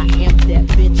 I am that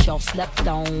bitch y'all slept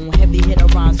on. Heavy hitter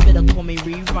rhymes, fitter, call me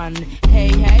rerun. Hey,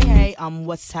 hey, hey, I'm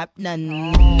what's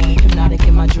happening. Hypnotic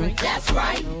in my drink, that's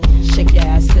right. Shake your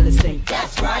ass till it stink,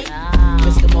 that's right.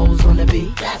 Mr. Mo's on the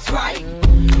beat, that's right.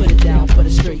 Put it down for the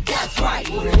street, that's right.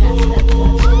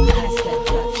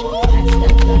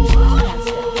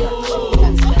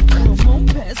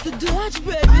 Pass the Dutch,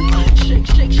 baby. Shake,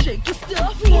 shake, shake your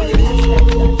stuff, ladies.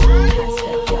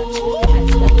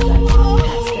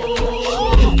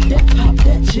 Pop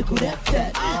that, jiggle that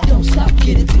fat. Don't stop,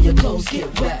 get it till your clothes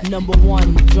get wet. Number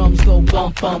one, drums go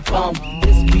bump, bump, bump.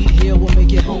 This beat here will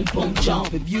make it home, boom,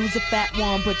 jump. If you's a fat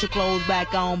one, put your clothes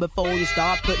back on before you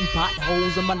start putting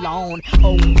potholes in my lawn.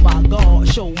 Oh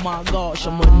my gosh,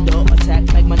 I'm under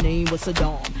attack like my name was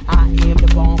Saddam. I am the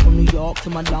bomb from New York to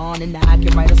Milan, and I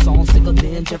can write a song sicker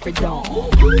than Jeffrey Dawn.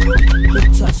 Who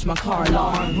touched my car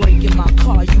alarm? Breaking my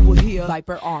car, you will hear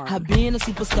Viper arm. I've been a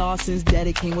superstar since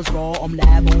Daddy King was raw. I'm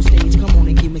live on stage, come on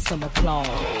and give me some applause.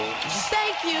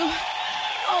 Thank you.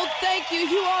 Oh, thank you.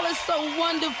 You all are so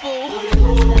wonderful.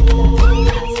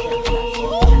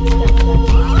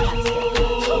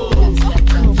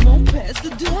 Come on, pass the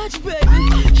Dutch, baby.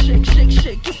 Shake, shake,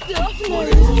 shake your stuff,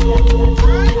 ladies.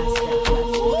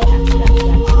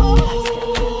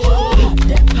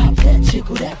 Pop that,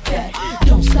 jiggle that fat.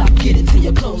 Don't stop, get it till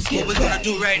your clothes get wet. What we're gonna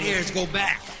do right here is go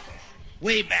back,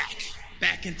 way back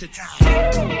into time.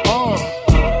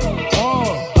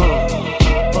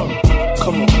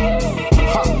 Come on.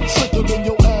 Hot, sicker than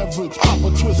your average. Pop a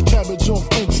twist cabbage off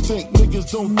instinct.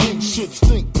 Niggas don't think shit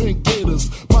stink. Pink Gators,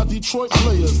 my Detroit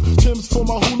players. Tim's for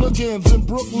my hooligans in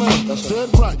Brooklyn. That's dead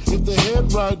right. If the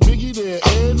head right, Biggie there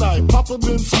every night. Papa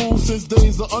been smooth since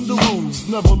days of under rules.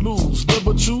 Never lose,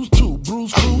 never choose to.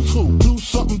 Bruise, cruise, who? Do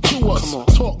something to us.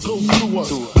 Talk, go through us.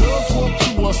 Girls want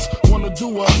to us, wanna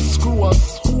do us, screw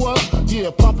us, who us?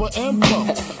 Yeah, Papa and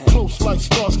Pump. Close like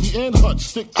Starsky and Hutch,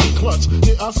 stick to clutch.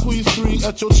 Yeah, I squeeze 3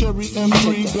 at your cherry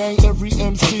M3. Bang every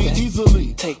MC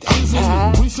easily.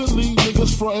 Recently,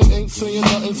 niggas frontin' ain't saying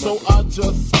nothing, so I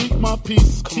just speak my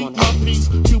peace. Keep my peace.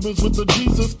 Cubans with the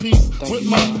Jesus peace. With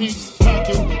my peace.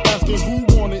 Packing, asking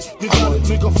who want it. You got it,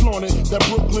 nigga flaunt it. That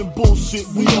Brooklyn bullshit,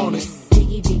 we on it.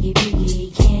 Biggie, biggie,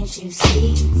 biggie, can't you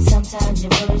see? Sometimes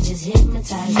your words just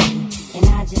hypnotize me. And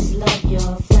I just love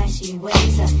your flashy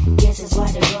ways. I guess that's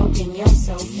why they're broken, you're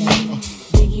so fake.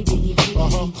 Biggie, biggie,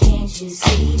 biggie, can't you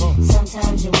see?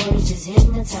 Sometimes your words just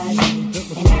hypnotize me.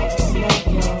 And I just love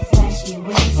your flashy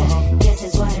ways. I guess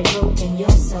that's why they're broken, you're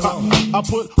so fake. I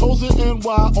put hoes in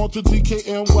NY onto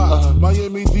DKNY.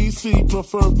 Miami, DC,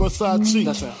 prefer Versace.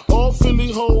 That's right. All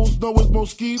Philly hoes know it's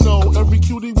Moschino. Every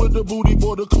cutie with the booty,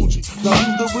 boy, the coochie. Now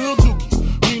who's the real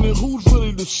dookie? Meaning who's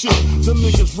really the shit? Them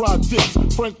niggas ride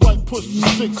dicks. Frank White pushed the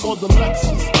 6 on the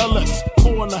Lexus LX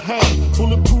 4.5.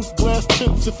 Bulletproof glass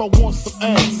tints if I want some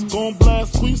ass. Gon'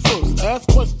 blast, squeeze first, ask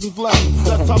questions last.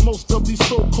 That's how most of these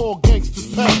so-called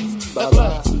gangsters pass. At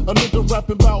last, a nigga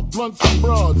rapping about blunts and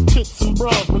broads, tits and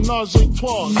bras, menage a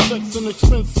trois, sex and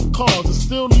expensive cars, and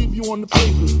still leave you on the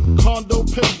pavement. Condo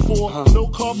paid for, no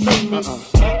car payment.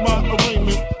 At my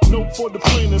arraignment, note for the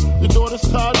plaintiff. Your daughter's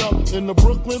tied up in the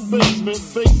Brooklyn basement.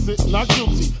 Face it, not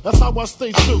guilty. That's how I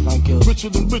stay true. Richer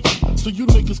than richer, so you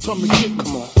niggas come and get me.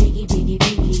 Come on. Biggie, biggie,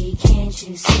 biggie, can't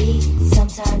you see?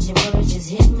 Sometimes your words just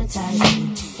hypnotize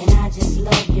me. And I just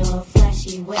love your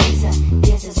flashy ways. I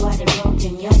guess that's why they're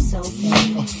broken, you're so fake.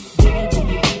 Biggie,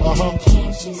 biggie, biggie,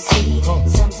 can't you see?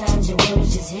 Sometimes your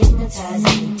words just hypnotize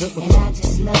me. And I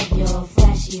just love your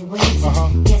flashy ways.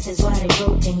 I guess that's why they're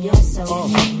broken, you're so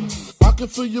fake. I can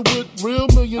fill you with real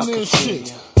millionaire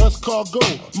shit. That's cargo,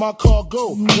 my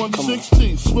cargo.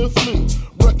 160, swiftly.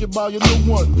 Wreck it by your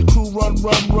new one. Your crew run,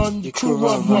 your crew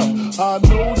run. I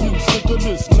know you sick of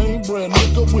this name brand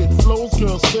nigga with flows.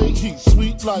 Girl, say he's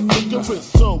sweet like licorice.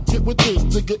 So get with this,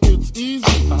 nigga, it's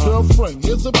easy. Girlfriend,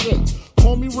 here's a pick.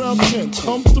 Call me round 10,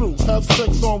 come through, have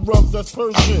sex on rugs, that's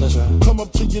Persian. Come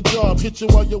up to your job, hit you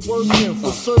while you're working,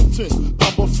 for certain.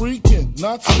 Papa freaking,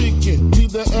 not speaking,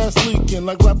 leave their ass leaking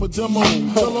like rapper demo.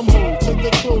 Tell them who, take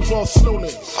their clothes off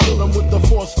slowly. Kill them with the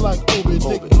force like Obi,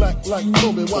 dick black like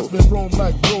Kobe, watch me roam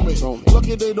like Romy.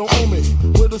 Lucky they don't owe me,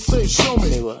 where to say, show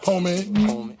me, homie.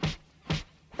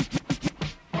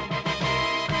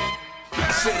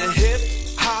 Say the hip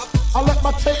hop, I let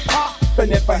my tape pop.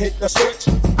 and if I hit the switch,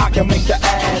 I can make the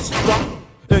ass drop.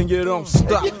 And you don't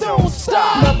stop. You don't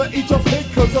stop. Never eat your pig,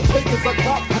 cause a pig is a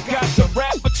cop. I got the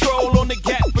rap patrol on the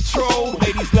Gap Patrol.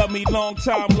 Ladies love me long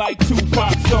time like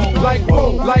Tupac Zone. Like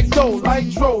Bo, like Doe, like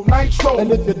Dro, Nitro.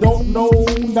 And if you don't know,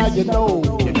 now you know.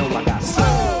 You know I got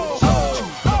soul.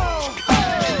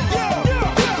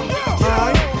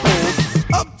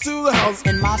 Up to the house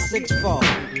in my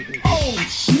 6'4". Oh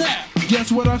snap!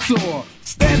 Guess what I saw?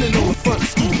 Standing on the front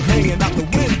stoop, hanging out the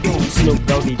window. Snoop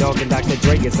Doggy Dogg and Dr.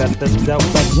 Dre is at the dope.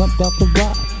 I jumped out the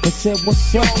rock and said,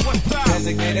 what's up?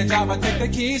 Designated driver, take the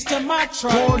keys to my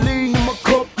truck. Pauline, my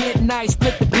cook, get nice,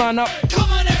 split the blunt up. Come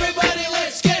on, everybody,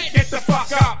 let's get the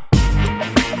fuck up.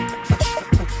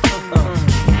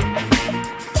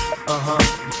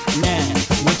 Now,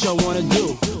 what y'all wanna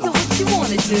do? What you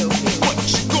wanna do? What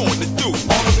you gonna do?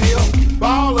 Wanna be a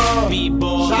baller,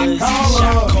 B-ballers,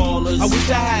 shot callers. I wish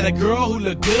I had a girl who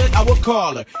looked good, I would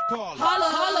call her.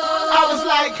 I was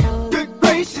like, good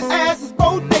gracious, ass is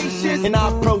bodacious. And I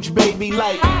approach baby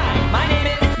like, Hi, my name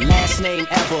is... last name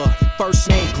ever, first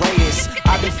name greatest.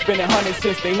 I've been spending hundreds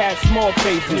since they had small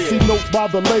faces. See notes by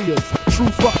the layers, true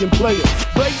fucking players.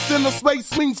 Race in the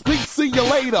space means peace, see you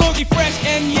later. Funky fresh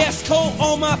and yes, cold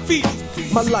on my feet.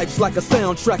 My life's like a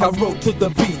soundtrack I wrote to the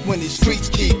beat. When the streets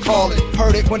keep calling,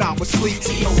 heard it when I was asleep.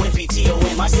 T-O-N-P,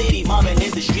 T-O-N, my city, mobbing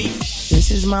in the street. This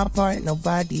is my part,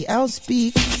 nobody else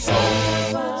speaks.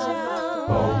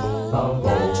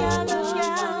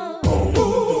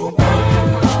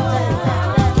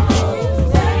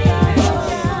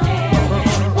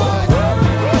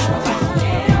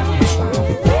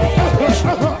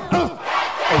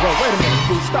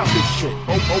 Stop this shit.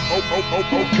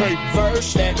 Okay.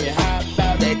 First, let me hop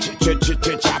out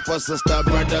that chopper, sister,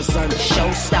 brother, son.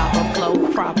 Showstopper, flow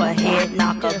proper, head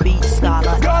knocker, beat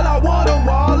scholar. Girl, I want a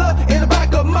waller in the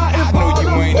back of my Impala. I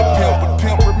know you ain't a pimp, but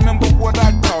pimp, remember what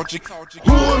I taught you.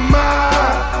 Who am I?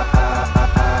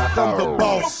 I'm the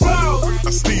boss.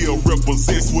 I still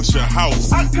represent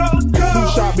Swishahouse. I go.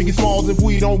 Who shot Biggie Smalls? If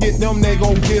we don't get them, they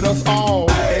gon' get us all.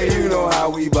 Hey, you know how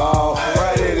we ball.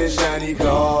 Right in the shiny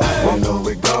car. Ain't no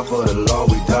regard for the law,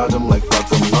 we dodge them like fuck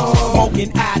them all.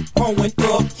 Smoking, I pouring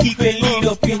up, keep it lit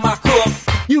up in my cup.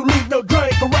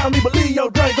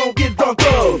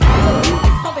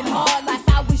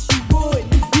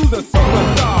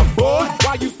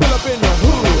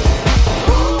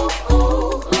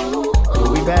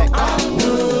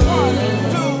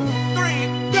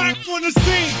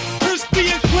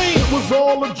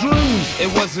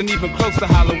 wasn't even close to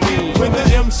Halloween. When the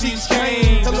MCs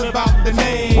came, tell about the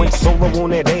name. Went solo on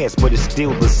that ass, but it's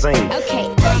still the same.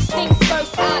 Okay, first things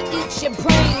first, I'll eat your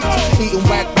brains. Eating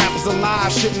whack rappers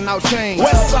alive, shitting out chains.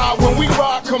 West side, when we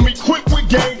rock, come equipped with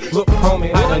game. Look,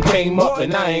 homie, I done came up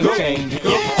and I ain't changed. Oh,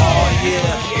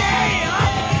 yeah.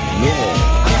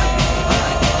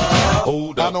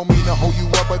 I don't mean to hold you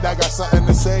up, but I got something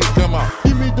to say. Come on.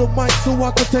 Give me the mic so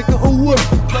I can take it away.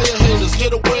 Player haters,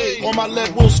 get away, or my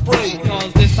lead will spray.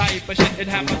 Cause this type of shit, it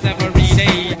happens every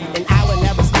day. And I will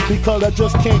never stop. Because I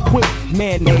just can't quit.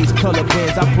 Mayonnaise, color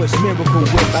pens, I push miracle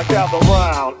whips. I gather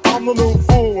round, I'm the new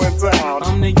fool in town.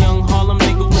 I'm the young Harlem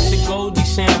nigga with the Goldie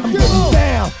sound. Get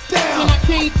down, down. And I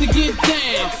came to get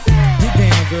down. Get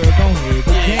down, girl, go ahead,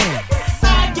 get down.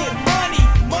 I get money,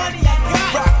 I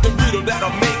got. Rock the rhythm that'll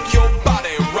make your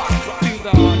body rock.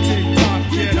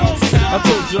 I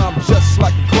told you I'm just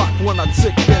like a clock when I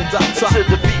tick and I talk. To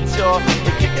the beat, y'all,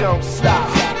 if you don't stop.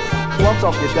 Well, I'm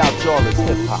talking about y'all as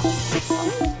hip-hop.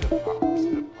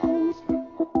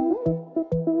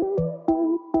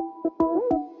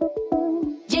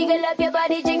 Jiggle up your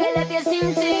body, jiggle up your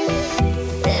sing-sing.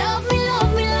 Love me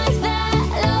like that.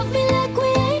 Love me like we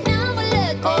ain't never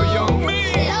let go. Oh, yo, me.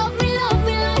 Love me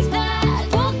like that.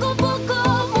 Poco, poco,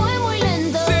 muy, muy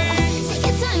lento. Take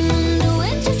your time and do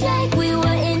it just like we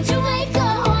were in Jamaica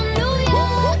or New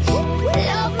York.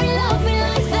 Love me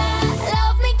like that.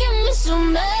 Love me, give me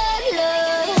some bad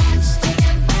love.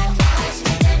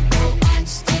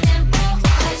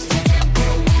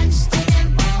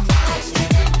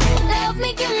 Love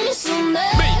me, give me some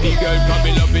bad love. Baby girl, come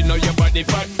me love, you know your body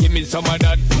fat. Give me some of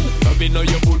that. Love, you know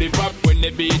your booty pop when the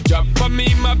beat drop. For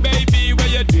me, my baby, where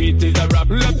you do it is a rap.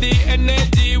 Love the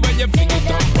energy when you fling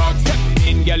it up back. Step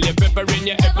in, girl, you peppering,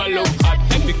 you ever look hot.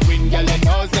 Every queen, girl, you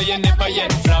know, so you never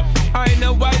yet flop. I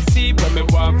know I see when me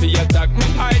want for your attack. Me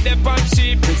eye dep on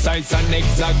she precise and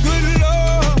exact. Good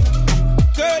lord,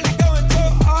 girl, you going so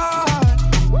hard.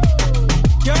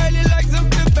 Girl, you like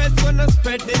something best when I'm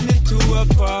spreading it to a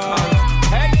bar.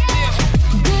 Hey, yeah.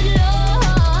 Good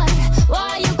Lord,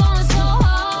 why you going so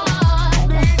hard?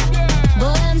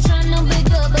 Boy, I'm trying to be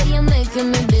good, but you're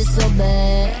making me be so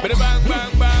bad. Bada bang,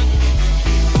 bang, bang.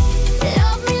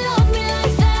 Love me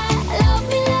like that. Love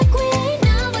me like we ain't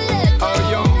never let go. Oh,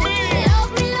 yo, me.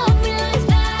 Love me like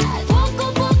that. Poco,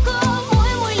 poco,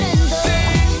 muy, muy lento.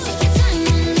 Take your time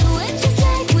and do it just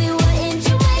like we were in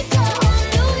Jamaica or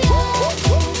New York.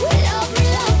 Love me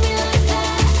like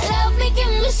that. Love me,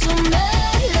 give me some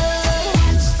bad love.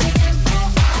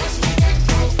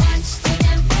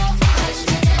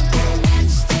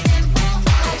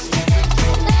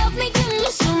 Love me, give me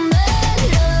some bad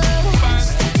love.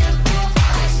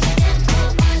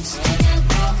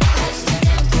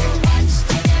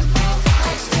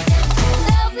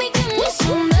 Love me, give me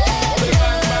some bad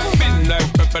love. Spin like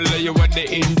pepper, you what the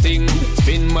in thing.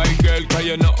 Spin my girl, cause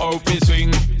you know how to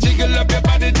swing. Jiggle up your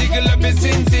body, jiggle up your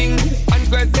sing.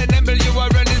 Unquestionable, you are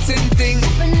running sin thing.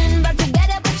 Opening back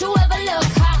together, but you ever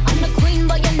look hot. I'm the queen,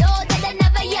 but you know that I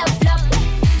never yet flop.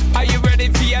 Are you ready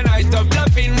for your night of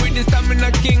loving? With the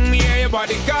stamina king, me hear your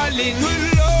body calling. Good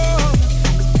lord,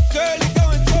 girl, you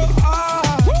going so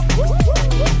hard.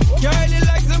 Girl, you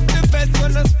like something best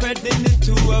when I'm spreading it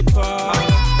to a bar.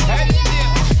 Hey,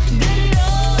 yeah. Good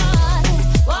Lord,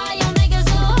 why you make it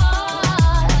so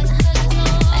hard?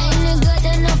 Ain't it good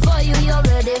enough for you? You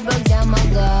already broke down my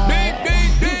guard. Beat,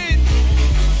 beat, beat.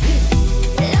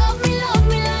 Love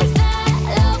me like that.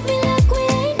 Love me like we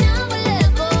ain't never let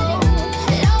go.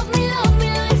 Love me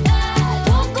like that.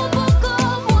 Poco, poco,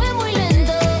 muy, muy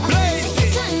lento. Take your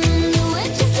time and do it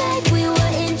just like we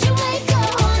were in Jamaica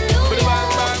or New Bada bang,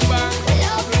 York. bang, bang.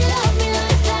 Love me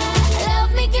like that.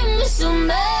 Love me, give me some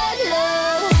bad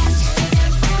love.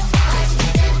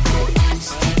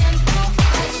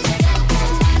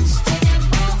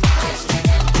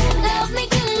 Love me,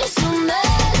 give me some bad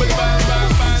Bada love. bang,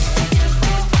 bang, bang.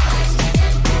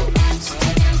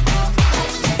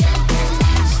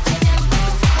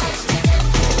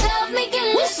 Love me, give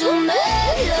me some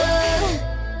bad love.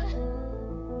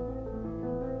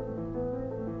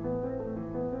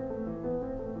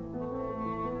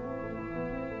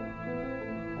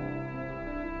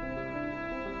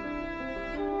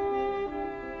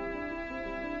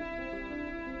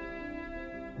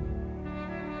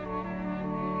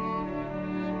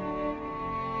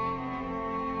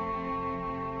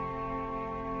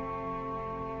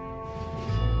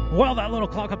 Well, that little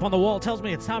clock up on the wall tells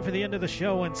me it's time for the end of the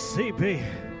show, and CB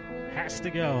has to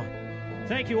go.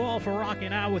 Thank you all for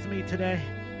rocking out with me today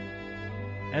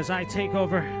as I take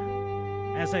over,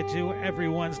 as I do every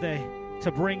Wednesday,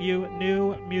 to bring you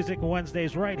new Music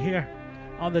Wednesdays right here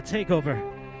on the Takeover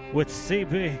with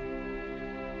CB.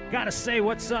 Gotta say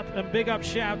what's up and big up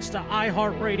shouts to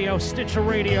iHeartRadio, Stitcher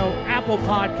Radio, Apple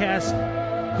Podcasts,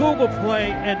 Google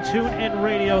Play, and TuneIn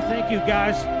Radio. Thank you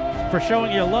guys for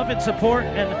showing your love and support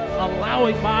and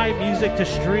allowing my music to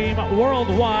stream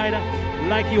worldwide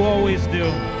like you always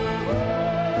do.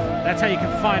 That's how you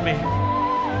can find me.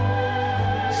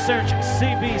 Search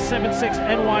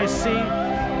CB76NYC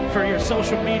for your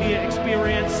social media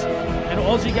experience, and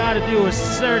all you gotta do is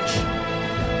search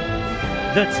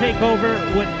The Takeover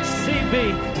with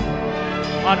CB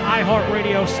on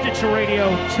iHeartRadio, Stitcher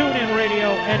Radio, TuneIn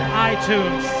Radio, and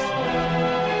iTunes.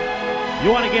 You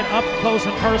want to get up close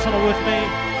and personal with me?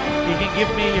 You can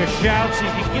give me your shouts, you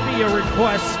can give me your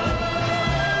requests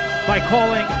by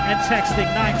calling and texting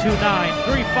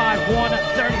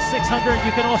 929-351-3600.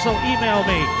 You can also email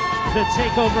me,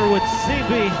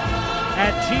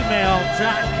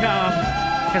 thetakeoverwithcb@gmail.com,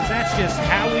 because that's just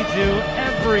how we do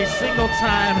every single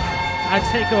time I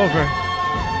take over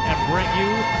and bring you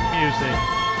music.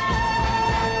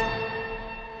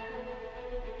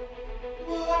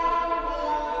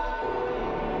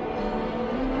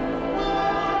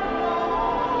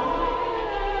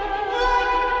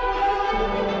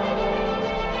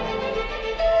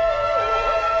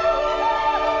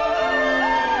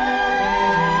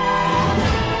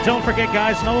 Don't forget,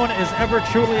 guys, no one is ever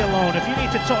truly alone. If you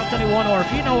need to talk to anyone, or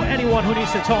if you know anyone who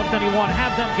needs to talk to anyone,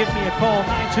 have them give me a call,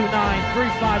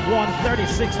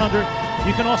 929-351-3600.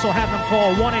 You can also have them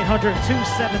call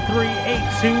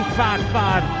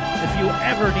 1-800-273-8255 if you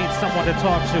ever need someone to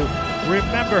talk to.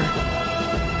 Remember,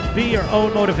 be your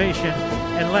own motivation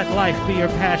and let life be your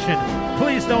passion.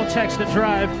 Please don't text and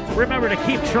drive. Remember to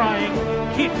keep trying,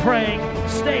 keep praying,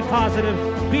 stay positive,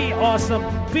 be awesome,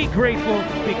 be grateful,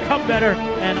 become better,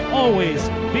 and always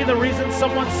be the reason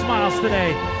someone smiles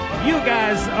today. You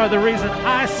guys are the reason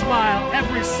I smile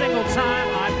every single time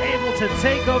I'm able to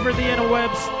take over the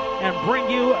interwebs and bring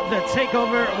you the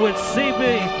Takeover with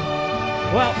CB.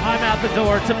 Well, I'm out the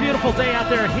door. It's a beautiful day out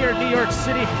there here in New York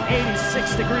City,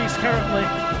 86 degrees currently.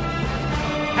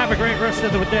 Have a great rest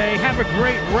of the day. Have a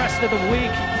great rest of the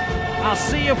week. I'll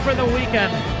see you for the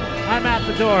weekend. I'm out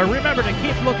the door. Remember to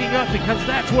keep looking up, because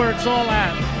that's where it's all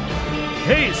at.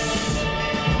 Peace.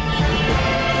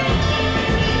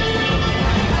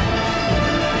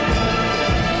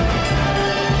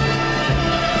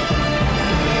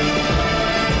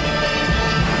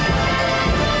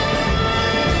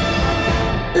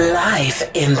 Live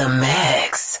in the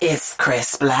mix. It's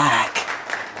Chris Black.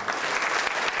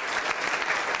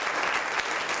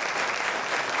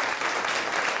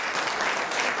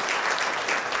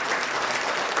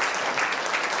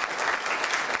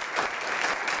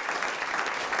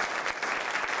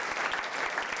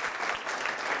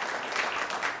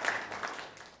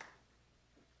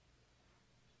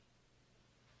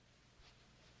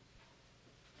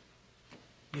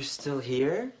 You're still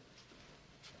here?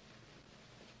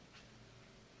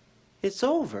 It's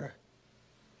over.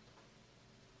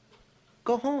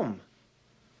 Go home.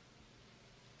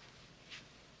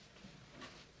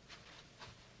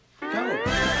 Go.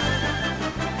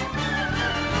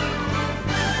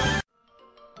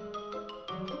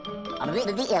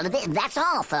 That's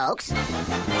all, folks.